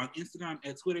Facebook, on Instagram,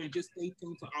 at Twitter, and just stay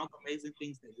tuned to all the amazing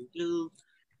things that we do.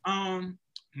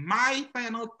 My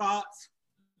final thoughts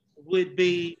would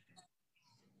be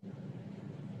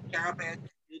Carol Baskin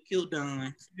kill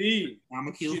Don.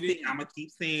 I'ma kill Steve. I'ma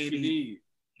keep saying it.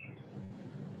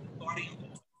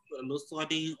 Put a little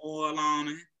sardine oil on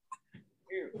it.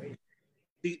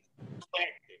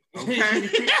 Okay.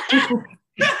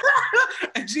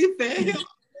 And she fed him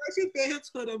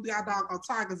to them doggone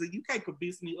tigers, and you can't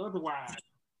convince me otherwise.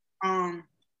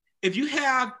 If you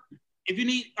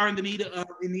are in need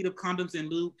of condoms and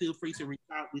lube, feel free to reach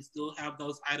out. We still have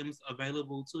those items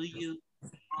available to you.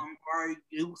 Or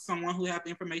you someone who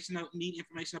need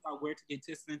information about where to get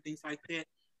tested and things like that,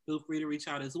 feel free to reach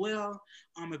out as well.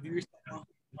 If you're someone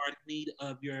who are in need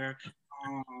of your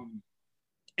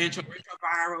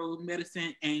antiretroviral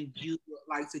medicine and you would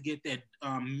like to get that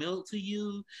mailed to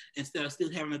you instead of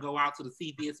still having to go out to the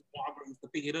CVS or Walgreens to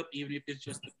pick it up, even if it's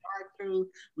just a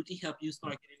drive-through, we can help you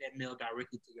start getting that mail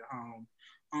directly to your home.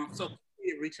 So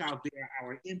reach out via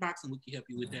our inbox and we can help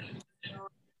you with that.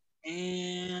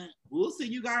 And we'll see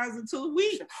you guys in 2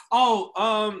 weeks.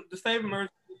 The state of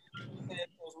emergency,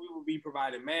 we will be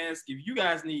providing masks. If you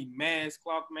guys need masks,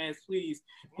 cloth masks, please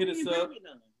hit us up.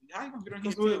 Y'all ain't gonna get on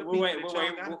here. Wait. But y'all,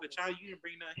 you didn't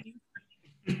bring nothing.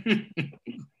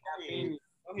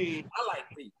 I like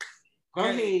these. Go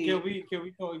ahead. Can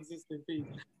we coexist in peace?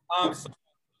 So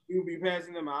we will be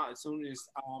passing them out as soon as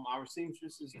our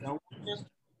seamstresses done with them.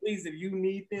 Please, if you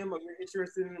need them or you're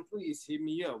interested in them, please hit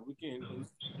me up. We can.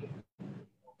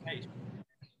 Okay.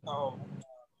 So,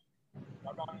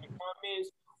 drop down in the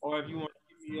comments, or if you want to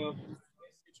give me a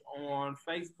message on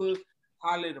Facebook,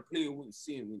 holler at a player with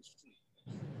Sin Street.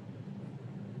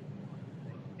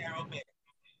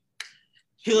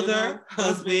 Hilda,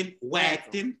 husband,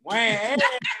 Waxton.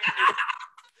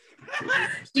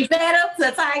 She fed up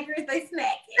to tigers, they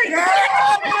snacking. Yeah,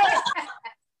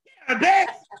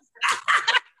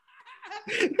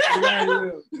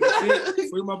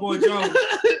 Free my boy Joe.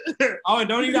 Oh, and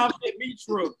don't eat off that meat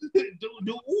truck.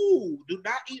 Do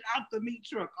not eat out the meat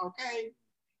truck, okay?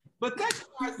 But thank you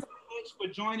guys so much for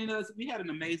joining us. We had an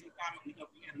amazing time. We hope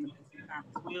you had an amazing time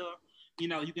as well.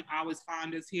 You can always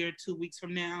find us here 2 weeks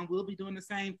from now. We'll be doing the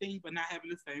same thing, but not having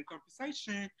the same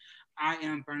conversation. I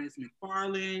am Bernice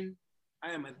McFarland.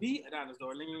 I am the Adonis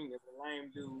Dorling. If the lame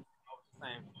dude, the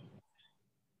same.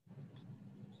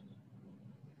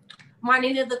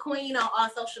 Marnita the Queen on all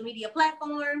social media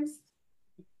platforms.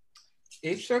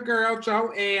 It's your girl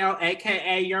Joelle,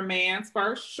 aka your man's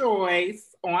first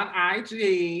choice on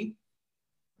IG.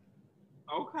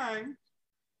 Okay.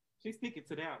 She's sticking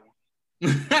to that one.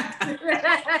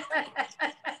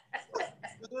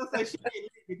 Say she ain't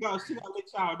let me go. She gonna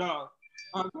let y'all know.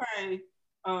 Okay.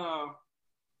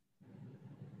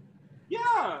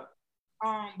 Yeah.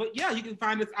 But yeah, you can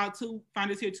find us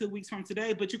here 2 weeks from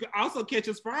today. But you can also catch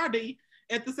us Friday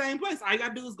at the same place. All you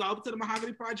gotta do is go over to the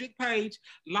Mahogany Project page,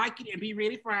 like it, and be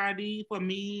ready Friday for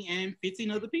me and 15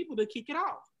 other people to kick it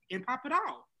off and pop it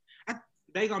off.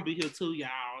 They gonna be here too,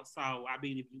 y'all. So I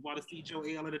mean, if you want to see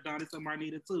Joelle and Adonis and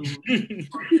Marnita too, you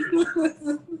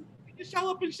can show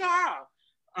up and show out.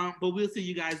 But we'll see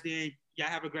you guys then. Y'all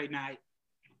have a great night.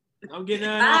 Don't get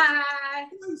done. Bye.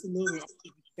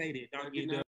 Don't get done.